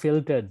be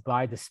filtered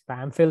by the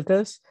spam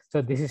filters.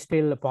 So this is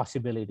still a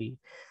possibility.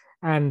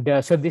 And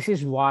so this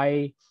is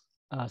why,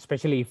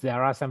 especially if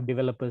there are some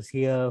developers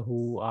here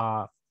who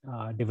are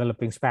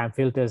developing spam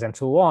filters and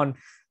so on,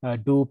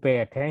 do pay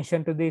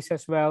attention to this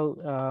as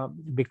well,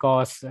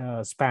 because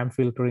spam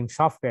filtering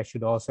software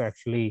should also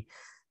actually,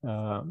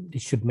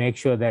 it should make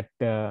sure that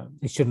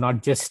it should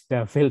not just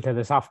filter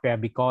the software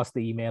because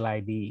the email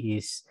ID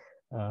is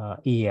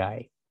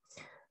EAI.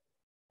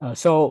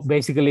 So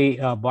basically,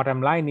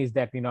 bottom line is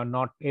that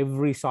not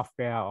every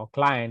software or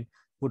client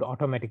would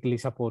automatically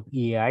support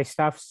EAI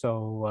stuff.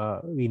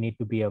 So we need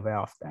to be aware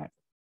of that.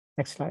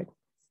 Next slide.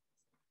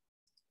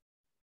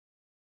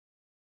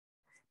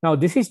 Now,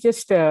 this is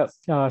just a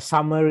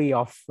summary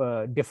of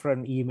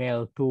different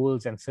email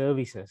tools and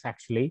services,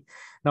 actually.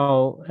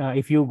 Now,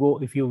 if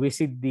you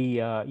visit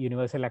the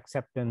Universal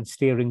Acceptance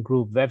Steering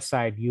Group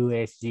website,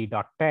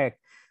 usg.tech,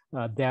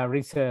 there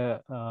is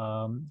a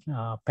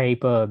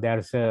paper,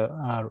 there's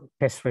a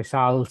test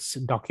results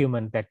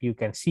document that you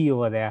can see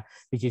over there,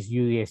 which is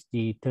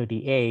USG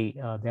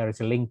 30A. There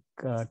is a link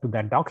to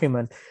that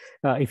document.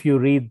 If you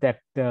read that,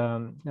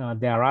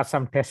 there are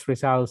some test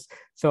results.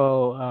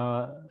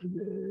 So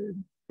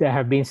there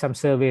have been some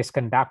surveys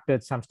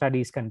conducted, some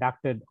studies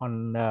conducted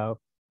on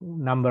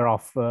number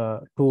of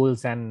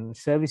tools and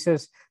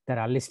services that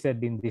are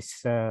listed in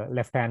this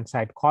left-hand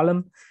side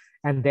column.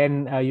 And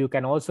then you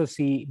can also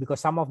see, because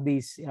some of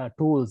these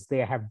tools, they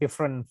have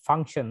different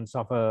functions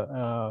of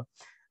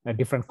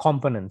different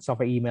components of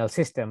an email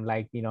system.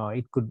 Like,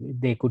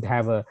 they could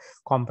have a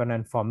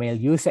component for mail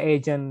user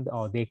agent,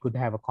 or they could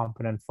have a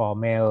component for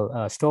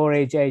mail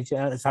storage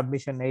agent,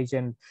 submission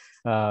agent,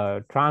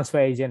 transfer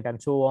agent,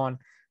 and so on.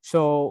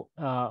 So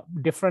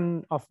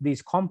different of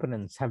these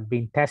components have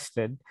been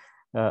tested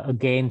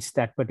against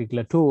that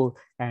particular tool,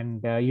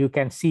 and you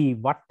can see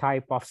what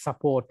type of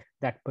support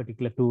that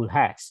particular tool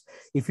has.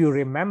 If you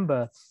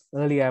remember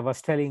earlier, I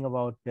was telling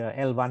about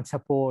L1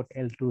 support,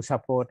 L2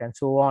 support, and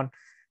so on.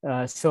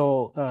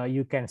 So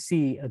you can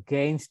see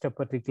against a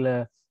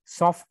particular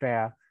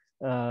software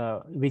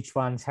which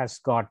ones has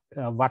got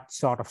what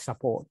sort of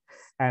support.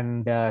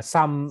 And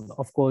some,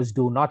 of course,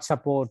 do not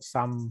support,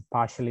 some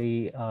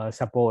partially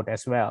support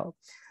as well.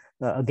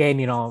 Again,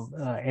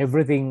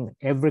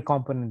 every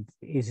component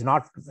is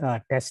not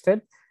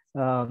tested.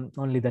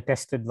 Only the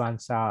tested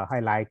ones are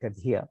highlighted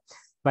here.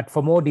 But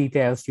for more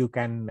details, you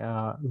can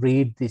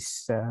read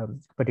this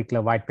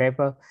particular white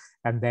paper,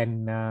 and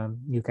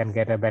then you can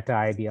get a better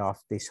idea of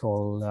this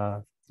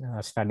whole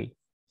study.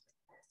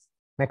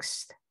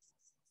 Next.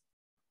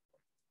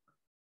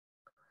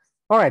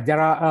 All right,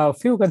 there are a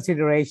few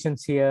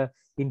considerations here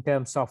in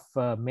terms of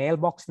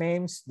mailbox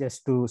names,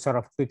 just to sort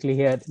of quickly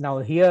here. Now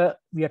here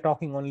we are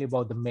talking only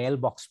about the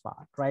mailbox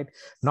part, right?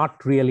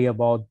 Not really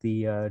about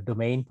the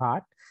domain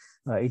part.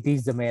 It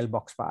is the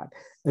mailbox part.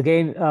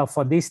 Again,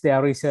 for this,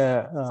 there is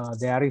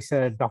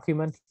a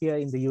document here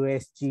in the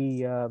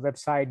USG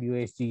website,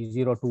 USG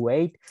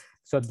 028.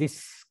 So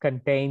this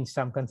contains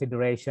some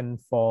consideration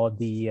for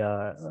the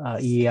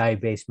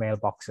EAI-based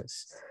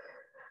mailboxes.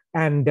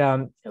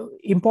 And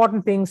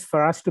important things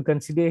for us to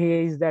consider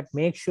here is that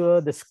make sure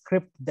the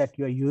script that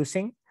you're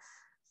using,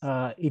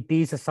 it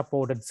is a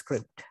supported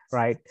script,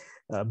 right?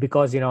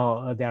 Because there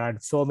are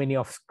so many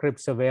of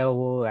scripts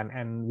available,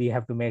 and we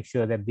have to make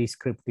sure that this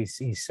script is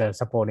a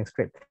supporting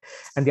script.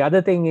 And the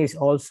other thing is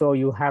also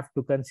you have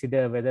to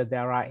consider whether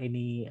there are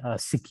any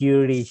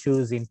security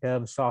issues in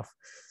terms of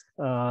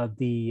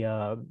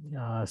the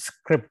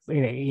script,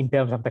 in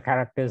terms of the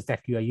characters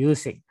that you are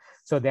using.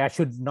 So there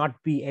should not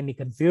be any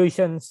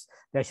confusions.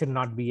 There should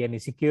not be any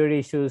security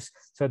issues.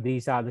 So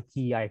these are the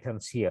key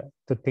items here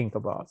to think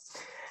about.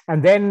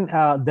 And then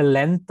the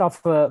length of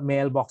a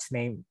mailbox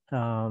name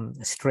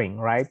string,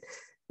 right?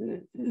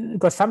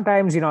 Because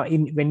sometimes,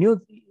 when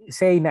you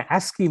say in an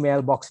ASCII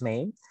mailbox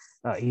name,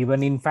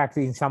 even in fact,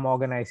 in some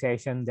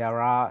organization, there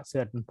are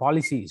certain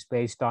policies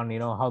based on,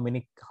 how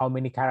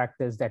many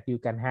characters that you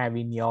can have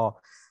in your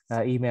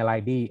email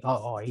ID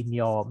or in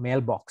your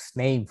mailbox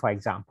name, for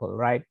example,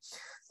 right?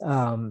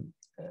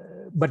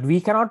 But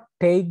we cannot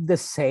take the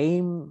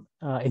same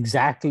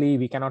exactly,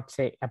 we cannot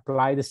say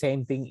apply the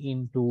same thing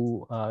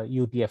into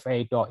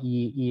UTF-8 or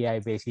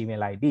EAI based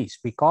email IDs,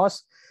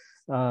 because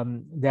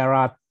there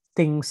are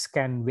things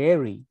can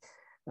vary.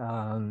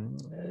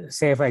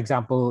 Say, for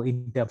example,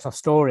 in terms of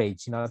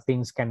storage,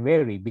 things can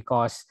vary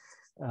because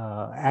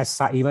as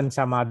even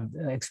Sarmad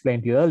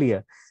explained to you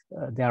earlier,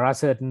 there are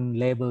certain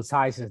label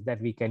sizes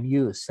that we can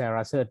use. There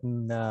are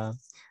certain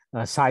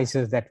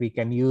sizes that we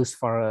can use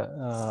for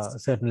a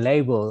certain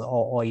label,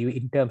 or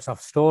in terms of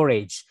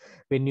storage,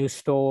 when you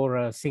store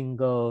a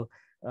single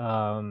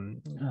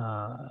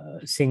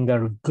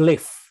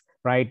glyph,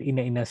 right,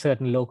 in a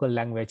certain local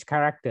language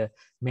character,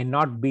 may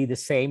not be the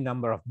same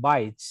number of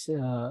bytes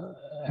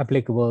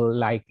applicable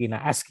like in an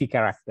ASCII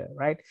character,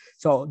 right?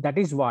 So that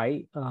is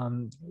why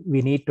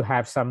we need to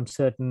have some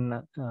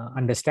certain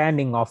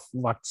understanding of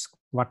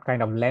what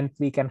kind of length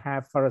we can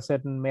have for a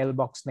certain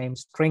mailbox name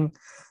string,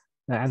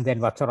 and then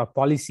what sort of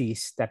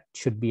policies that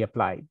should be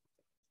applied.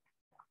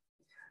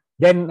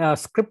 Then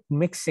script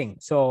mixing.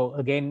 So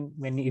again,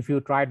 if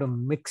you try to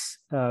mix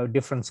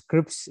different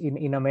scripts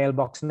in a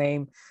mailbox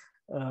name,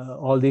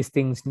 all these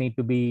things need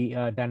to be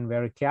done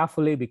very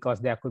carefully, because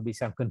there could be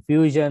some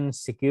confusion,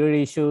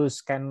 security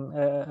issues can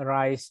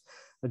arise.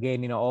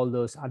 Again, all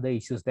those other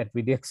issues that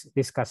we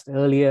discussed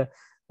earlier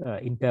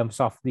in terms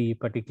of the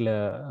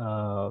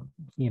particular,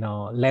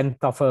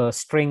 length of a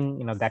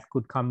string, that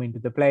could come into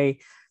the play.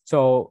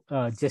 So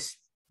just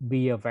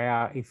be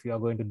aware if you are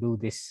going to do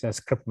this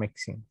script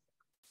mixing.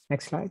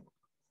 Next slide.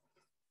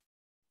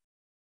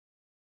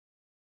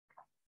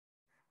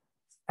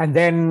 And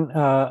then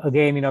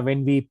again,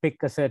 when we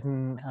pick a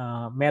certain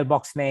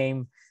mailbox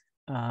name,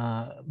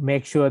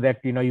 make sure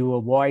that you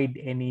avoid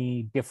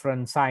any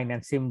different sign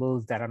and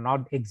symbols that are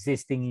not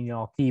existing in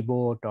your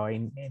keyboard or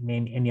in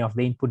any of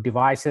the input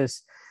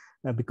devices,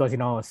 because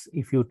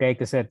if you take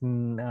a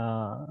certain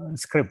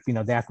script,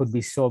 there could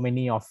be so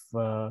many of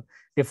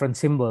different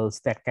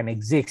symbols that can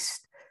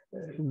exist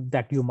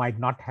that you might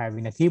not have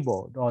in a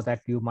keyboard, or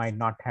that you might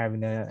not have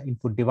in an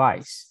input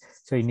device.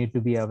 So you need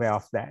to be aware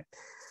of that.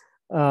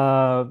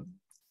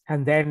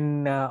 And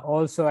then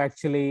also,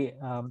 actually,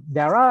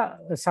 there are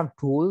some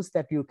tools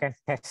that you can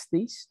test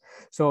these.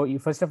 So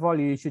first of all,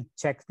 you should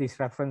check these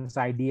reference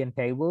IDN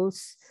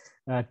tables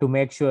to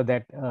make sure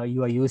that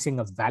you are using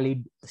a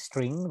valid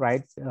string,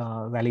 right?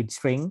 Valid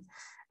string.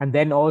 And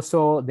then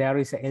also there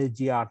is a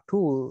LGR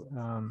tool.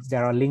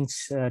 There are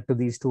links to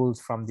these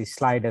tools from this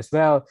slide as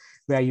well,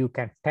 where you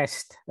can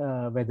test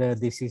whether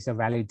this is a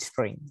valid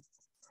string.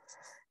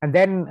 And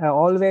then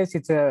always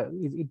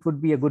it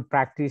would be a good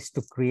practice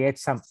to create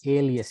some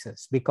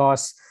aliases,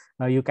 because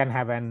you can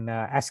have an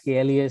ASCII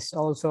alias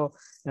also,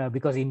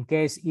 because in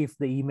case if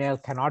the email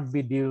cannot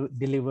be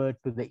delivered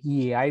to the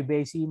EAI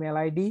based email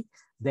ID,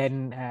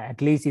 then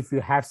at least if you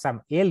have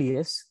some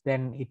alias,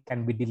 then it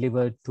can be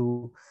delivered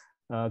to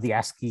the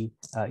ASCII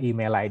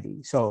email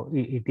ID. So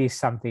it is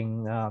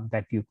something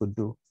that you could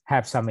do,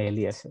 have some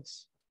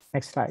aliases.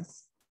 Next slide.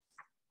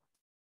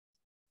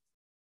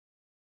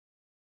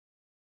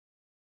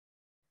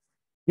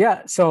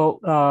 Yeah,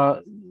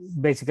 so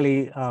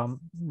basically,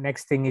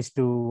 next thing is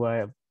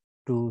to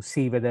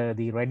see whether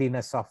the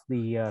readiness of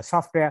the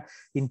software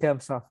in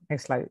terms of,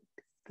 next slide,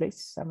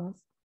 please, Sarmad.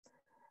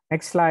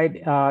 Next slide,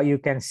 you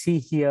can see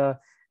here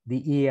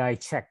the EAI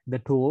check, the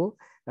tool.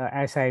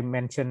 As I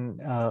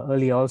mentioned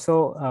earlier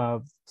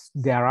also,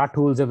 there are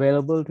tools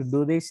available to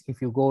do this.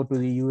 If you go to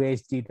the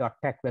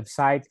UHG.tech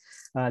website,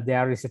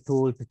 there is a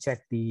tool to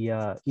check the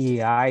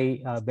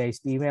EAI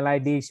based email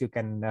IDs. You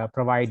can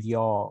provide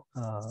your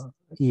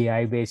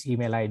EAI based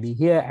email ID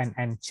here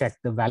and check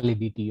the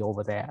validity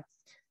over there,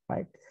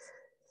 right?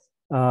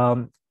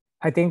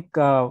 I think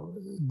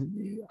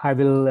I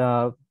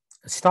will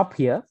stop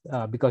here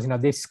because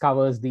this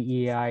covers the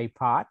EAI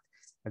part,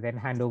 and then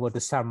hand over to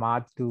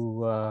Sarmad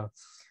to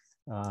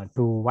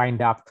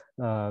wind up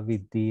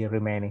with the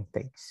remaining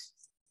things.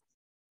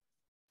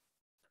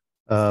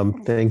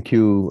 Thank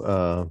you,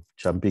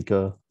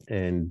 Champika.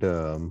 And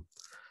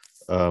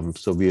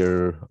so we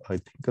are, I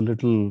think, a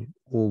little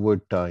over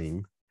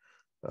time.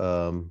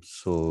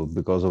 So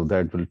because of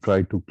that, we'll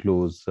try to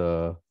close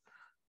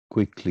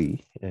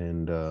quickly.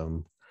 And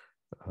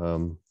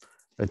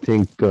I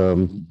think,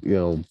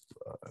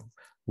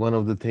 one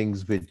of the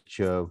things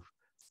which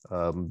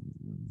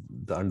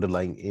the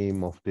underlying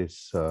aim of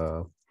this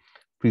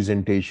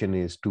presentation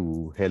is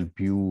to help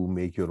you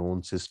make your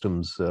own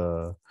systems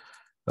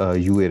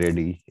UA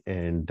ready.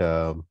 And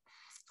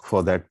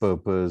for that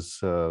purpose,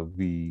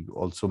 we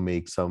also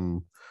make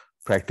some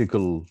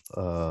practical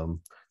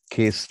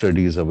case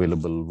studies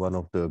available. One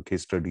of the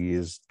case studies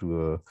is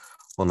to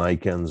on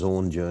ICANN's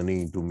own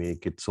journey to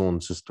make its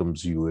own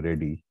systems UA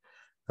ready.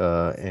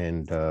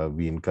 And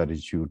we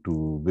encourage you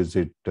to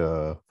visit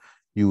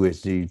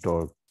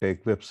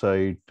USG.tech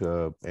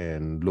website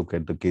and look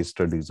at the case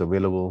studies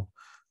available.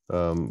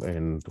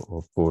 And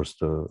of course,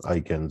 the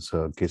ICANN's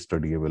case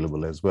study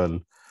available as well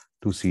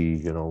to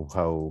see,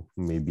 how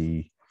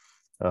maybe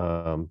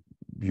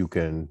you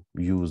can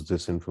use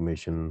this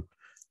information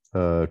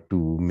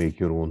to make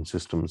your own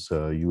systems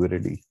UA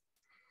ready.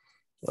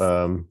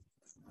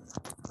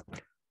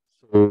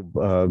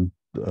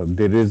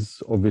 There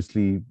is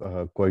obviously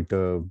quite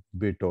a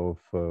bit of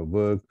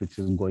work which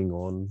is going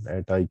on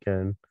at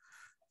ICANN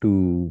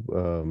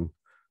to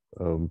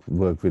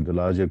work with the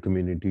larger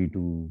community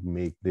to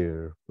make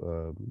their,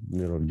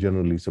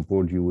 generally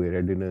support UA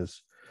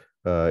readiness.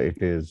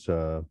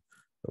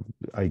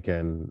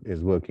 ICANN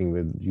is working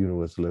with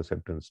Universal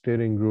Acceptance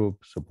Steering Group,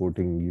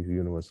 supporting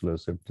Universal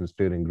Acceptance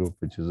Steering Group,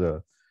 which is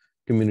a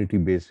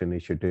community-based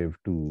initiative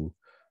to,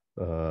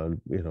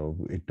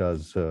 it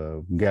does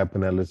gap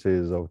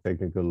analysis of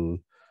technical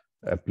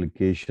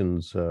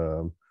applications.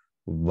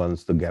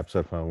 Once the gaps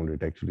are found,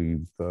 it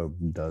actually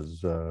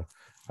does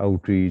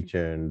outreach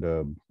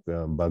and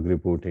bug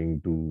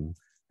reporting to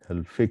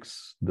help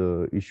fix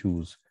the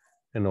issues,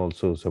 and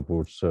also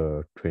supports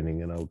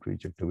training and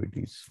outreach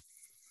activities.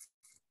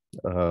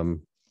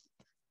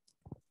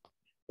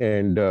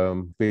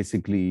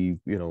 Basically,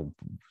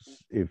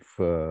 if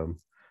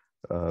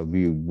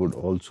we would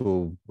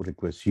also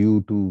request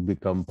you to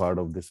become part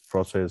of this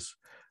process,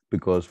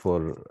 because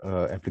for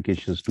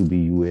applications to be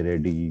UA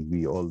ready,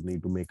 we all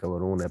need to make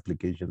our own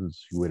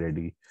applications UA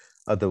ready.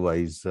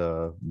 Otherwise,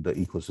 the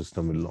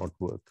ecosystem will not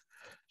work.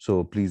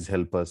 So please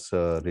help us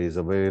raise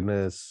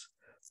awareness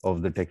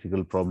of the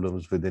technical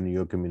problems within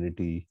your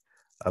community,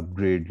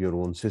 upgrade your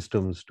own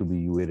systems to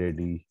be UA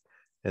ready,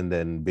 and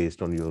then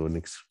based on your own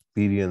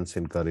experience,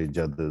 encourage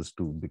others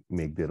to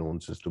make their own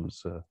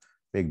systems,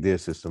 make their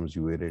systems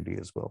UA ready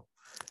as well.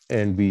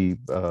 And we,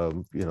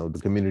 the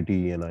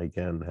community and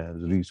ICANN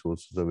has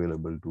resources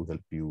available to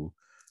help you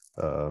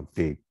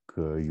take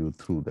you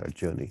through that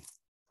journey.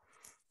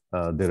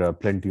 There are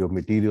plenty of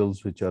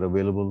materials which are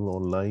available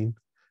online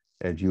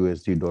at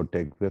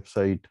usg.tech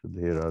website.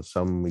 There are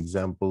some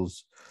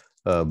examples,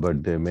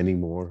 but there are many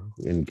more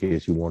in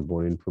case you want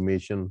more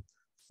information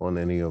on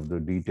any of the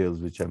details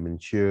which have been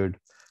shared.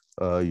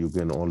 You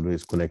can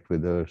always connect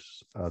with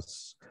us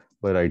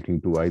by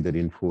writing to either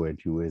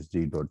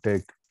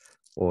info@usg.tech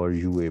or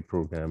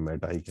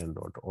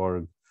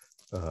uaprogram@icann.org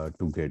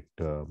to get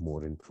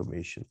more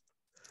information.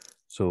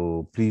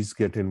 So please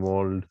get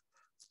involved.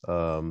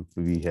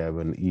 We have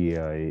an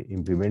EAI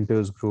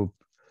implementers group,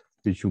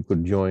 which you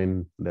could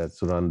join,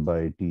 that's run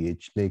by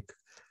TH Nick.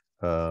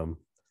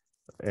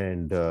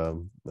 And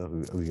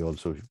we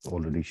also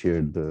already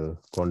shared the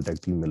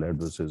contact email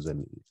addresses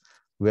and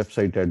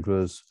website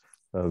address.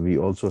 We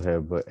also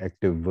have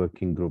active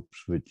working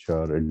groups which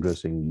are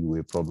addressing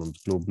UA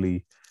problems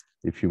globally.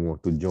 If you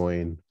want to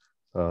join,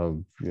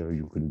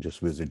 you can just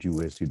visit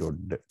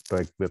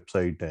usg.tech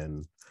website,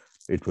 and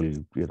it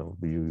will,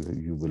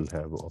 you will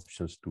have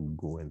options to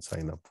go and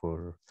sign up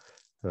for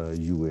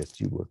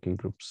USG working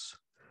groups.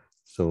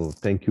 So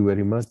thank you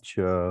very much.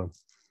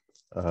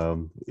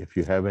 If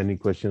you have any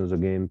questions,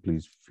 again,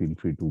 please feel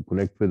free to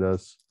connect with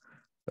us.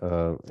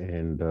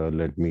 And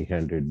let me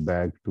hand it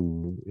back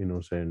to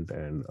Innocent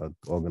and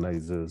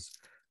organizers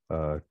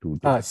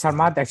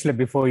Sarmad, actually,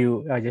 before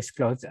you just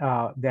close,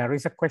 there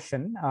is a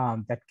question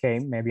that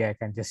came. Maybe I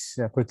can just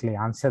quickly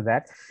answer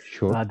that.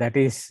 Sure. That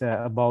is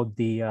about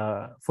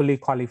the fully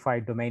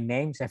qualified domain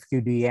names,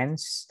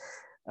 FQDNs,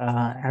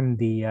 and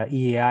the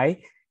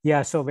EAI.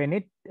 Yeah, so when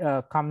it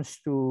comes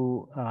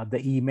to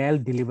the email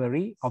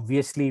delivery,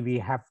 obviously we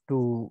have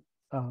to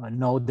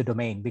know the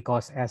domain,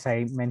 because as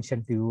I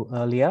mentioned to you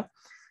earlier,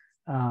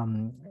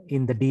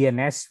 in the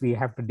DNS, we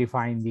have to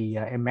define the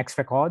MX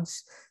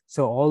records.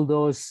 So all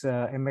those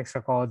MX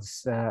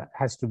records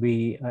has to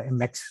be,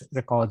 MX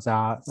records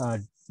are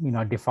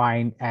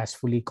defined as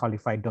fully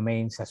qualified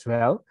domains as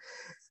well.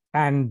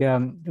 And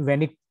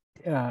when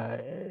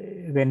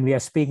we are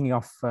speaking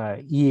of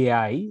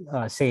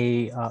EAI,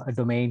 say a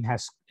domain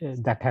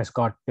that has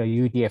got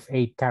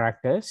UTF-8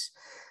 characters,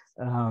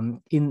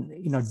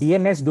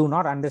 DNS do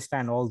not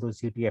understand all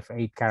those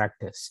UTF-8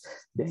 characters.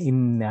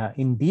 In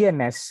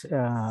DNS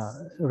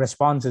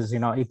responses,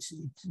 it's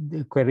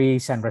the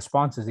queries and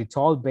responses, it's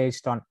all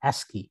based on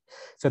ASCII.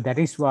 So that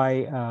is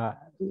why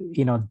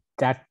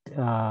that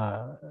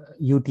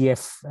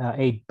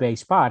UTF-8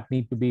 base part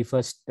need to be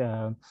first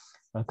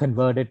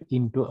converted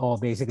into, or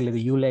basically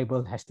the U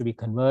label has to be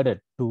converted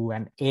to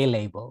an A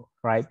label,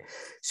 right?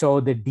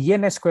 So the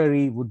DNS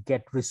query would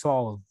get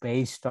resolved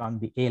based on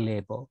the A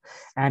label,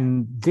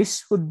 and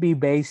this would be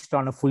based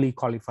on a fully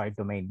qualified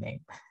domain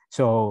name.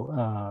 So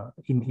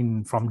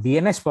from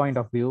DNS point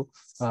of view,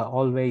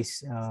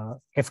 always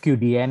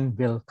FQDN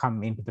will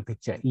come into the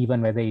picture,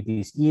 even whether it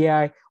is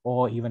EAI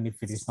or even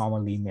if it is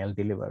normal email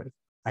delivery.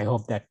 I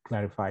hope that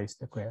clarifies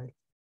the query.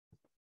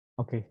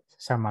 Okay,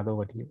 Sarmad,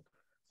 over to you.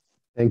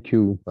 Thank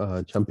you,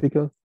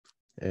 Champika.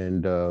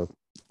 And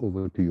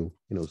Over to you,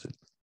 Innocent.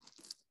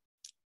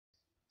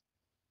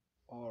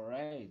 All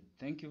right.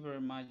 Thank you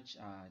very much,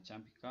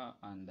 Champika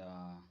and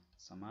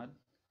Sarmad,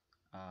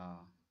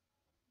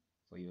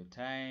 for your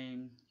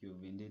time.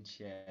 You've indeed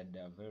shared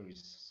very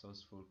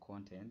resourceful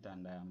content,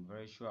 and I'm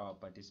very sure our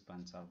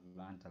participants have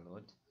learned a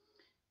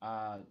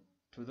lot.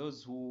 To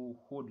those who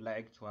would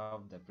like to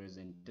have the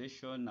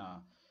presentation,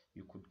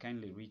 you could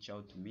kindly reach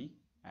out to me.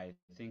 I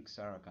think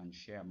Sarah can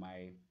share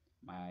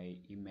my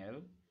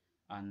email.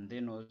 And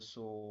then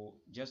also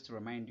just to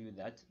remind you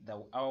that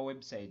our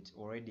website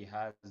already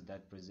has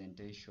that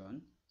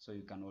presentation, so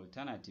you can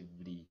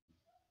alternatively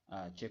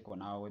check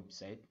on our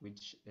website,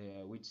 which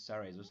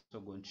Sarah is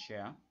also going to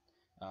share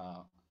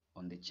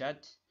on the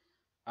chat.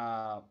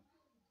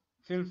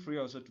 Feel free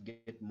also to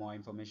get more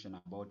information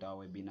about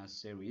our webinar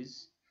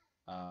series,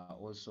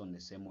 also on the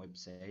same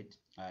website.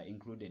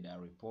 Included are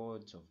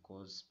reports, of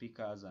course,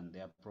 speakers and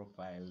their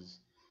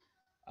profiles,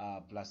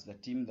 plus the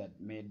team that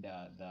made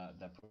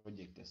the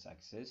project a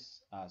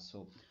success.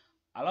 So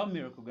allow me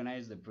to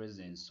recognize the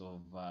presence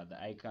of the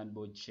ICANN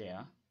board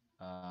chair,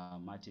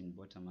 Martin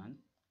Botterman.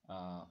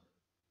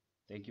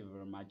 Thank you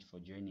very much for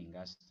joining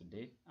us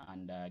today.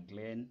 And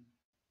Glenn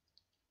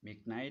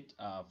McKnight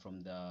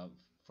from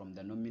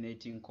the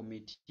nominating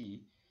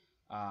committee.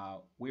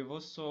 We've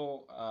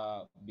also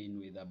been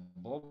with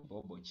Bob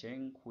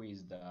Ocheng, who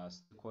is the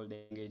stakeholder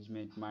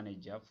engagement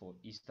manager for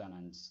Eastern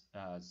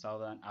and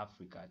Southern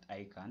Africa at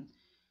ICANN.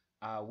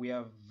 We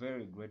are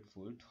very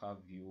grateful to have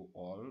you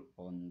all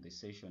on the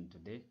session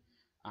today.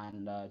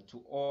 And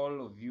to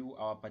all of you,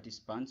 our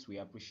participants, we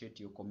appreciate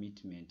your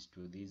commitment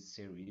to this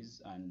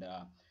series. And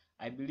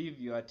I believe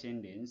your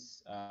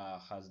attendance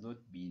has not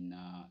been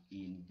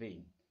in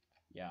vain.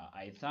 Yeah,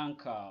 I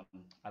thank,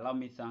 allow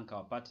me to thank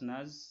our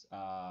partners,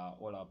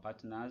 all our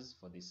partners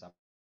for the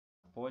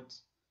support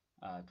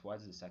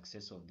towards the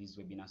success of this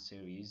webinar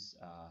series,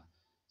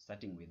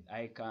 starting with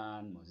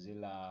ICANN,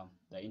 Mozilla,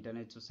 the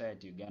Internet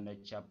Society Uganda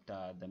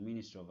chapter, the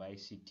Ministry of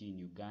ICT in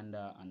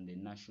Uganda, and the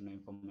National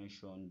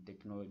Information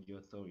Technology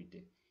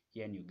Authority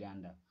here in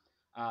Uganda.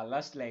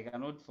 Lastly, I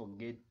cannot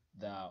forget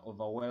the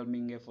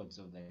overwhelming efforts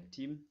of the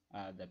team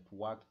that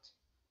worked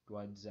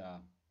towards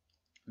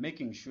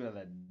making sure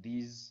that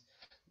these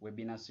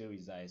webinar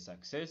series are a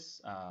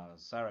success.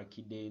 Sarah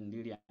Kiden,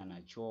 Lilian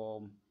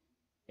Achom,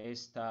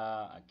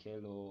 Esther,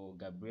 Akelo,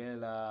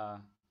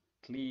 Gabriela,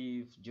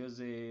 Cliff,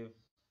 Joseph,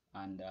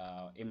 and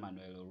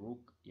Emmanuel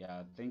Rook.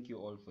 Yeah, thank you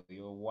all for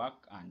your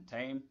work and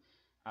time.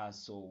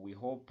 So we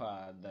hope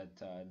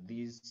that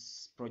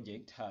this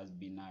project has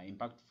been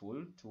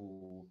impactful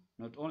to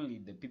not only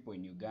the people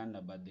in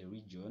Uganda, but the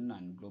region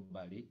and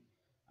globally,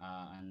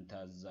 and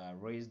has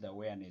raised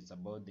awareness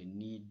about the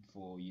need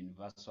for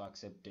universal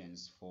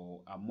acceptance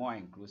for a more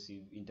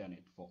inclusive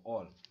internet for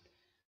all.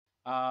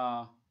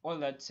 All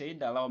that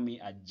said, allow me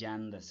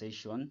adjourn the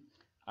session.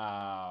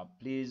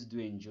 Please do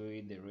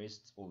enjoy the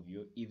rest of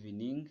your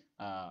evening,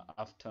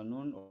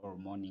 afternoon, or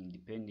morning,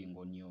 depending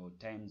on your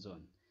time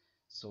zone.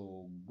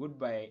 So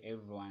goodbye,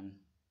 everyone.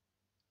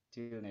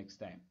 Till next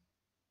time.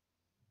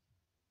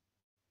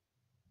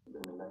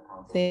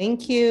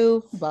 Thank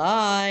you.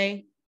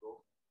 Bye.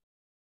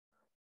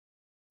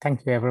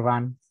 Thank you,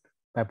 everyone.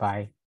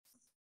 Bye-bye.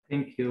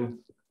 Thank you.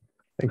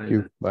 Thank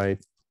you. Bye.